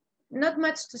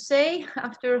much to say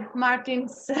after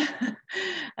Martin's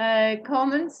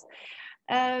comments.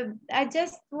 I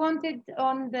just wanted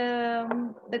on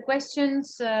the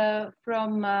questions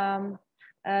from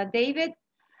David.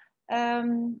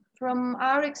 From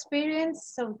our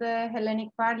experience of the Hellenic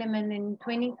Parliament in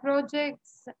twinning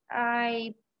projects,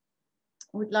 I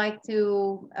would like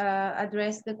to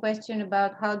address the question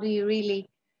about how do you really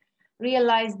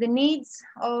realize the needs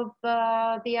of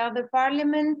the other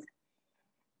parliament.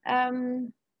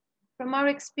 From our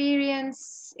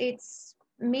experience, it's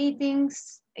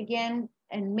meetings again,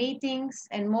 and meetings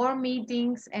and more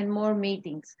meetings and more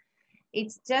meetings.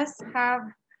 It's just have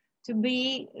to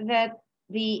be that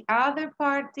the other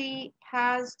party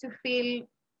has to feel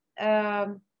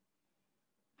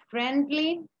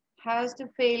friendly, has to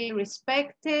feel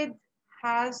respected,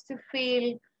 has to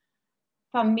feel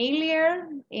familiar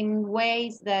in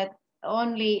ways that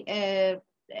only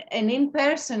an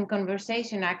in-person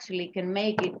conversation actually can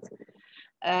make it,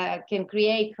 can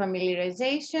create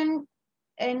familiarization,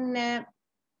 and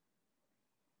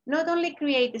not only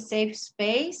create a safe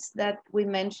space that we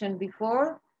mentioned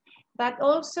before, but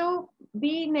also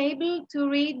being able to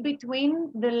read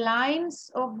between the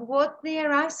lines of what they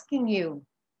are asking you.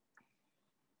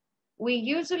 We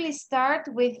usually start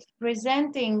with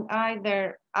presenting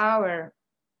either our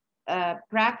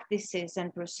practices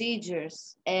and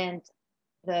procedures and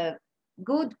the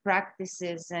good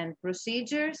practices and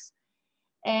procedures,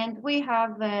 and we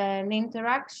have an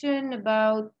interaction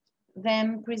about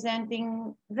them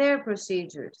presenting their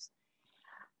procedures.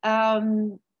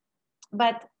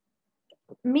 But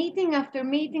meeting after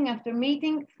meeting after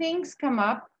meeting, things come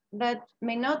up that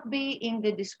may not be in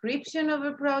the description of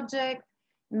a project,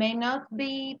 may not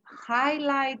be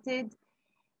highlighted,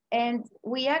 and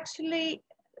we actually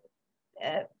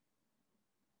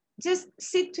just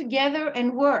sit together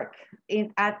and work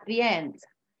at the end.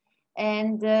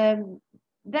 And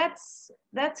this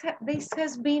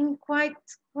has been quite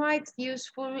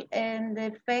useful and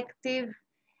effective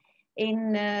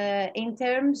in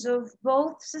terms of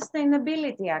both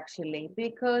sustainability, actually,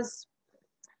 because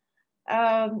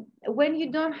when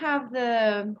you don't have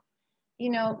the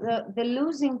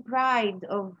losing pride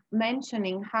of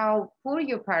mentioning how poor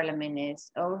your parliament is,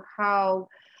 or how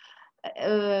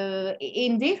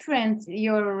indifferent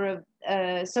your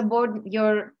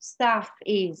your staff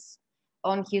is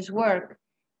on his work,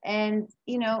 and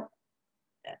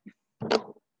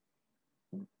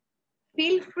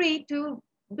feel free to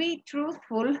be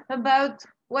truthful about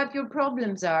what your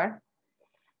problems are.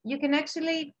 You can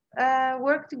actually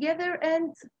work together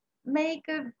and make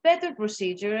a better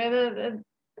procedure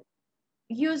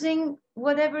using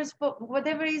whatever is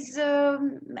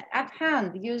at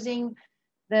hand, using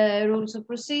the rules of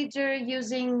procedure,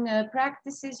 using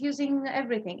practices, using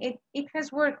everything. It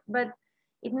has worked, but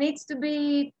it needs to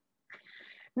be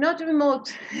not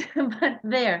remote, but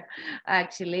there,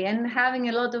 actually, and having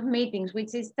a lot of meetings,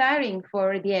 which is tiring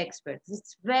for the experts.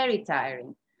 It's very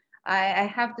tiring.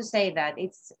 I have to say that.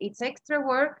 It's extra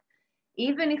work.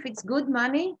 Even if it's good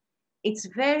money, it's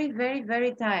very, very,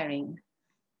 very tiring.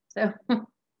 So,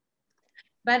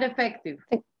 but effective.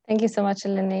 Thank you so much,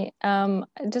 Eleni.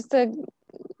 Just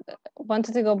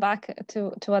wanted to go back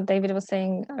to what David was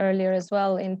saying earlier as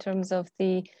well, in terms of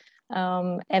the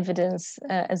evidence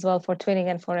as well for twinning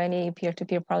and for any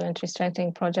peer-to-peer parliamentary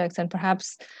strengthening projects. And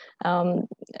perhaps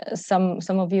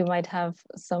some of you might have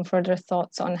some further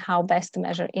thoughts on how best to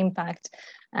measure impact,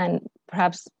 and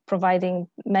perhaps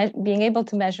being able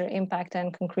to measure impact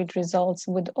and concrete results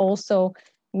would also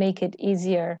make it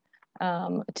easier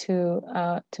to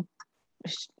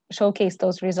showcase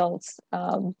those results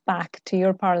back to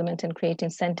your parliament and create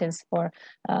incentives for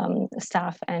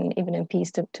staff and even MPs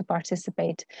to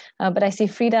participate. But I see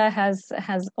Frida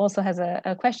also has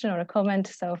a question or a comment.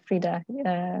 So Frida,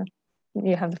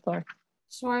 you have the floor.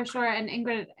 Sure. And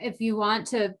Ingrid, if you want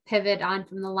to pivot on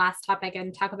from the last topic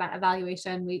and talk about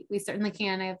evaluation, we certainly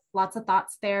can. I have lots of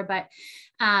thoughts there, but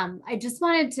I just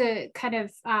wanted to kind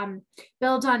of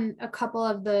build on a couple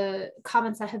of the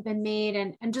comments that have been made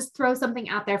and just throw something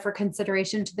out there for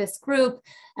consideration to this group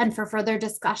and for further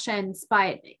discussions.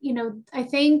 But, you know, I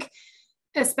think,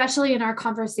 especially in our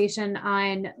conversation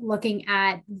on looking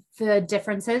at the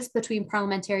differences between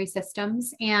parliamentary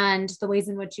systems and the ways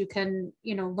in which you can,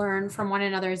 you know, learn from one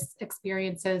another's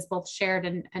experiences, both shared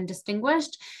and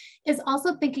distinguished, is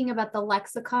also thinking about the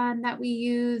lexicon that we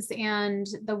use and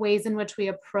the ways in which we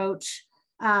approach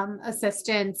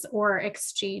assistance or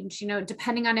exchange, you know,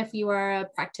 depending on if you are a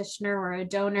practitioner or a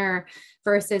donor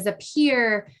versus a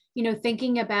peer, you know,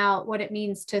 thinking about what it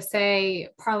means to say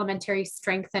parliamentary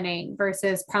strengthening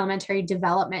versus parliamentary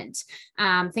development,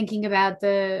 thinking about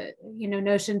the, you know,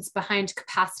 notions behind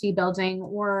capacity building,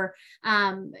 or,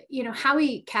 you know, how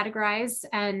we categorize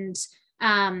and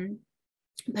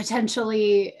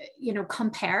potentially, you know,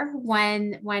 compare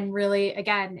when really,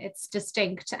 again, it's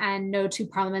distinct and no two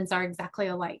parliaments are exactly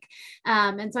alike.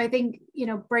 And so I think, you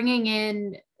know, bringing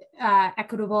in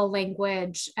equitable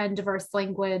language and diverse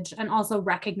language, and also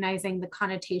recognizing the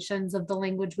connotations of the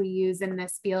language we use in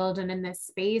this field and in this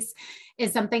space,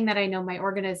 is something that I know my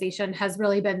organization has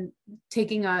really been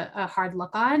taking a hard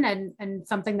look on, and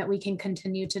something that we can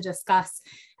continue to discuss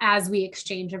as we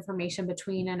exchange information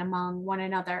between and among one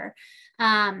another.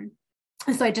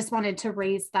 So I just wanted to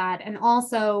raise that. And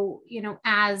also, you know,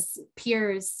 as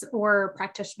peers or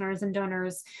practitioners and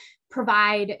donors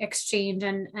provide, exchange,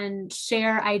 and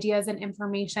share ideas and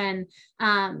information,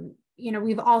 you know,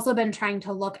 we've also been trying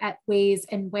to look at ways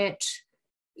in which,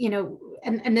 you know,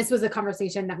 and this was a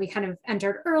conversation that we kind of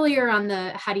entered earlier on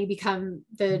the how do you become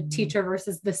the teacher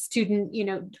versus the student. You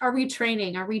know, are we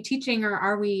training, are we teaching, or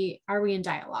are we in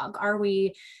dialogue? Are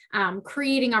we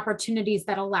creating opportunities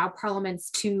that allow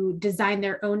parliaments to design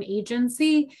their own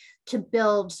agency to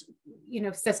build, you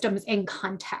know, systems in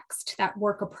context that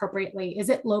work appropriately? Is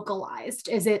it localized?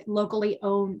 Is it locally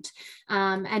owned?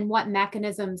 And what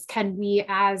mechanisms can we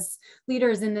as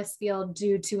leaders in this field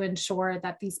do to ensure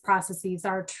that these processes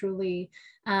are truly,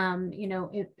 you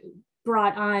know,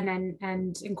 brought on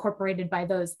and incorporated by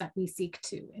those that we seek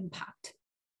to impact?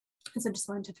 So just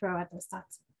wanted to throw out those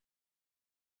thoughts.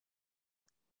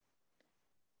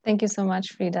 Thank you so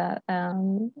much, Frida.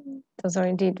 Those are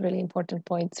indeed really important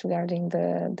points regarding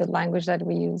the language that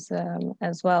we use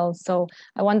as well. So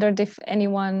I wondered if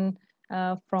anyone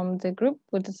from the group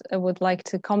would like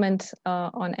to comment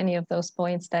on any of those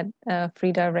points that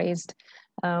Frida raised,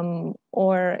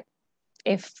 or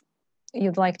if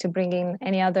you'd like to bring in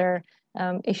any other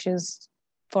issues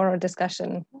for our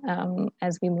discussion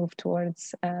as we move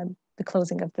towards the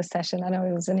closing of the session. I know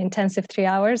it was an intensive 3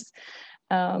 hours.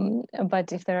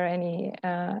 But if there are any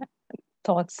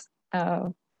thoughts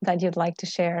that you'd like to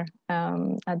share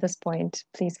at this point,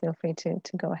 please feel free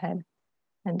to go ahead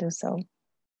and do so.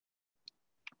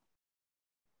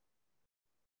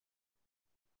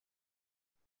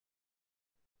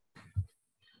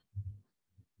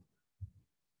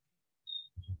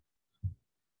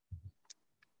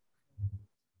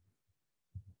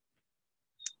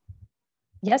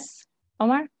 Yes,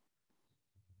 Omar?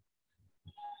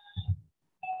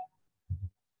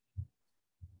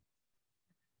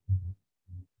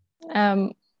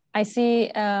 I see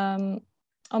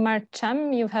Omar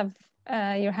Cham, you have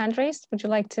your hand raised. Would you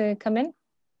like to come in?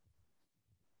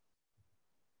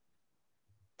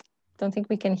 Don't think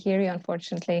we can hear you,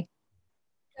 unfortunately.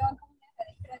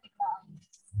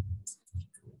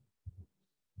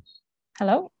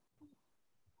 Hello?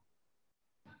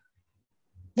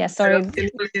 Yes, sorry.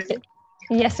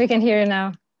 Yes, we can hear you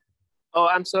now. Oh,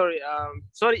 I'm sorry.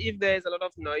 Sorry if there's a lot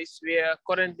of noise. We are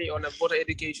currently on a voter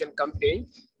education campaign.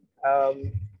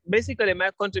 Basically,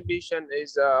 my contribution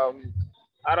is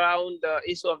around the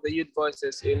issue of the youth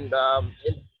voices in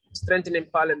strengthening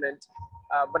parliament.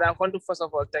 But I want to first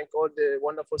of all thank all the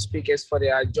wonderful speakers for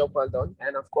their job well done,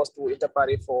 and of course to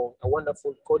Interparty for a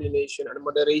wonderful coordination and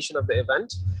moderation of the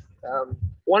event.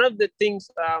 One of the things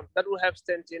that will help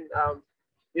strengthen,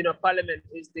 Parliament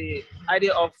is the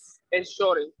idea of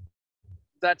ensuring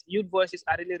that youth voices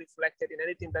are really reflected in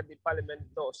anything that the Parliament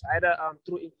does, either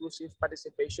through inclusive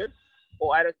participation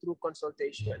or either through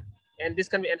consultation. And this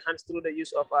can be enhanced through the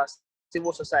use of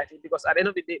civil society, because at the end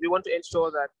of the day, we want to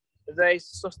ensure that there is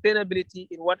sustainability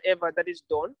in whatever that is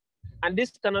done. And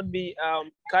this cannot be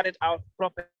carried out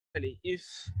properly if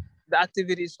the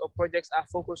activities or projects are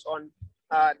focused on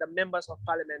the members of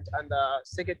Parliament and the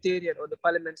Secretariat or the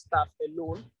Parliament staff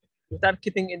alone, without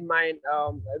keeping in mind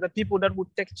the people that would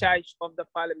take charge of the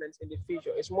Parliament in the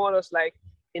future. It's more or less like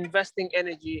investing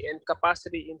energy and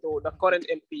capacity into the current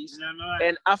MPs.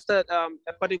 And after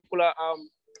a particular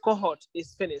cohort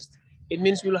is finished, it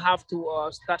means we'll have to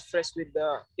start fresh with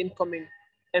the incoming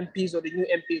MPs or the new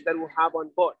MPs that we'll have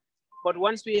on board. But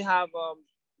once we have,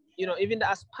 even the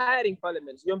aspiring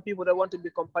parliaments, young people that want to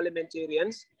become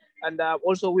parliamentarians, and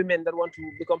also women that want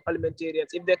to become parliamentarians,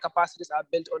 if their capacities are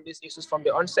built on these issues from the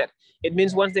onset, it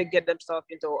means once they get themselves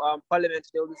into Parliament,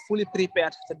 they will be fully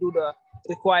prepared to do the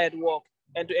required work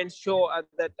and to ensure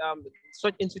that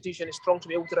such institution is strong to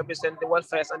be able to represent the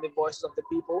welfares and the voices of the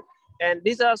people. And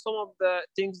these are some of the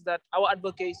things that our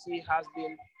advocacy has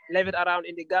been levied around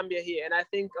in the Gambia here. And I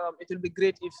think it will be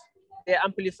great if they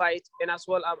amplify it and as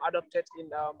well adopted in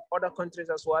other countries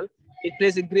as well. It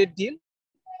plays a great deal.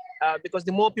 Because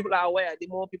the more people are aware, the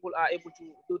more people are able to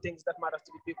do things that matter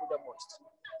to the people the most.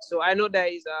 So I know there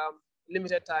is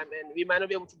limited time and we might not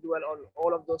be able to dwell on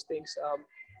all of those things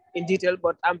in detail,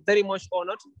 but I'm very much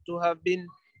honored to have been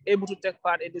able to take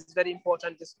part in this very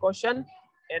important discussion.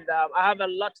 And I have a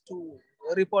lot to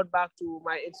report back to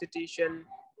my institution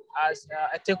as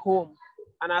a take home,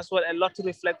 and as well a lot to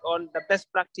reflect on. The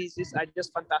best practices are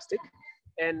just fantastic.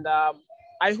 And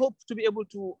I hope to be able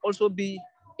to also be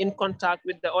in contact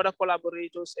with the other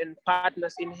collaborators and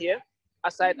partners in here,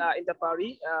 aside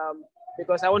Interparty,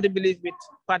 because I want to believe with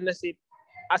partnership,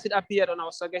 as it appeared on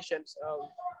our suggestions,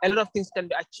 a lot of things can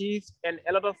be achieved and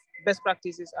a lot of best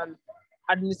practices and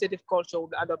administrative culture will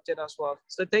be adopted as well.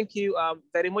 So thank you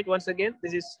very much once again.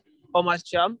 This is Omar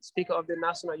Cham, Speaker of the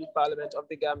National Youth Parliament of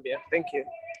the Gambia. Thank you.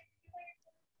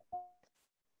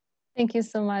 Thank you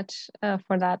so much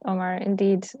for that, Omar.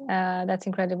 Indeed, that's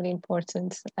incredibly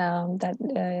important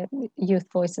that youth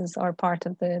voices are part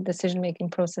of the decision-making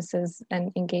processes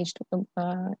and engaged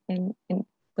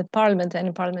with Parliament and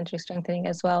in parliamentary strengthening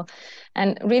as well.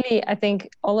 And really, I think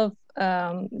all of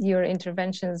your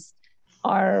interventions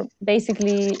are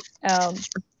basically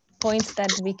points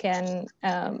that we can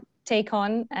take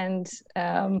on, and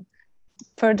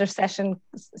further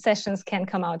sessions can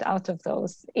come out of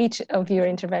those. Each of your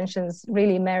interventions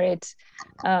really merit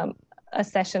a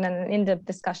session and an in-depth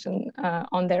discussion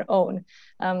on their own.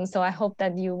 So I hope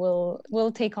that you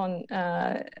will take on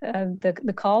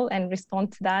the call and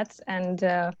respond to that, and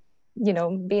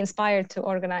be inspired to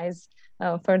organize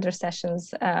further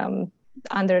sessions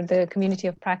under the community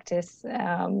of practice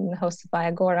hosted by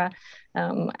Agora,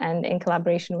 and in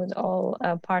collaboration with all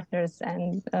partners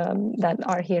and that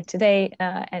are here today,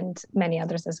 and many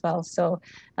others as well. So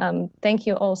thank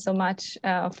you all so much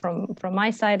from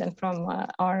my side and from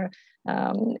our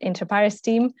Interpares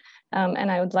team. And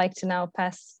I would like to now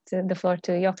pass the floor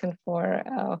to Jochen for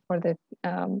the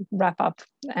wrap up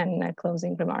and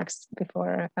closing remarks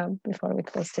before we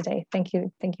close today. Thank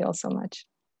you all so much.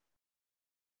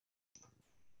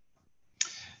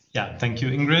 Yeah, thank you,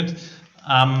 Ingrid.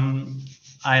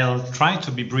 I'll try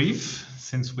to be brief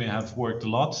since we have worked a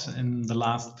lot in the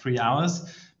last 3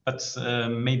 hours, but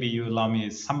maybe you allow me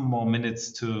some more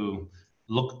minutes to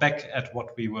look back at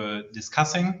what we were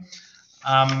discussing.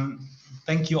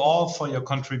 Thank you all for your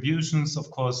contributions,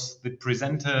 of course, the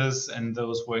presenters and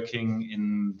those working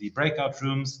in the breakout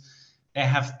rooms. There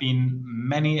have been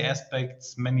many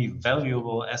aspects, many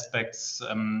valuable aspects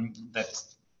that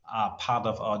are part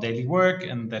of our daily work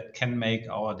and that can make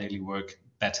our daily work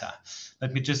better.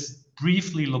 Let me just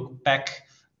briefly look back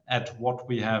at what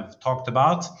we have talked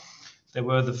about. There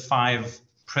were the 5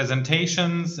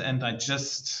 presentations, and I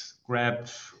just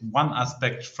grabbed one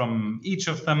aspect from each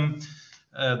of them.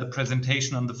 The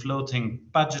presentation on the floating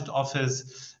budget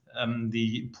office,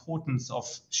 the importance of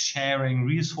sharing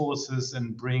resources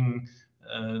and bring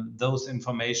those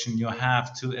information you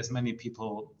have to as many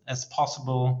people as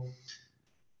possible.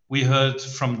 We heard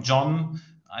from John.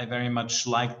 I very much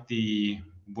like the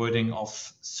wording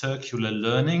of circular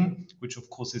learning, which of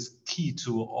course is key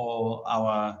to all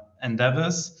our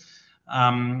endeavors,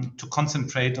 to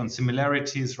concentrate on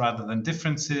similarities rather than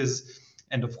differences,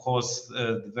 And of course,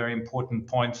 the very important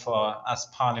point for us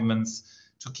parliaments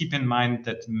to keep in mind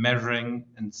that measuring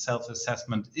and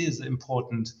self-assessment is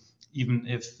important, even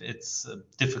if it's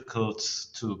difficult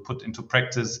to put into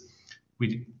practice.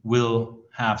 We will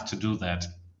have to do that.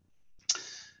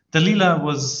 Dalila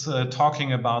was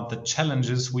talking about the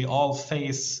challenges we all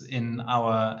face in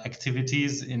our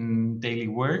activities in daily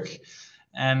work.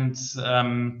 And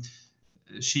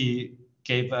she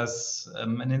gave us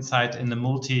an insight in the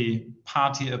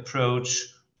multi-party approach,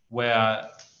 where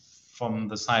from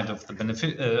the side of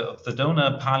the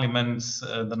donor parliament,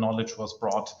 the knowledge was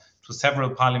brought to several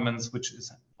parliaments, which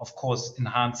is, of course,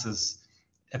 enhances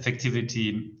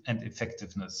effectivity and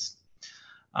effectiveness.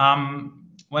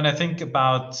 When I think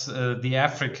about the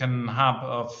African hub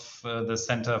of the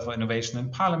Center for Innovation in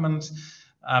Parliament,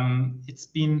 it's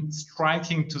been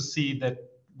striking to see that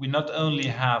we not only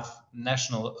have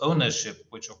national ownership,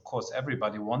 which of course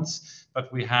everybody wants,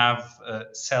 but we have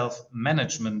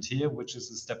self-management here, which is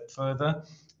a step further,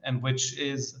 and which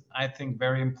is, I think,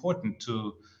 very important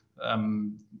to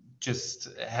just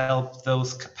help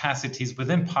those capacities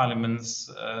within parliaments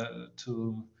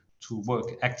to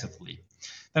work actively.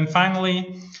 Then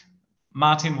finally,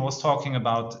 Martin was talking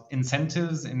about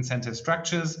incentives, incentive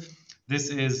structures. This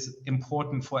is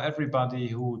important for everybody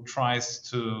who tries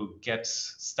to get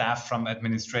staff from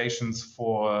administrations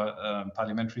for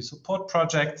parliamentary support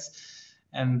projects.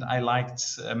 And I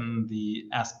liked the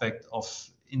aspect of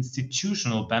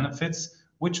institutional benefits,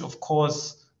 which of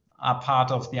course are part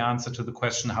of the answer to the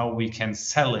question how we can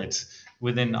sell it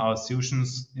within our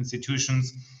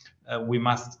institutions. We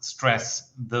must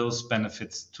stress those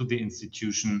benefits to the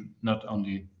institution, not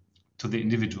only to the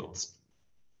individuals.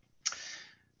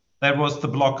 That was the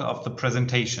block of the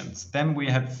presentations. Then we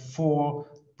had 4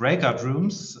 breakout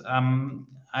rooms.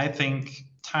 I think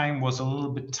time was a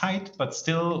little bit tight, but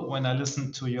still, when I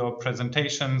listened to your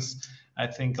presentations, I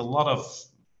think a lot of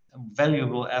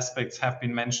valuable aspects have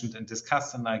been mentioned and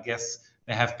discussed, and I guess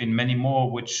there have been many more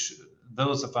which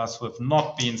those of us who have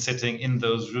not been sitting in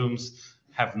those rooms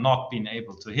have not been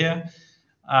able to hear.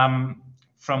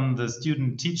 From the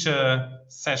student-teacher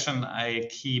session, I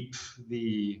keep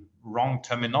the wrong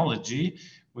terminology,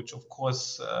 which of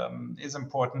course is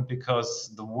important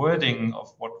because the wording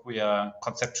of what we are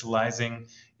conceptualizing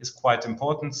is quite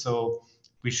important. So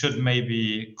we should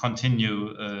maybe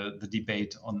continue the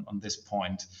debate on this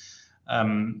point.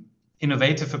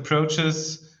 Innovative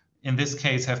approaches, in this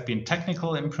case, have been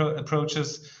technical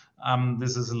approaches.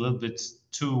 This is a little bit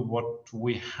to what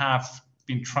we have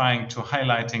been trying to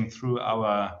highlighting through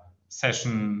our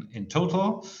session in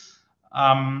total.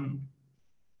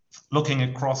 Looking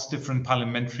across different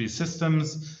parliamentary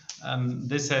systems,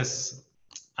 this has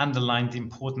underlined the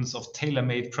importance of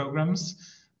tailor-made programs,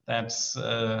 that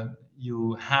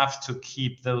you have to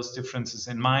keep those differences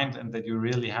in mind and that you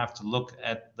really have to look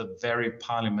at the very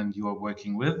parliament you are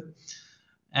working with.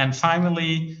 And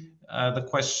finally, the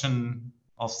question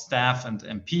of staff and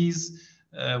MPs.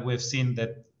 We've seen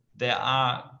that there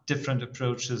are different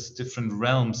approaches, different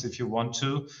realms if you want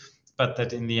to, but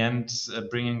that in the end,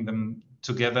 bringing them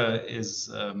together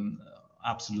is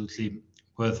absolutely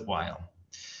worthwhile.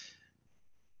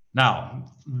 Now,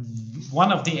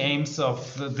 one of the aims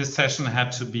of this session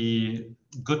had to be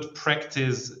good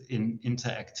practice in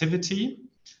interactivity.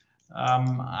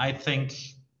 I think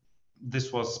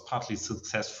this was partly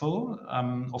successful.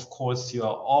 Of course, you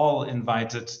are all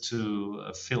invited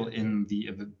to fill in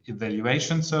the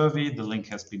evaluation survey. The link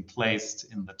has been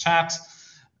placed in the chat.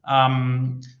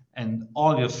 And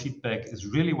all your feedback is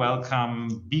really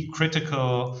welcome. Be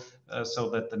critical so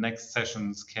that the next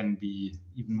sessions can be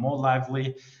even more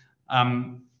lively.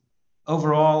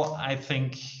 Overall, I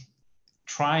think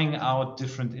trying out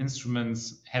different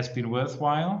instruments has been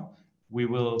worthwhile. We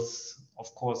will,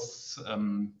 of course,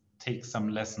 take some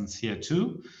lessons here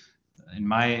too. In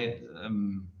my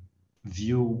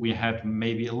view, we had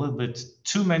maybe a little bit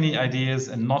too many ideas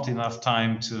and not enough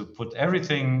time to put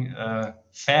everything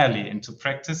fairly into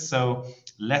practice. So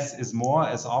less is more,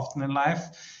 as often in life.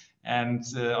 And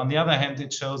on the other hand,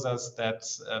 it shows us that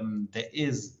there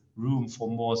is room for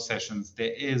more sessions.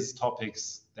 There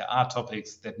are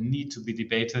topics that need to be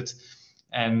debated.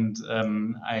 And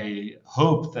I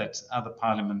hope that other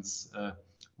parliaments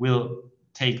will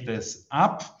take this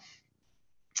up.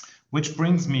 Which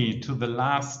brings me to the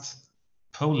last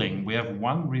polling. We have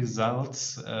one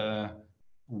result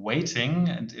waiting,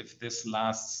 and if this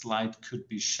last slide could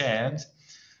be shared.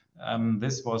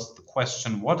 This was the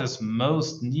question, what is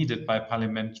most needed by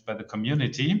the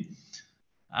community?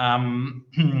 And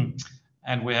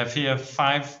we have here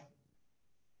 5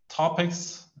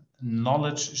 topics,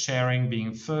 knowledge sharing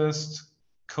being first,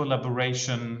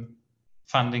 collaboration,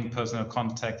 funding, personal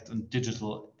contact, and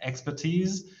digital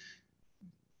expertise.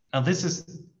 Now, this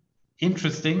is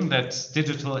interesting that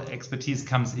digital expertise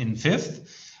comes in 5th,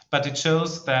 but it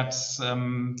shows that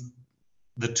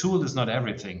the tool is not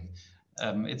everything.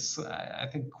 It's, I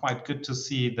think, quite good to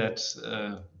see that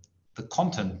the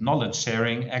content, knowledge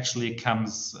sharing actually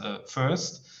comes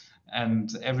first,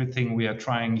 and everything we are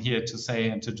trying here to say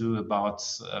and to do about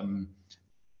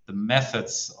the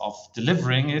methods of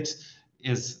delivering it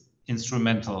is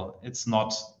instrumental. It's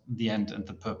not the end and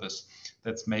the purpose.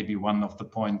 That's maybe one of the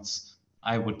points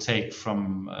I would take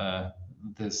from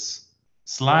this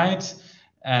slide,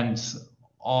 and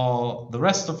all the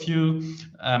rest of you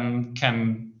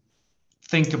can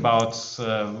think about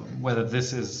whether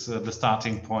this is the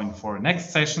starting point for a next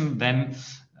session. Then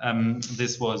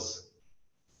this was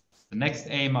the next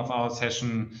aim of our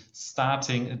session,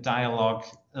 starting a dialogue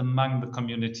among the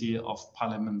community of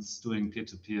parliaments doing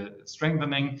peer-to-peer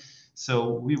strengthening.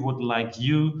 So we would like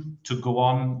you to go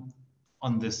on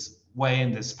this way,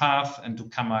 in this path, and to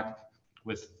come up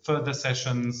with further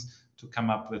sessions, to come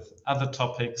up with other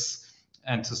topics,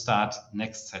 and to start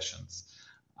next sessions.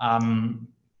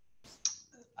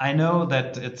 I know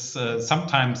that it's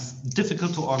sometimes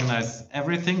difficult to organize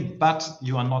everything, but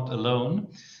you are not alone.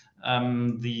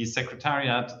 The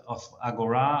Secretariat of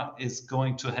Agora is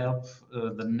going to help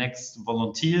the next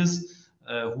volunteers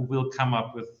who will come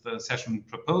up with session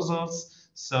proposals.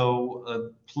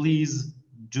 So please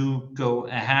do go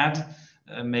ahead,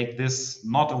 make this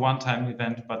not a one-time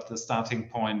event, but the starting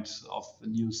point of a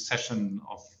new session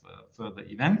of further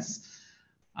events.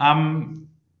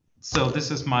 So this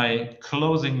is my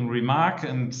closing remark,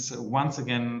 and once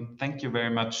again, thank you very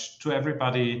much to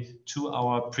everybody, to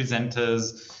our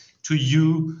presenters, to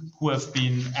you who have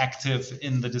been active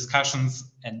in the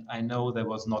discussions. And I know there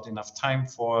was not enough time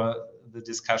for the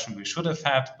discussion we should have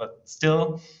had, but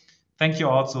still, thank you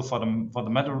also for the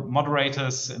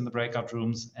moderators in the breakout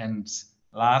rooms. And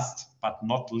last but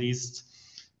not least,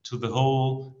 to the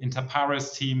whole Inter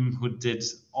Pares team who did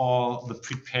all the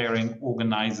preparing,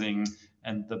 organizing,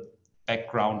 and the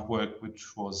background work,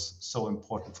 which was so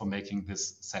important for making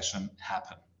this session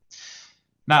happen.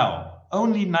 Now,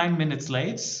 only 9 minutes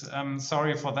late.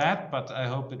 Sorry for that, but I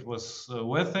hope it was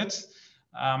worth it.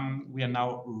 We are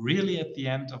now really at the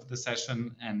end of the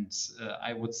session, and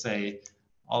I would say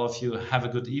all of you have a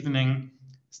good evening,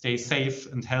 stay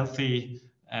safe and healthy,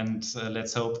 and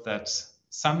let's hope that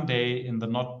someday in the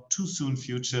not too soon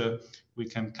future, we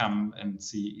can come and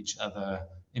see each other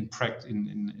in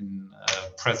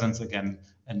presence again,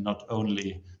 and not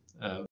only